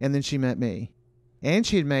 And then she met me. And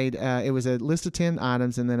she had made, it was a list of 10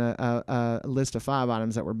 items and then a list of 5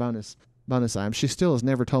 items that were bonus items. She still has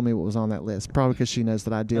never told me what was on that list, probably because she knows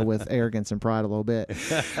that I deal with arrogance and pride a little bit.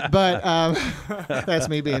 But that's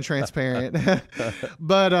me being transparent.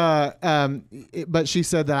 But she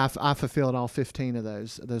said that I fulfilled all 15 of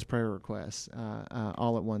those prayer requests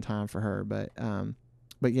all at one time for her. But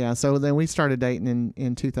yeah, so then we started dating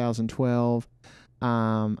in 2012.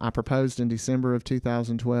 I proposed in December of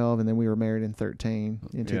 2012, and then we were married in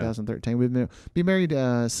 2013. We've been married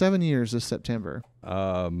 7 years this September.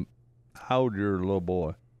 How old your little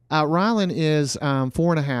boy? Rylan is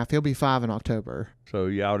 4.5. He'll be 5 in October. So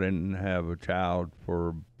y'all didn't have a child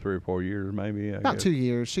for 3 or 4 years, maybe? About 2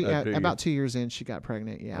 years. About 2 years in, she got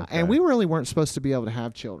pregnant. Yeah, okay. And we really weren't supposed to be able to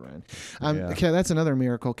have children. That's another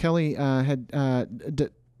miracle. Kelly had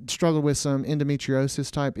struggled with some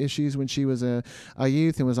endometriosis type issues when she was a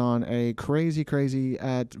youth, and was on a crazy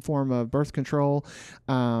form of birth control.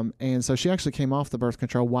 And so she actually came off the birth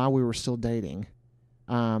control while we were still dating.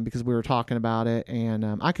 Because we were talking about it, and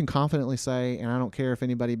I can confidently say, and I don't care if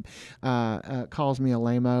anybody calls me a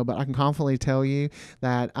lame-o, but I can confidently tell you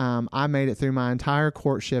that I made it through my entire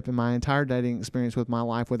courtship and my entire dating experience with my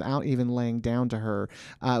life without even laying down to her,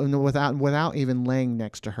 without even laying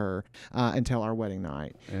next to her until our wedding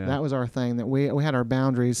night. Yeah. That was our thing, that we had our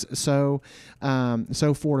boundaries so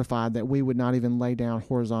fortified that we would not even lay down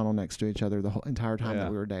horizontal next to each other the whole entire time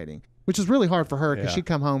that we were dating. Which is really hard for her, because she'd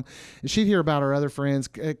come home and she'd hear about her other friends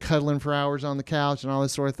cuddling for hours on the couch and all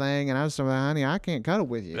this sort of thing. And I was like, honey, I can't cuddle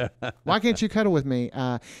with you. Why can't you cuddle with me?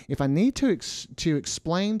 If I need to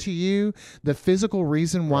explain to you the physical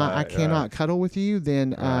reason why I cannot cuddle with you,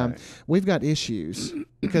 then we've got issues,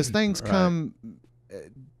 because things come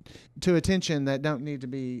to attention that don't need to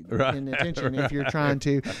be in attention if you're trying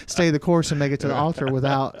to stay the course and make it to the altar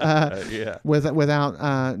without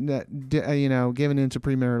giving into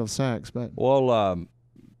premarital sex. But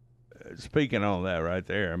speaking on that right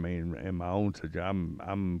there, I mean, in my own situation,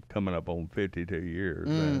 I'm coming up on 52 years,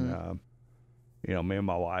 and you know, me and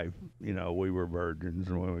my wife, you know, we were virgins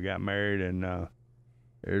when we got married, and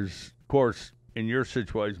there's, of course, in your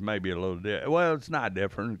situation, maybe a little different. Well, it's not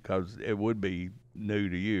different because it would be new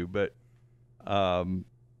to you, but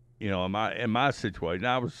you know, in my situation,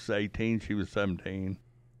 I was 18, she was 17,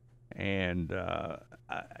 and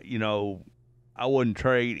you know, I wouldn't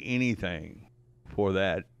trade anything for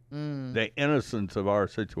that. The innocence of our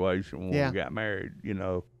situation when we got married, you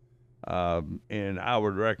know, and I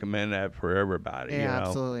would recommend that for everybody. Yeah, you know?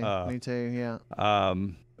 Absolutely. Me too. Yeah.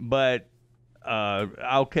 But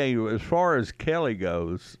okay, as far as Kelly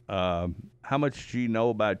goes, how much do you know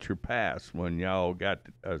about your past when y'all got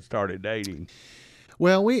started dating?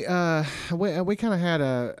 Well, we kind of had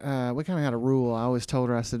a rule. I always told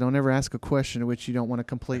her, I said, don't ever ask a question to which you don't want a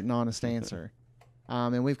complete and honest answer.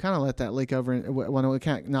 And we've kind of let that leak over.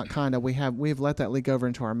 We've let that leak over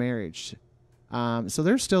into our marriage. So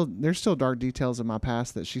there's still dark details of my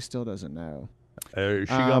past that she still doesn't know. Is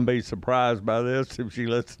she gonna be surprised by this if she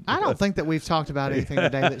listens? I don't think that we've talked about anything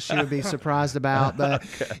today that she would be surprised about. But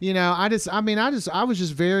you know, I was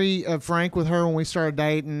just very frank with her when we started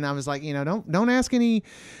dating. I was like, you know, don't ask any,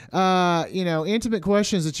 you know, intimate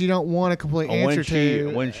questions that you don't want a complete answer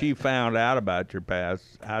to. When she found out about your past,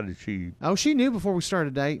 how did she? Oh, she knew before we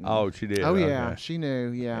started dating. Oh, she did. Oh yeah, okay. she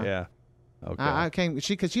knew. Yeah. Yeah. Okay.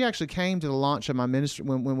 Because she actually came to the launch of my ministry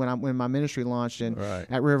when my ministry launched Right.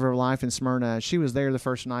 at River of Life in Smyrna. She was there the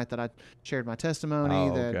first night that I shared my testimony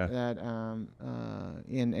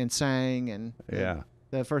and sang, and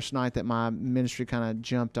the first night that my ministry kind of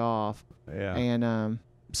jumped off. Yeah. And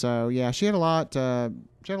so yeah, she had a lot to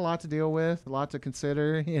deal with, a lot to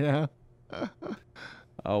consider, you know.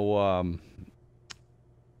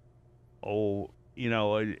 You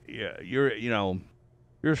know, you know.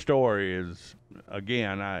 Your story is,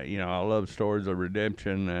 again, I love stories of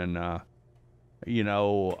redemption, and you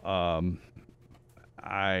know,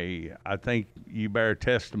 I think you bear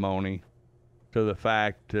testimony to the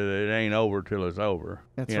fact that it ain't over till it's over.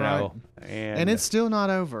 That's you right. know? And it's still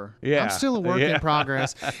not over. Yeah. I'm still a work in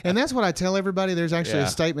progress. And that's what I tell everybody. There's actually a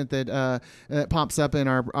statement that pops up in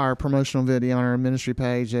our promotional video on our ministry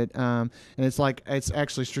page. And it's like, it's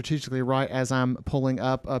actually strategically right as I'm pulling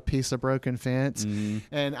up a piece of broken fence. Mm-hmm.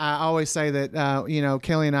 And I always say that, you know,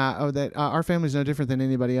 Kelly and I, that our family's no different than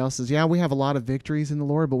anybody else's. Yeah, we have a lot of victories in the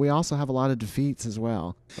Lord, but we also have a lot of defeats as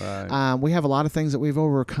well. Right. We have a lot of things that we've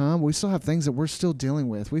overcome. We still have things that we're still dealing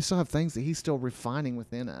with. We still have things that He's still refining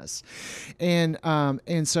within us. And I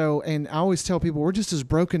always tell people we're just as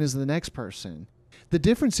broken as the next person. The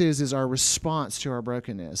difference is our response to our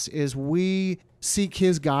brokenness is we seek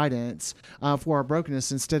His guidance for our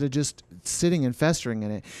brokenness instead of just sitting and festering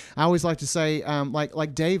in it. I always like to say,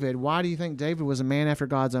 like David, why do you think David was a man after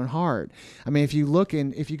God's own heart? I mean, if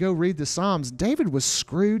you go read the Psalms, David was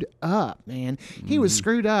screwed up, man. He was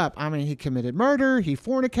screwed up. I mean, he committed murder, he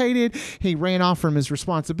fornicated, he ran off from his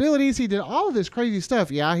responsibilities, he did all of this crazy stuff.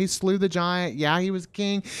 Yeah, he slew the giant. Yeah, he was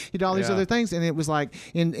king. He did all these other things. And it was like,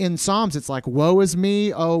 in Psalms, it's like, woe is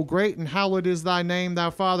me, oh great and hallowed is thy name, thou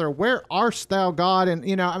Father. Where art thou, God? And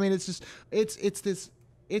you know, I mean, it's just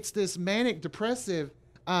it's this manic depressive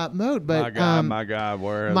mode. But my God,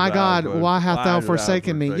 where my God, why hast thou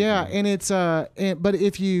forsaken me? Yeah, and it's but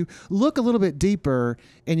if you look a little bit deeper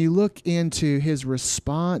and you look into his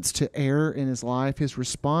response to error in his life, his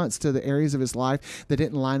response to the areas of his life that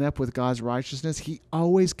didn't line up with God's righteousness, he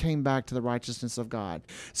always came back to the righteousness of God.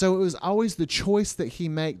 So it was always the choice that he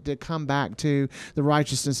made to come back to the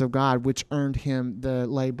righteousness of God, which earned him the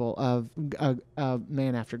label of a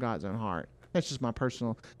man after God's own heart. That's just my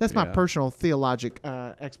personal. That's my personal theologic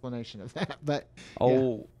explanation of that. But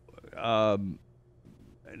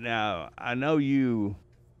now I know you.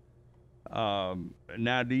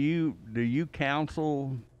 Now, do you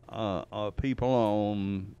counsel people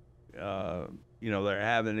on they're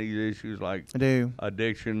having these issues like I do.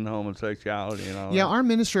 Addiction, homosexuality, and all Yeah, that? our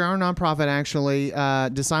ministry, our nonprofit actually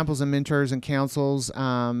disciples and mentors and counsels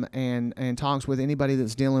and talks with anybody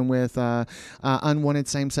that's dealing with unwanted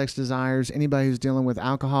same-sex desires, anybody who's dealing with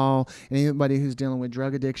alcohol, anybody who's dealing with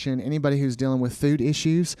drug addiction, anybody who's dealing with food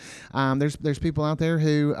issues. There's people out there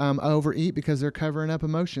who overeat because they're covering up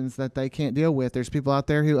emotions that they can't deal with. There's people out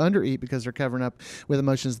there who undereat because they're covering up with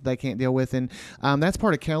emotions that they can't deal with. And that's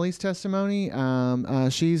part of Kelly's testimony.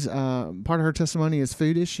 She's part of her testimony is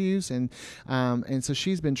food issues, and so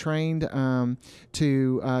she's been trained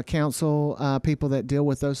to counsel people that deal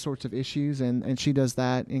with those sorts of issues, and she does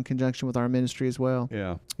that in conjunction with our ministry as well.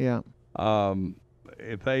 Yeah.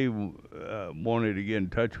 If they wanted to get in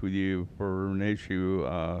touch with you for an issue,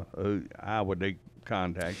 how would they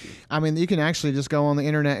contact you? I mean, you can actually just go on the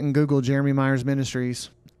internet and Google Jeremy Myers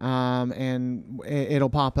Ministries. and it'll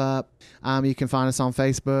pop up. You can find us on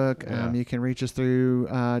Facebook. Yeah. You can reach us through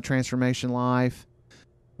Transformation Life.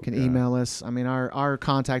 You can email us. I mean, our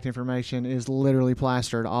contact information is literally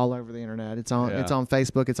plastered all over the internet. It's on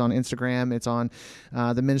Facebook. It's on Instagram. It's on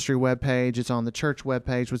the ministry webpage. It's on the church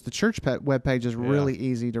webpage, which the church webpage is really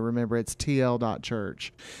easy to remember. It's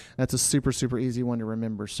tl.church. That's a super, super easy one to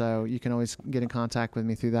remember. So you can always get in contact with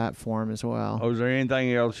me through that form as well. Oh, is there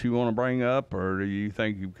anything else you want to bring up, or do you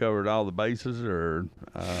think you've covered all the bases? Or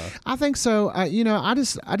I think so. I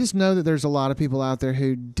just know that there's a lot of people out there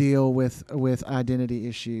who deal with identity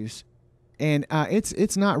issues. And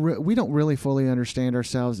it's not we don't really fully understand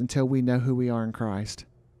ourselves until we know who we are in Christ.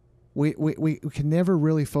 We can never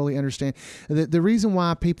really fully understand. The reason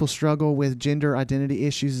why people struggle with gender identity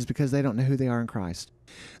issues is because they don't know who they are in Christ.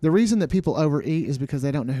 The reason that people overeat is because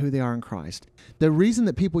they don't know who they are in Christ. The reason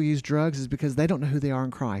that people use drugs is because they don't know who they are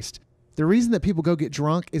in Christ. The reason that people go get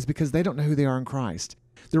drunk is because they don't know who they are in Christ.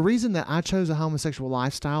 The reason that I chose a homosexual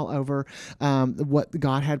lifestyle over what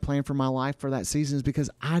God had planned for my life for that season is because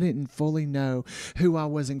I didn't fully know who I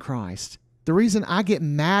was in Christ. The reason I get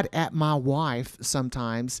mad at my wife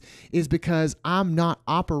sometimes is because I'm not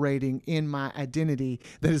operating in my identity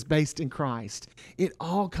that is based in Christ. It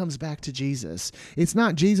all comes back to Jesus. It's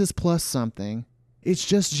not Jesus plus something. It's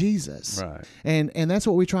just Jesus. Right. And that's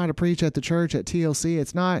what we try to preach at the church at TLC.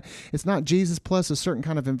 It's not Jesus plus a certain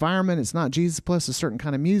kind of environment. It's not Jesus plus a certain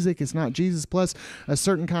kind of music. It's not Jesus plus a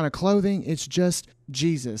certain kind of clothing. It's just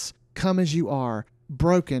Jesus. Come as you are.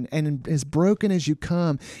 Broken, and as broken as you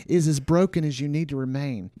come is as broken as you need to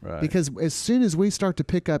remain. Right. Because as soon as we start to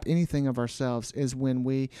pick up anything of ourselves is when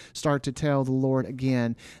we start to tell the Lord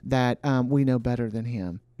again that we know better than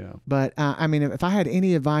him. Yeah. But I mean, if I had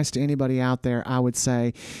any advice to anybody out there, I would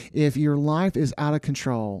say if your life is out of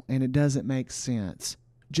control and it doesn't make sense,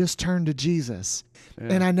 just turn to Jesus.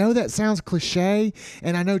 Yeah. And I know that sounds cliche,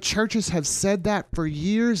 and I know churches have said that for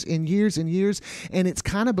years and years and years, and it's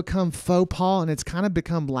kind of become faux pas and it's kind of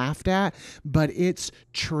become laughed at, but it's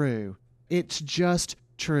true. It's just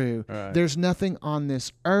true. Right. There's nothing on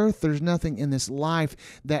this earth, there's nothing in this life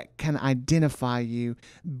that can identify you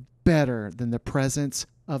better than the presence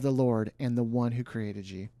of the Lord and the one who created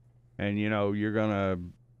you. And, you're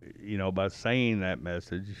going to, by saying that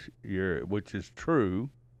message, which is true,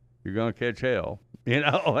 you're going to catch hell, and,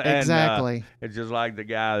 exactly. It's just like the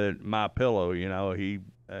guy that My Pillow, he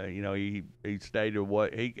stated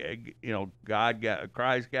what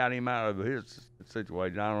Christ got him out of his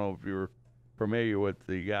situation. I don't know if you're familiar with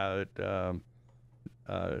the guy that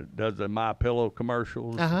does the My Pillow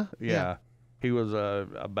commercials. Yeah. He was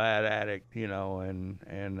a bad addict,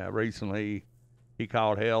 and recently he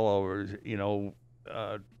called hell over,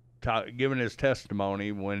 giving his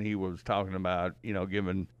testimony when he was talking about,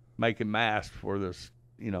 making masks for this,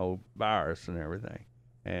 virus and everything.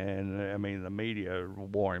 And I mean, the media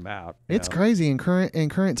wore him out. It's crazy in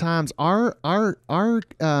current times. Our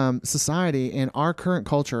society and our current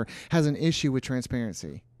culture has an issue with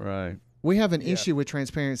transparency. Right. We have an issue with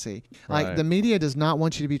transparency. Like the media does not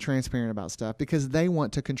want you to be transparent about stuff because they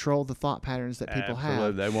want to control the thought patterns that people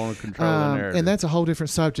have. They want to control the narrative. And that's a whole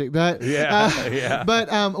different subject. But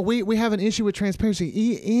But we have an issue with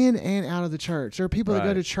transparency in and out of the church. There are people that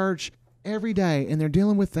go to church every day and they're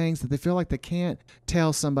dealing with things that they feel like they can't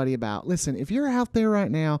tell somebody about. Listen, if you're out there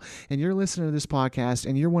right now and you're listening to this podcast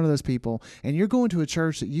and you're one of those people and you're going to a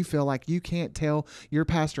church that you feel like you can't tell your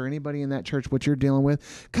pastor or anybody in that church what you're dealing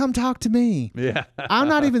with, come talk to me. Yeah. I'm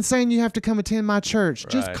not even saying you have to come attend my church.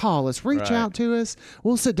 Just call us. Reach out to us.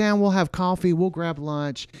 We'll sit down. We'll have coffee. We'll grab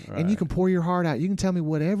lunch and you can pour your heart out. You can tell me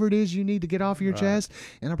whatever it is you need to get off your chest.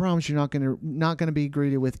 And I promise you're not going to be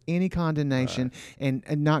greeted with any condemnation and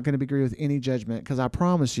not going to be greeted with any judgment, because I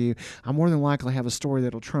promise you I'm more than likely have a story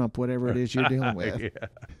that'll trump whatever it is you're dealing with.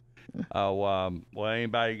 Well,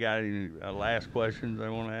 anybody got any last questions they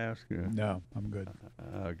want to ask? No, I'm good.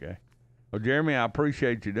 Okay. Well, Jeremy, I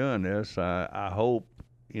appreciate you doing this. I hope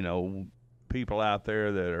people out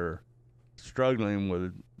there that are struggling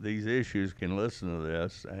with these issues can listen to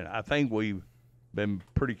this, and I think we've been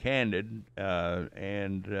pretty candid,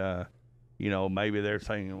 and maybe they're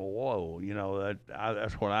thinking, well, whoa,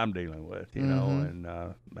 that's what I'm dealing with,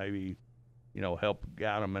 and maybe, help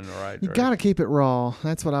guide them in the right direction. You got to keep it raw.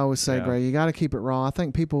 That's what I always say, Gray. You got to keep it raw. I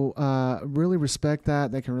think people really respect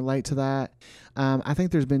that. They can relate to that. I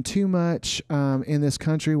think there's been too much in this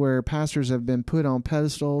country where pastors have been put on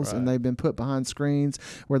pedestals and they've been put behind screens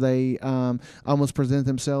where they almost present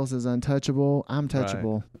themselves as untouchable. I'm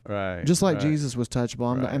touchable. Right. Just like Jesus was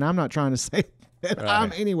touchable. And I'm not trying to say that Right.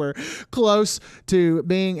 I'm anywhere close to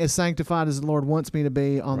being as sanctified as the Lord wants me to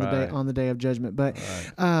be on Right. the day of judgment. But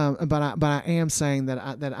Right. but I am saying that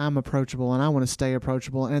I'm approachable, and I want to stay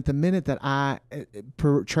approachable. And at the minute that I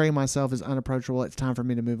portray myself as unapproachable, it's time for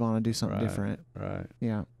me to move on and do something Right. different. Right.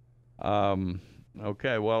 Yeah.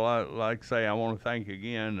 Okay. Well, like I say, I want to thank you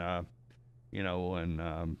again. You know, and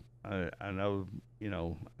I know, you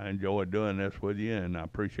know, I enjoyed doing this with you, and I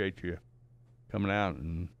appreciate you coming out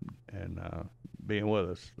and being with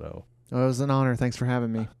us. So, Well, it was an honor. Thanks for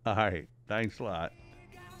having me. all right. Thanks a lot.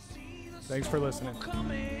 Thanks for listening.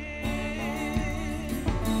 Coming.